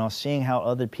 Right. you know, seeing how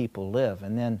other people live.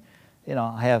 And then, you know,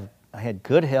 I had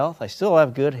good health. I still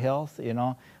have good health. You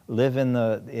know, live in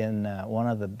one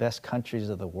of the best countries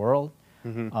of the world.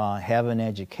 Have an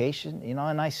education, you know,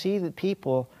 and I see that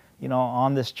people, you know,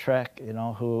 on this trek, you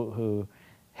know, who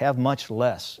have much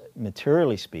less,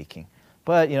 materially speaking,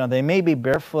 but, you know, they may be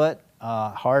barefoot,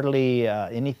 hardly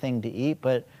anything to eat,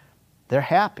 but they're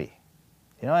happy,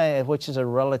 you know, which is a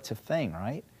relative thing,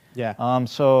 right? Yeah.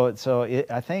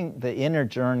 I think the inner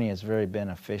journey is very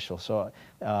beneficial. So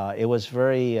it was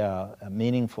very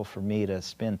meaningful for me to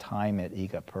spend time at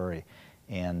Igatpuri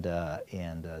and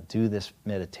do this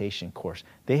meditation course.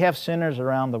 They have centers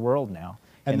around the world now,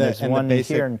 and there's one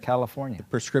here in California.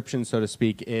 Prescription, so to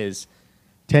speak, is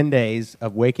 10 days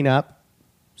of waking up,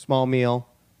 small meal,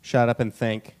 shut up and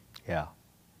think. Yeah,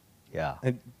 yeah.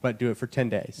 But do it for 10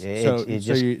 days.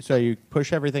 Yeah, So you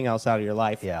push everything else out of your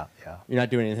life. Yeah, yeah. You're not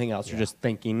doing anything else. You're just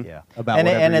thinking about and whatever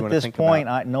and you at want to this think point,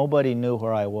 about. nobody knew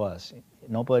where I was.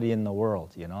 Nobody in the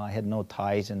world, you know. I had no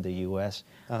ties in the U.S.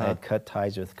 I had cut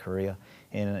ties with Korea.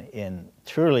 And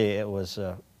truly, it was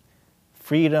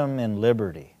freedom and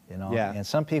liberty, you know. Yeah. And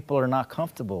some people are not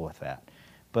comfortable with that.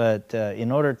 But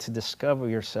in order to discover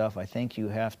yourself, I think you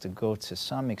have to go to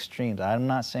some extremes. I'm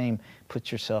not saying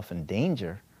put yourself in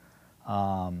danger.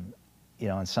 You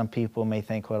know, and some people may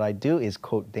think what I do is,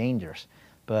 quote, dangerous.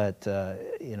 But,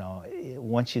 you know,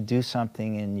 once you do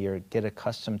something and you get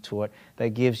accustomed to it, that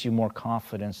gives you more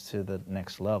confidence to the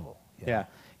next level. You know?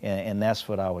 And that's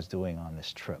what I was doing on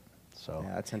this trip. So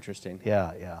Yeah, that's interesting.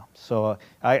 yeah, yeah. So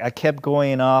I kept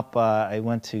going up. I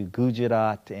went to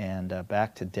Gujarat and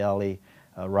back to Delhi,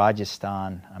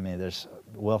 Rajasthan. I mean, there's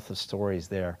a wealth of stories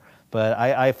there. But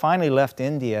I finally left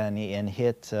India and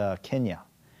hit Kenya.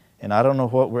 And I don't know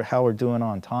how we're doing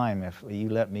on time. If you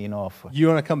let me know if You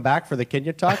want to come back for the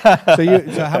Kenya talk?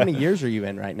 So how many years are you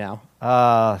in right now?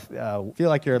 I feel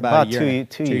like you're about a year.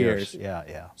 two years. Yeah,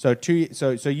 yeah. So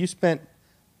you spent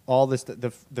all this.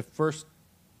 The first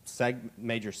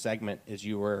major segment is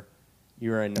you were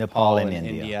in Nepal and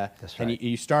India. That's right. And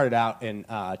you started out in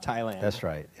Thailand. That's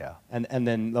right. Yeah. And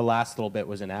then the last little bit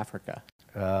was in Africa.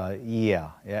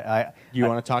 Yeah. Do you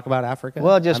want to talk about Africa?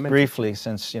 Well, just briefly,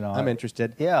 since I'm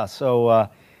interested. Yeah. So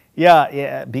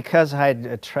yeah, because I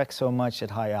had trekked so much at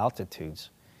high altitudes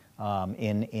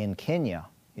in Kenya.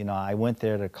 I went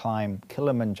there to climb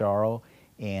Kilimanjaro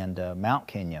and Mount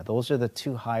Kenya. Those are the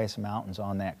two highest mountains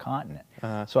on that continent.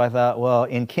 So I thought, well,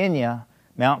 in Kenya,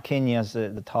 Mount Kenya is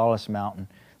the tallest mountain,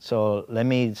 so let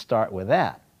me start with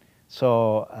that.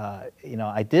 So,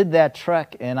 I did that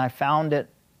trek, and I found it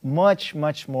much,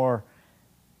 much more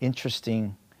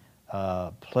interesting,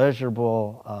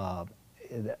 pleasurable,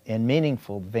 and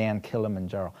meaningful than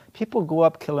Kilimanjaro. People go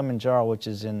up Kilimanjaro, which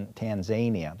is in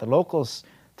Tanzania. The locals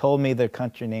told me their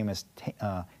country name is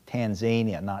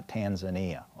Tanzania, not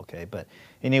Tanzania. Okay, but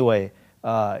anyway,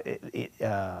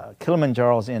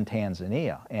 Kilimanjaro's in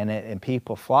Tanzania, and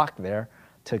people flock there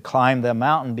to climb the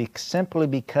mountain simply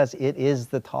because it is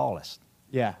the tallest.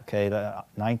 Yeah. Okay,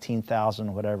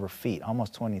 19,000 whatever feet,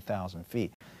 almost 20,000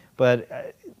 feet.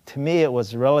 But to me, it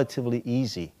was relatively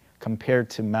easy compared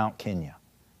to Mount Kenya,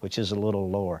 which is a little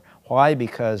lower. Why?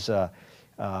 Because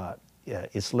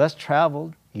it's less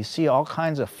traveled. You see all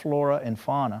kinds of flora and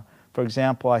fauna. For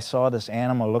example, I saw this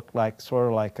animal look sort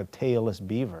of like a tailless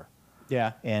beaver.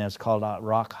 Yeah. And it's called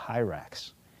rock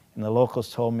hyrax. And the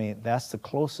locals told me that's the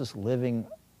closest living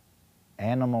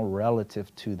animal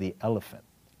relative to the elephant.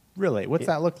 Really? What's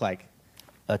that look like?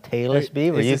 A tailless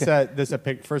beaver. Is this a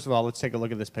pic? First of all, let's take a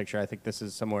look at this picture. I think this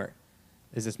is somewhere.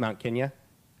 Is this Mount Kenya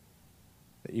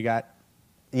that you got?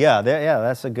 Yeah,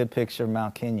 that's a good picture of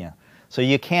Mount Kenya. So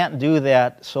you can't do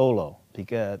that solo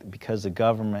because the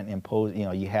government imposed,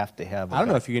 you have to have a I don't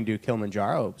know guide. if you can do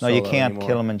Kilimanjaro No, you solo can't anymore.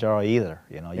 Kilimanjaro either.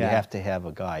 You have to have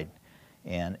a guide.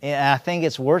 And I think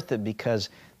it's worth it because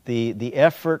the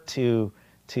effort to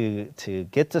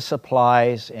get the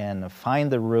supplies and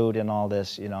find the route and all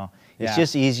this, it's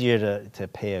just easier to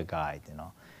pay a guide,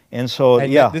 And so,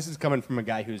 and yeah. This is coming from a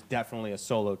guy who's definitely a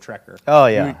solo trekker. Oh,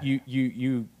 yeah.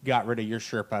 You got rid of your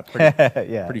Sherpa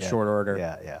pretty short order.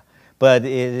 Yeah. But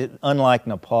unlike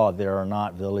Nepal, there are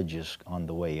not villages on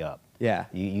the way up. Yeah.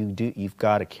 You've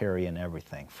got to carry in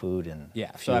everything, food and So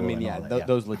I fuel mean, and all that,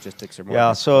 those logistics are more.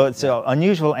 Yeah. So it's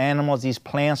unusual animals. These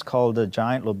plants called the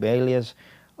giant lobelias.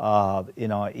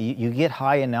 You get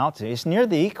high in altitude. It's near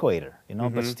the equator,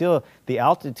 but still the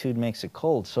altitude makes it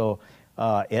cold. So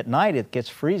at night it gets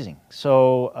freezing.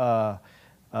 So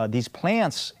these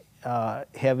plants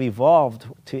have evolved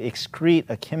to excrete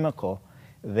a chemical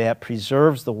that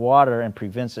preserves the water and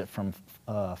prevents it from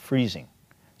freezing.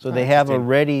 So they have a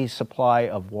ready supply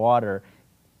of water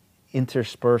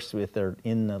interspersed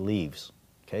in the leaves.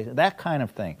 Okay, that kind of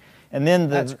thing. And then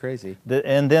that's crazy.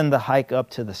 And then the hike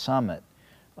up to the summit.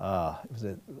 I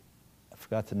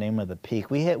forgot the name of the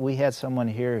peak. We had someone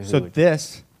here who. So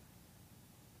this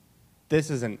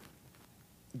is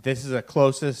a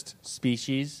closest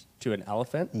species to an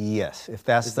elephant. Yes, if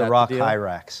that's Is the that the rock deal?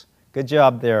 hyrax. Good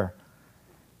job there,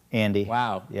 Andy.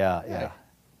 Wow. Yeah.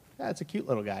 That's a cute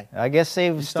little guy. I guess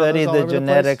they've You saw those studied all the over the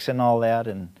genetics and all that,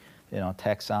 and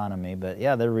taxonomy. But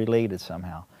yeah, they're related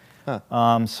somehow.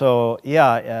 Huh. So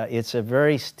yeah, it's a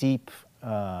very steep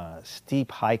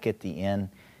hike at the end,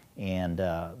 and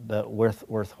but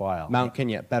worthwhile. Mount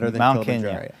Kenya, better than Mount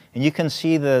Kilimanjaro. Kenya, and you can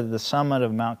see the summit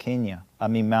of Mount Kenya. I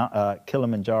mean Mount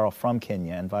Kilimanjaro from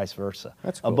Kenya, and vice versa.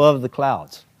 That's cool. Above the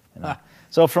clouds.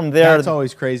 So from there, That's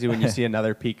always crazy when you see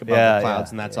another peak above the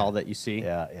clouds, and that's all that you see.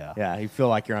 Yeah. Yeah, you feel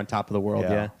like you're on top of the world.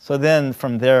 Yeah. So then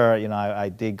from there, I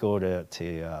did go to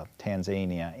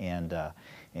Tanzania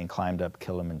and climbed up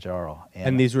Kilimanjaro.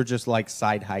 And these were just like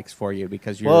side hikes for you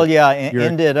because you're. Well, yeah.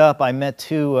 Ended up, I met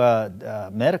two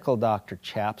medical doctor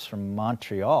chaps from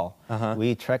Montreal.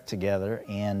 We trekked together,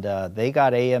 and they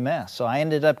got AMS. So I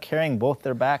ended up carrying both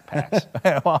their backpacks.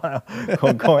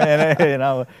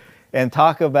 And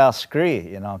talk about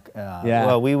scree,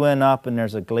 Well, we went up and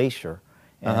there's a glacier,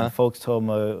 and folks told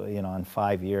me, in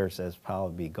 5 years that's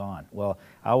probably be gone. Well,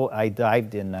 I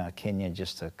dived in Kenya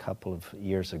just a couple of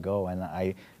years ago, and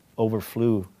I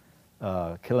overflew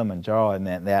Kilimanjaro, and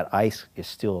that ice is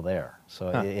still there, so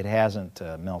it hasn't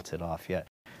melted off yet.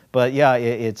 But yeah,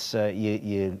 it's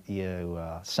you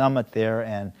summit there,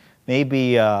 and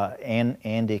maybe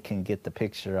Andy can get the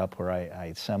picture up where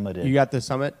I summited. You got the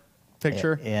summit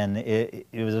picture? And it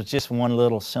was just one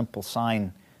little simple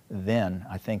sign then.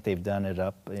 I think they've done it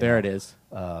up. There it is.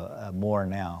 More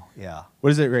now, yeah.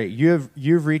 What is it rate?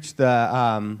 You've reached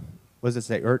the what does it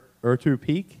say? Uhuru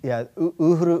Peak? Yeah,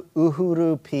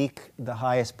 Uhuru Peak, the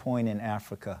highest point in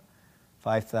Africa,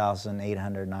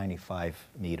 5,895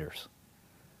 meters.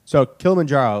 So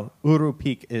Kilimanjaro, Uhuru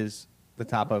Peak is the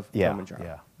top of Kilimanjaro.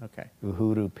 Yeah. Okay.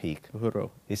 Uhuru Peak. Uhuru.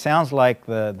 It sounds like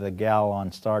the gal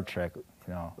on Star Trek,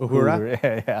 you know. Uhura?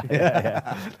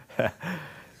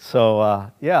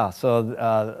 Yeah.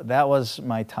 So that was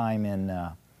my time in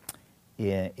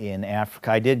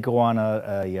Africa. I did go on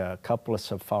a couple of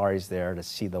safaris there to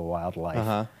see the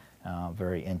wildlife.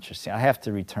 Very interesting. I have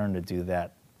to return to do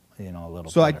that, you know, a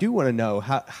little. So better. I do want to know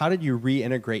how did you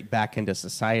reintegrate back into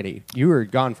society? You were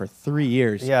gone for 3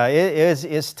 years. Yeah,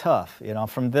 it's tough. You know,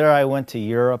 from there I went to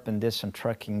Europe and did some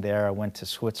trekking there. I went to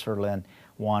Switzerland.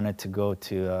 Wanted to go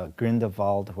to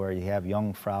Grindelwald, where you have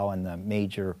Jungfrau and the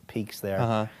major peaks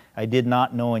there. I did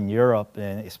not know in Europe,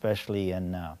 and especially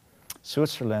in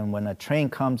Switzerland, when a train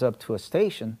comes up to a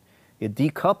station, it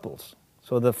decouples.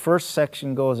 So the first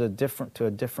section goes to a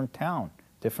different town,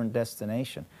 different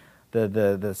destination.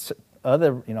 The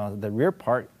other, you know, the rear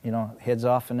part, you know, heads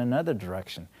off in another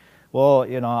direction. Well,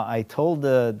 you know, I told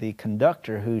the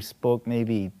conductor, who spoke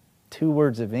maybe 2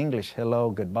 words of English,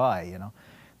 hello, goodbye, you know.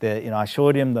 I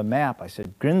showed him the map. I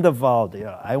said, Grindelwald, you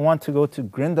know, I want to go to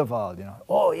Grindelwald, you know.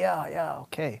 Oh, yeah,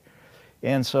 okay.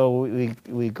 And so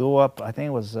we go up, I think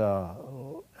it was,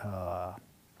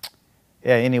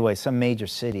 anyway, some major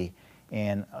city.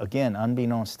 And again,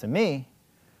 unbeknownst to me,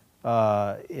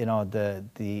 you know,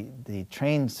 the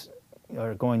trains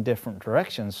are going different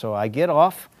directions. So I get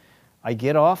off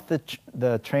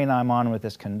the train I'm on with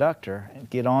this conductor and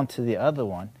get onto the other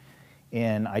one.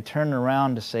 And I turn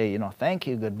around to say, you know, thank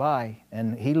you, goodbye.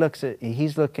 And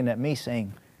he's looking at me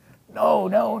saying, no,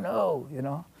 you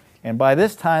know. And by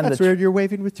this time, that's weird. You're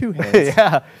waving with 2 hands.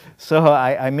 Yeah. So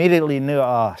I immediately knew,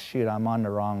 oh shoot, I'm on the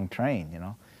wrong train, you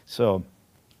know. So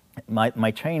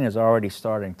my train is already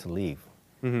starting to leave.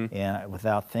 And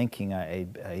without thinking,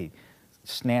 I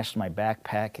snatched my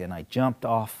backpack and I jumped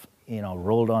off, you know,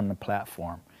 rolled on the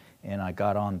platform, and I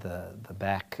got on the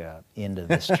back end of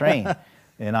this train.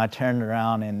 And I turned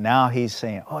around, and now he's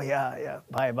saying, oh, yeah,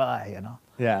 bye-bye, you know.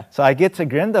 Yeah. So I get to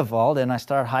Grindelwald, and I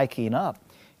start hiking up.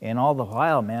 And all the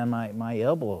while, man, my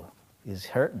elbow is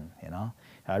hurting, you know.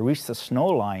 I reached the snow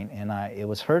line, and it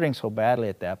was hurting so badly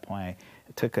at that point,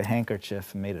 I took a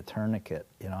handkerchief and made a tourniquet,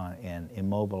 you know, and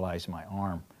immobilized my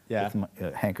arm with my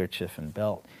handkerchief and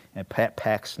belt, and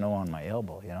packed snow on my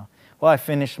elbow, you know. Well, I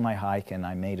finished my hike, and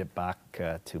I made it back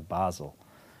to Basel.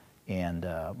 And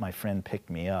my friend picked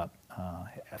me up.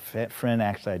 A friend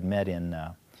actually I'd met in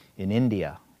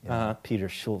India, you know, Peter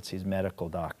Schultz. He's a medical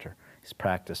doctor. He's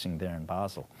practicing there in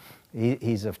Basel.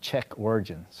 He's of Czech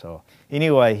origin. So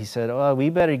anyway, he said, "Oh, we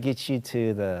better get you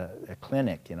to the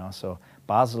clinic," you know. So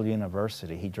Basel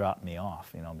University, he dropped me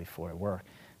off, you know, before work.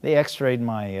 They X-rayed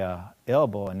my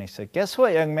elbow, and they said, "Guess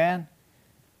what, young man?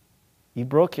 You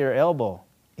broke your elbow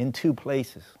in 2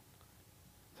 places."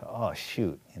 So, oh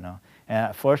shoot, you know.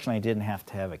 And fortunately, I didn't have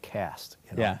to have a cast.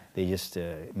 You know? Yeah. They just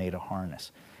made a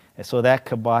harness. And so that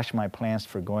kiboshed my plans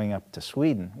for going up to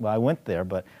Sweden. Well, I went there,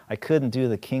 but I couldn't do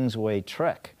the Kingsway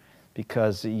trek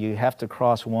because you have to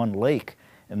cross one lake,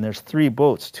 and there's 3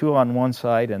 boats, 2 on one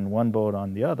side and 1 boat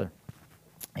on the other.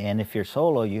 And if you're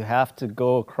solo, you have to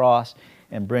go across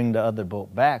and bring the other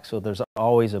boat back. So there's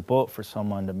always a boat for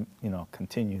someone to, you know,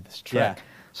 continue this trek. Yeah.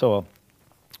 So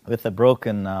with a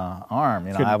broken arm,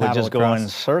 you know, I would just go in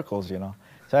circles, you know.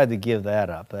 So I had to give that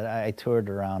up. But I toured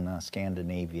around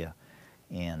Scandinavia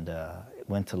and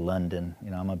went to London. You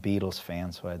know, I'm a Beatles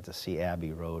fan, so I had to see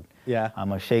Abbey Road. Yeah.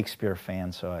 I'm a Shakespeare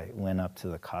fan, so I went up to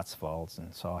the Cotswolds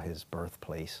and saw his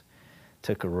birthplace.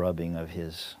 Took a rubbing of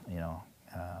his, you know,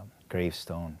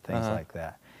 gravestone, things like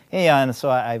that. Yeah, and so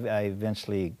I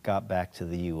eventually got back to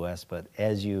the U.S., but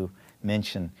as you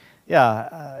mentioned,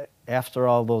 after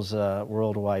all those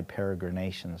worldwide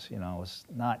peregrinations, you know, it was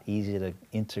not easy to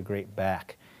integrate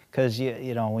back. Because,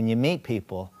 you know, when you meet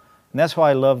people, and that's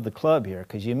why I love the club here,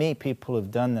 because you meet people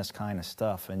who've done this kind of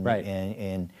stuff, and,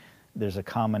 and there's a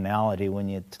commonality when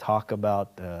you talk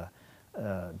about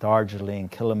Darjeeling,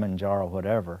 Kilimanjaro,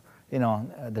 whatever. You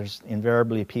know, there's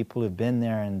invariably people who've been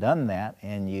there and done that,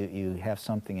 and you have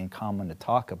something in common to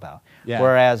talk about. Yeah.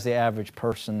 Whereas the average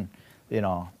person, you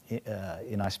know,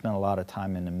 I spent a lot of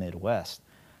time in the Midwest.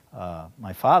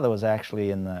 My father was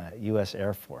actually in the U.S.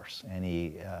 Air Force, and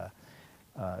he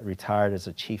retired as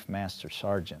a Chief Master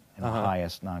Sergeant, in the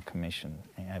highest non-commissioned.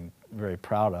 I'm very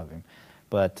proud of him.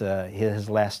 But his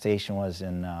last station was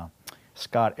in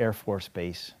Scott Air Force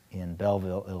Base in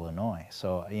Belleville, Illinois.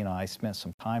 So, I spent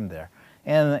some time there.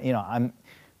 And,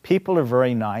 people are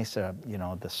very nice,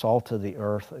 the salt of the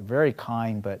earth, very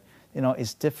kind, but,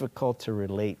 it's difficult to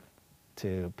relate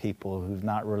to people who've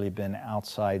not really been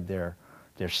outside their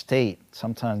state,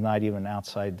 sometimes not even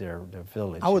outside their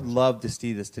village. I would love to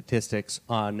see the statistics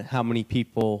on how many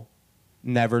people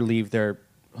never leave their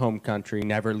home country,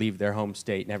 never leave their home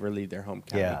state, never leave their home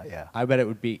county. Yeah, yeah. I bet it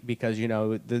would be because,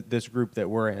 this group that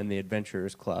we're in, the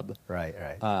Adventurers Club, Right,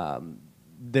 right.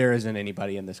 there isn't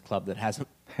anybody in this club that hasn't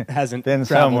Been traveled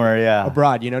somewhere, yeah.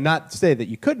 abroad. Not to say that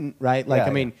you couldn't, right? Like, Yeah,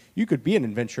 I mean, you could be an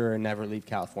adventurer and never leave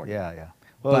California. Yeah, yeah.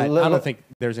 But I don't think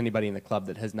there's anybody in the club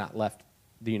that has not left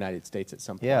the United States at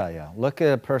some point. Yeah, yeah. Look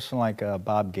at a person like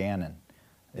Bob Gannon,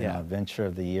 Yeah. Adventure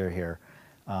of the Year here.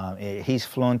 He's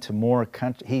flown to more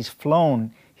countries. He's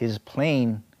flown his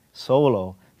plane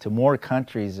solo to more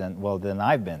countries than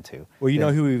I've been to. Well, you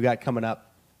know who we've got coming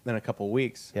up in a couple of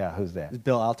weeks? Yeah, who's that? It's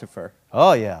Bill Altifer.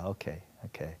 Oh, yeah, okay.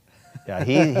 Yeah,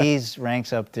 he's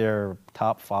ranks up there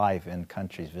top 5 in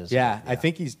countries visited. Yeah, I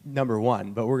think he's number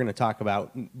 1, but we're going to talk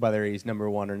about whether he's number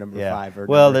 1 or number 5 or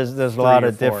well, number there's a 3 lot or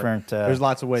of 4. different there's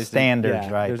lots of ways standards,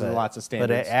 right? There's lots of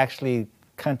standards. But actually,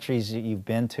 countries that you've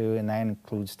been to, and that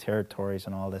includes territories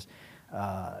and all this.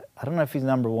 I don't know if he's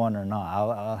number 1 or not.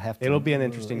 I'll have to. It'll be an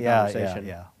interesting conversation.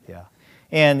 Yeah.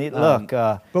 And look,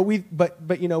 but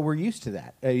we're used to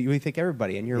that. We think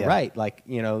everybody, and you're right. Like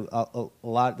a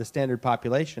lot of the standard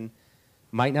population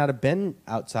might not have been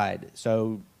outside.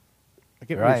 So I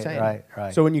get what you're saying.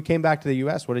 Right. So when you came back to the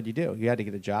U.S., what did you do? You had to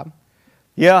get a job.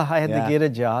 Yeah, I had to get a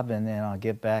job, and then I'll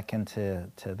get back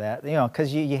into that.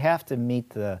 Because you have to meet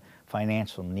the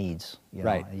financial needs.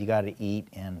 Right. You got to eat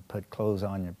and put clothes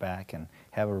on your back and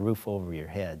have a roof over your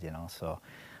head. So.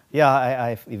 Yeah,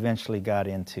 I eventually got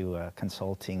into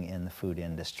consulting in the food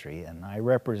industry, and I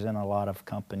represent a lot of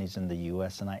companies in the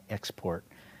U.S., and I export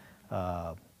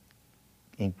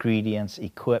ingredients,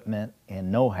 equipment,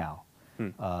 and know-how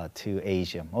to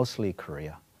Asia, mostly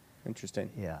Korea. Interesting.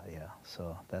 Yeah.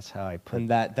 So that's how I put. And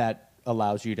that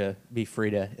allows you to be free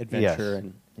to adventure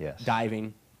and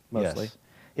diving mostly. Yes.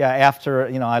 Yeah, after,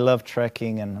 I love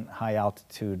trekking and high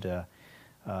altitude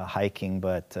hiking,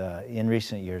 but in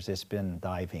recent years it's been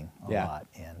diving a lot.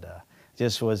 And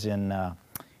just was in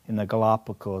the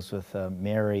Galapagos with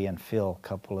Mary and Phil, a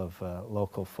couple of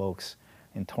local folks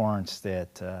in Torrance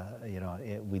that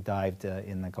we dived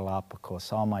in the Galapagos.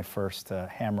 Saw my first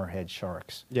hammerhead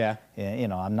sharks. Yeah.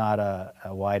 And, I'm not a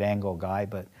wide angle guy,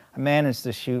 but I managed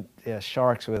to shoot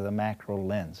sharks with a macro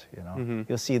lens.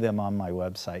 You'll see them on my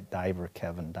website,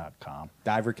 diverkevin.com.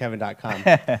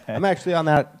 Diverkevin.com. I'm actually on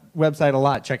that website a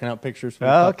lot, checking out pictures. From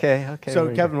Okay.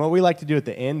 So, Kevin, what we like to do at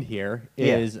the end here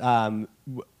is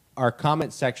our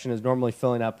comment section is normally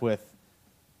filling up with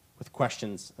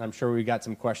questions. I'm sure we got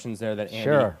some questions there that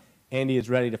Andy is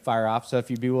ready to fire off. So if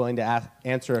you'd be willing to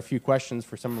answer a few questions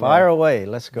for some of our away.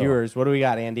 Let's go. Viewers, what do we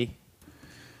got, Andy?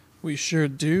 We sure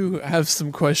do have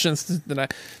some questions.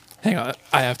 Hang on,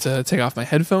 I have to take off my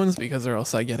headphones because or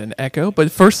else I get an echo.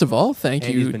 But first of all, thank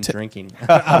Andy's you been to drinking.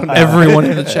 everyone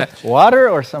in the chat. Water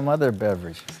or some other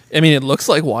beverage? I mean, it looks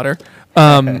like water.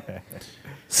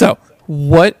 So,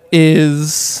 what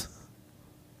is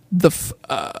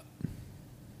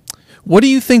what do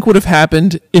you think would have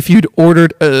happened if you'd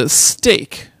ordered a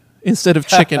steak instead of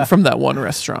chicken from that one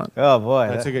restaurant? Oh boy,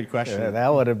 that's a good question.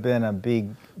 That would have been a big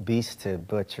beast to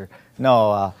butcher.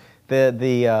 No,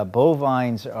 the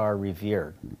bovines are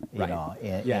revered,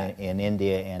 in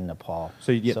India and Nepal.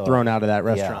 So you get thrown out of that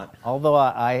restaurant. Yeah. Although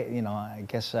I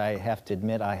guess I have to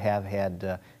admit I have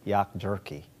had yak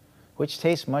jerky, which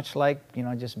tastes much like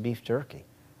just beef jerky.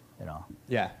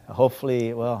 Yeah.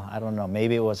 Hopefully, well, I don't know.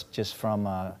 Maybe it was just from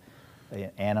an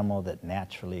animal that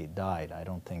naturally died. I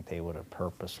don't think they would have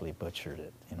purposely butchered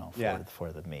it,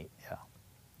 for the meat. Yeah.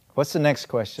 What's the next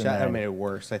question? That made it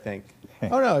worse, I think.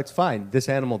 Oh no, it's fine. This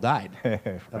animal died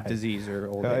of disease or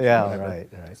old age. Right.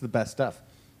 It's the best stuff.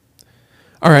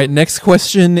 All right, next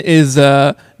question is,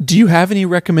 do you have any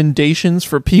recommendations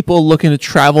for people looking to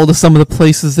travel to some of the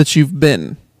places that you've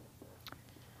been?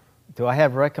 Do I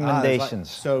have recommendations?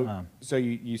 So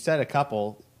you said a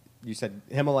couple. You said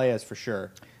Himalayas for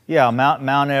sure. Yeah,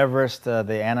 Mount Everest, the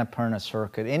Annapurna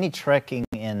Circuit, any trekking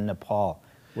in Nepal,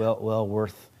 well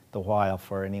worth the while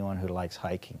for anyone who likes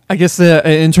hiking. I guess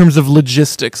in terms of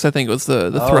logistics, I think was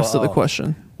the thrust of the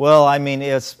question. Well, I mean,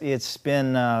 it's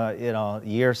been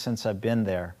years since I've been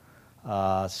there,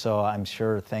 so I'm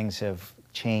sure things have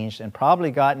changed and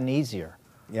probably gotten easier.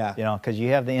 Yeah. Because you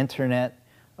have the internet,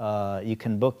 you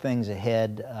can book things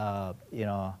ahead.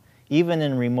 even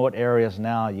in remote areas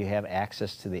now, you have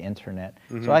access to the internet.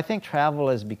 So I think travel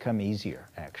has become easier,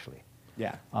 actually.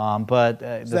 Yeah. But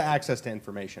It's the access to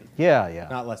information. yeah.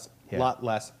 Not less, Yeah. lot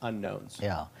less unknowns.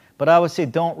 Yeah, but I would say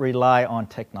don't rely on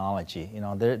technology. You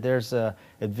know, there's a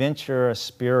adventurous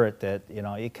spirit that, you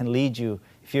know, it can lead you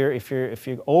if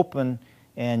you're open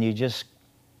and you just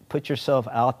put yourself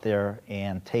out there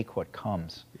and take what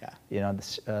comes. Yeah. You know,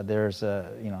 there's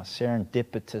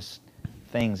serendipitous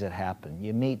things that happen.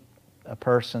 You meet a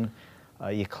person,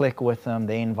 you click with them,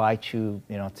 they invite you,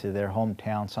 you know, to their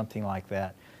hometown, something like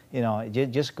that. You know,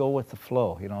 just go with the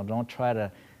flow. You know, don't try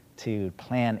to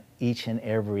plan each and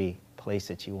every place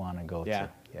that you want to go Yeah. to.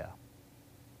 Yeah.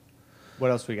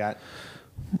 What else we got?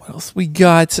 What else we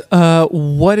got?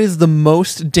 What is the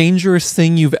most dangerous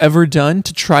thing you've ever done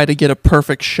to try to get a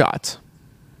perfect shot?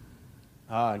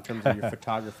 In terms of your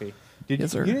photography.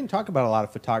 Yes, sir. You didn't talk about a lot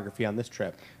of photography on this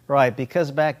trip. Right,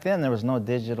 because back then there was no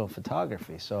digital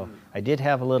photography. So I did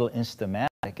have a little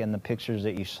Instamatic, and the pictures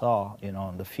that you saw, you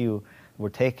know, the few were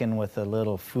taken with a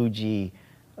little Fuji,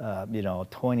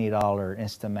 $20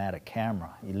 Instamatic camera.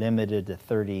 You limited to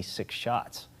 36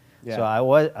 shots. Yeah. So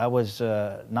I was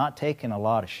not taking a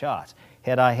lot of shots.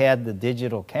 Had I had the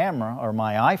digital camera or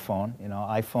my iPhone, you know,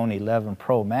 iPhone 11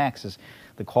 Pro Max,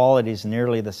 the quality is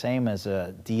nearly the same as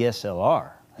a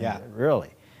DSLR. Yeah. Really.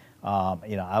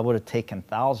 You know, I would have taken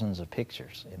thousands of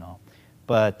pictures, you know.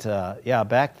 But, yeah,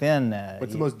 back then...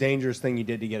 What's the most dangerous thing you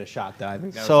did to get a shot? That I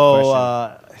think that was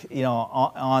the question. You know,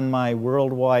 on my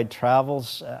worldwide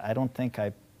travels, I don't think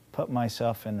I put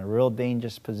myself in a real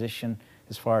dangerous position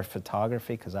as far as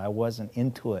photography because I wasn't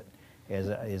into it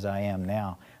as I am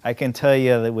now. I can tell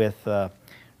you that with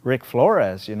Rick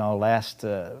Flores, you know, last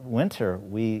winter,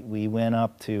 we went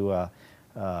up to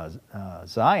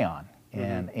Zion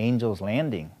and Angel's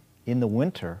Landing in the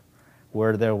winter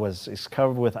where it's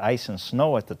covered with ice and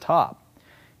snow at the top.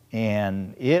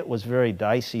 And it was very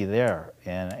dicey there.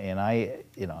 And I,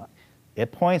 you know,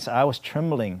 at points I was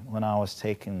trembling when I was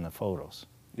taking the photos.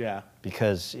 Yeah.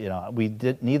 Because, you know,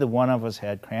 neither one of us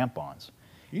had crampons.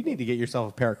 You need to get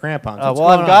yourself a pair of crampons. Well,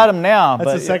 I've got them now. That's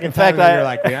but the second in fact, time you're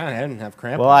like, yeah, I didn't have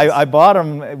crampons. Well, I bought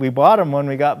them. We bought them when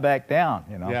we got back down,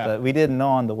 you know. Yeah. But we didn't know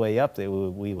on the way up that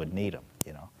we would need them,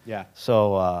 you know. Yeah.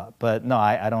 So, but no,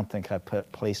 I don't think I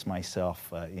placed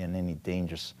myself in any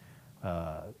dangerous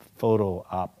photo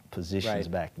op positions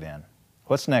Right. back then.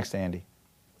 What's next, Andy?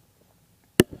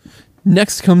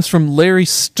 Next comes from Larry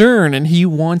Stern, and he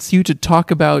wants you to talk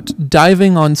about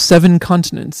diving on 7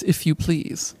 continents, if you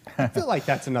please. I feel like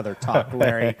that's another talk,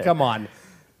 Larry. Come on.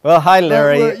 Well, hi,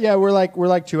 Larry. We're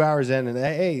like 2 hours in, and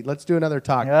hey, let's do another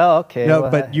talk. Well, okay. No,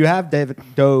 well, but you have dived.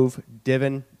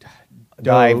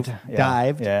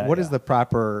 Yeah, What is the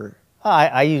proper?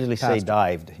 I usually say Past-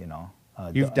 dived, you know.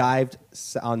 You've dived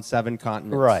on 7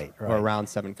 continents, Right. or around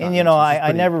 7 continents. And you know, which is I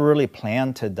pretty- never really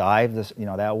planned to dive. This, you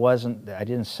know, I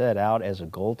didn't set out as a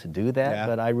goal to do that. Yeah.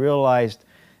 But I realized,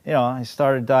 you know, I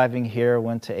started diving here,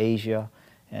 went to Asia,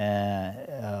 and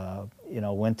you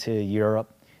know, went to Europe,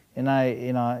 and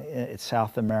it's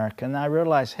South America, and I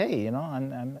realized, hey, you know,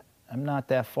 I'm not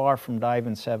that far from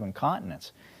diving 7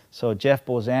 continents. So Jeff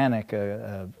Bozanek,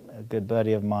 a good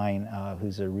buddy of mine,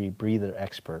 who's a rebreather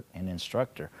expert and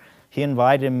instructor, he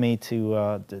invited me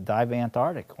to dive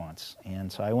Antarctic once, and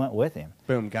so I went with him.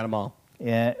 Boom, got them all.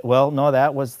 And, well, no,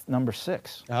 that was number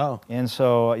 6. Oh. And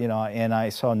so, you know, and I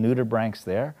saw nudibranchs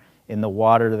there in the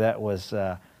water that was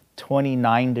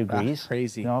 29 degrees.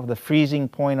 Crazy. You know, the freezing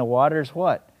point of water is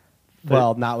what?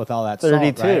 Well, not with all that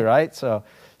 32, salt, right?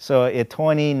 So at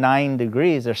 29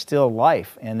 degrees, there's still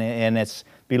life, and it's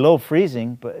below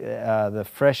freezing, but the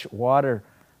fresh water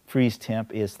freeze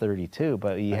temp is 32,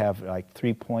 but you have like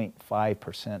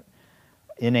 3.5%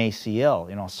 NaCl,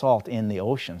 you know, salt in the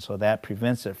ocean, so that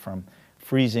prevents it from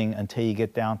freezing until you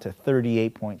get down to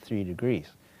 38.3 degrees.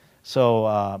 So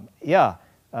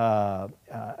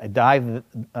I dived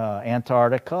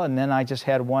Antarctica, and then I just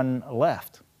had one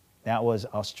left. That was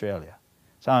Australia.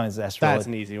 So that's really,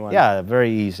 an easy one. Yeah,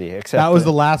 very easy. Except That was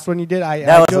the last one you did? I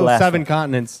was the chose last 7 one.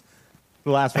 continents.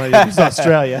 The last one I did was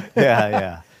Australia.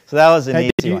 yeah. So that was an Hey,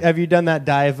 easy one. have you done that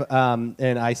dive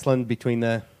in Iceland between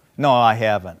the... No, I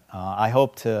haven't. I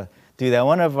hope to do that.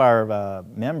 One of our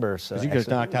members Because you could have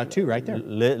knocked out 2 right there.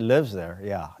 lives there,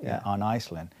 Yeah. on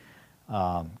Iceland.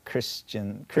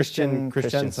 Christian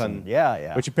Christensen.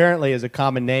 Yeah. Which apparently is a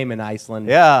common name in Iceland.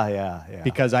 Yeah.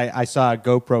 Because I saw a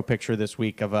GoPro picture this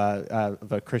week of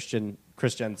a Christensen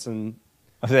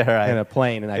There, in a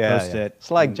plane, and I posted it.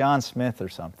 It's like John Smith or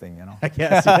something, you know. I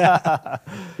guess. Yeah.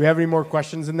 Do we have any more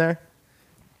questions in there?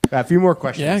 A few more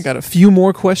questions. Yeah, I got a few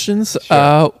more questions.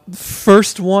 Sure.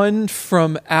 First one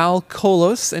from Al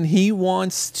Kolos, and he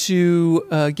wants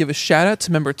to give a shout out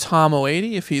to member Tom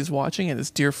 080 if he's watching, and his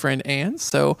dear friend Ann.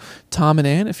 So, Tom and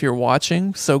Ann, if you're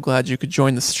watching, so glad you could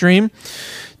join the stream.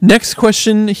 Next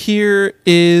question here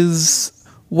is,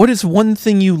 what is one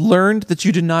thing you learned that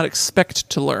you did not expect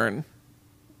to learn?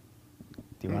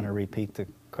 Do you want to repeat the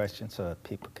question so that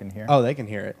people can hear? Oh, they can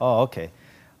hear it. Oh, okay.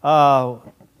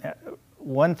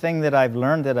 One thing that I've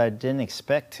learned that I didn't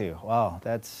expect to. Wow,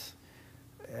 that's.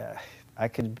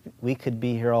 We could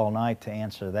be here all night to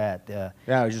answer that. Yeah,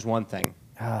 it was just one thing.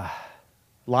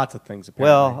 Lots of things, apparently.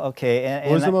 Well, okay. And,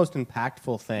 what was the most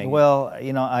impactful thing? Well,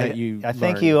 you know, I think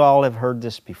learned? you all have heard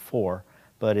this before,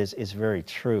 but it's very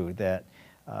true that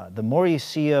the more you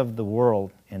see of the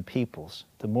world and peoples,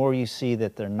 the more you see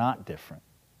that they're not different.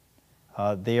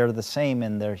 They are the same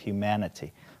in their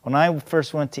humanity. When I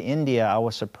first went to India, I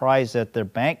was surprised that their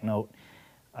banknote,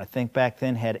 I think back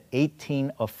then, had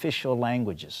 18 official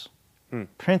languages.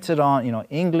 Printed on, you know,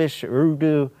 English,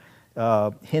 Urdu,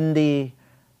 Hindi,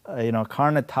 you know,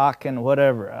 Karnatakan,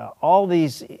 whatever. All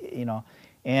these, you know,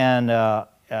 and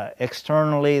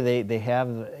externally they have,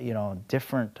 you know,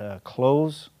 different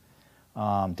clothes,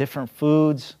 different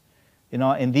foods, you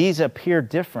know, and these appear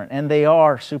different, and they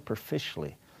are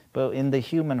superficially. But in the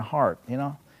human heart, you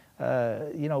know,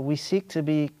 we seek to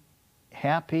be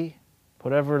happy,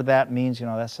 whatever that means. You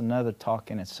know, that's another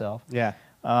talk in itself. Yeah.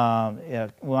 Yeah,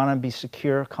 we want to be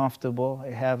secure, comfortable,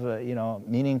 have you know,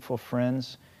 meaningful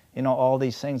friends. You know, all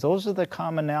these things. Those are the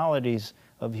commonalities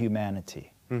of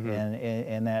humanity,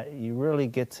 and that you really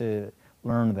get to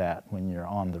learn that when you're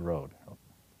on the road.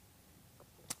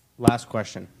 Last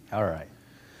question. All right.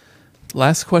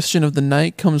 Last question of the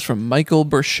night comes from Michael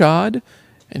Bershad,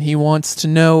 and he wants to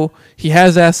know, he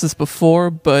has asked this before,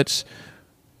 but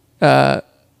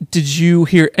did you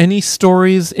hear any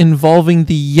stories involving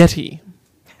the Yeti?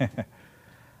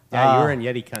 Yeah, you were in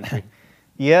Yeti country.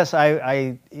 Yes,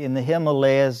 I in the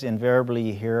Himalayas, invariably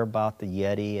you hear about the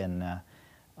Yeti and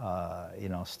you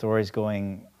know, stories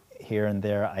going here and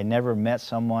there. I never met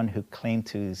someone who claimed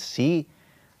to see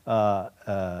the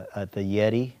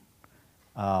Yeti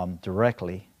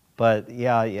directly, but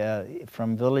yeah,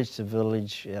 from village to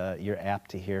village, you're apt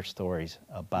to hear stories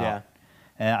about. Yeah.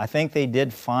 And I think they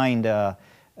did find an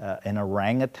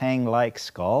orangutan-like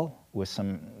skull with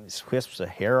some wisps of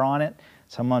hair on it.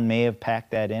 Someone may have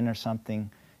packed that in or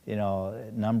something, you know,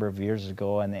 a number of years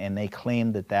ago, and they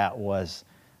claimed that that was,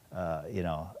 you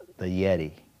know, the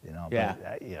Yeti. You know, Yeah.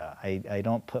 But, yeah, I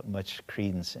don't put much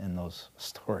credence in those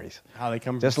stories. How they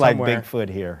come Just from like somewhere. Bigfoot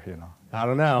here, you know. I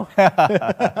don't know.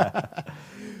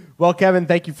 Well, Kevin,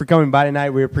 thank you for coming by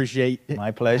tonight. We appreciate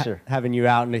My pleasure. having you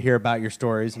out and to hear about your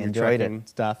stories and your Enjoyed trekking it.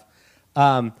 stuff.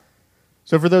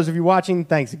 So for those of you watching,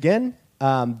 thanks again.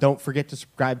 Don't forget to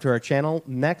subscribe to our channel.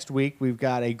 Next week, we've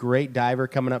got a great diver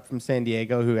coming up from San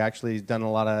Diego who actually has done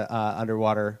a lot of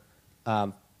underwater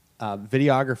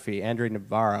videography. Andre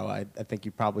Navarro, I think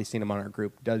you've probably seen him on our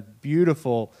group. Does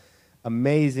beautiful,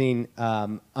 amazing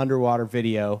underwater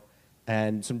video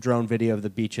and some drone video of the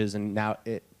beaches. And now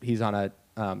he's on a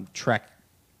trek,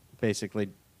 basically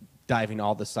diving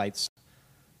all the sites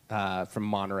from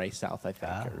Monterey South, I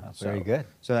think. Very good.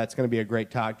 So that's going to be a great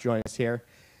talk. Join us here.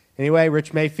 Anyway,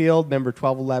 Rich Mayfield, member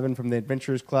 1211 from the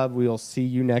Adventurers Club. We will see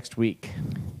you next week.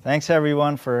 Thanks,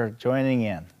 everyone, for joining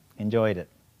in. Enjoyed it.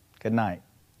 Good night.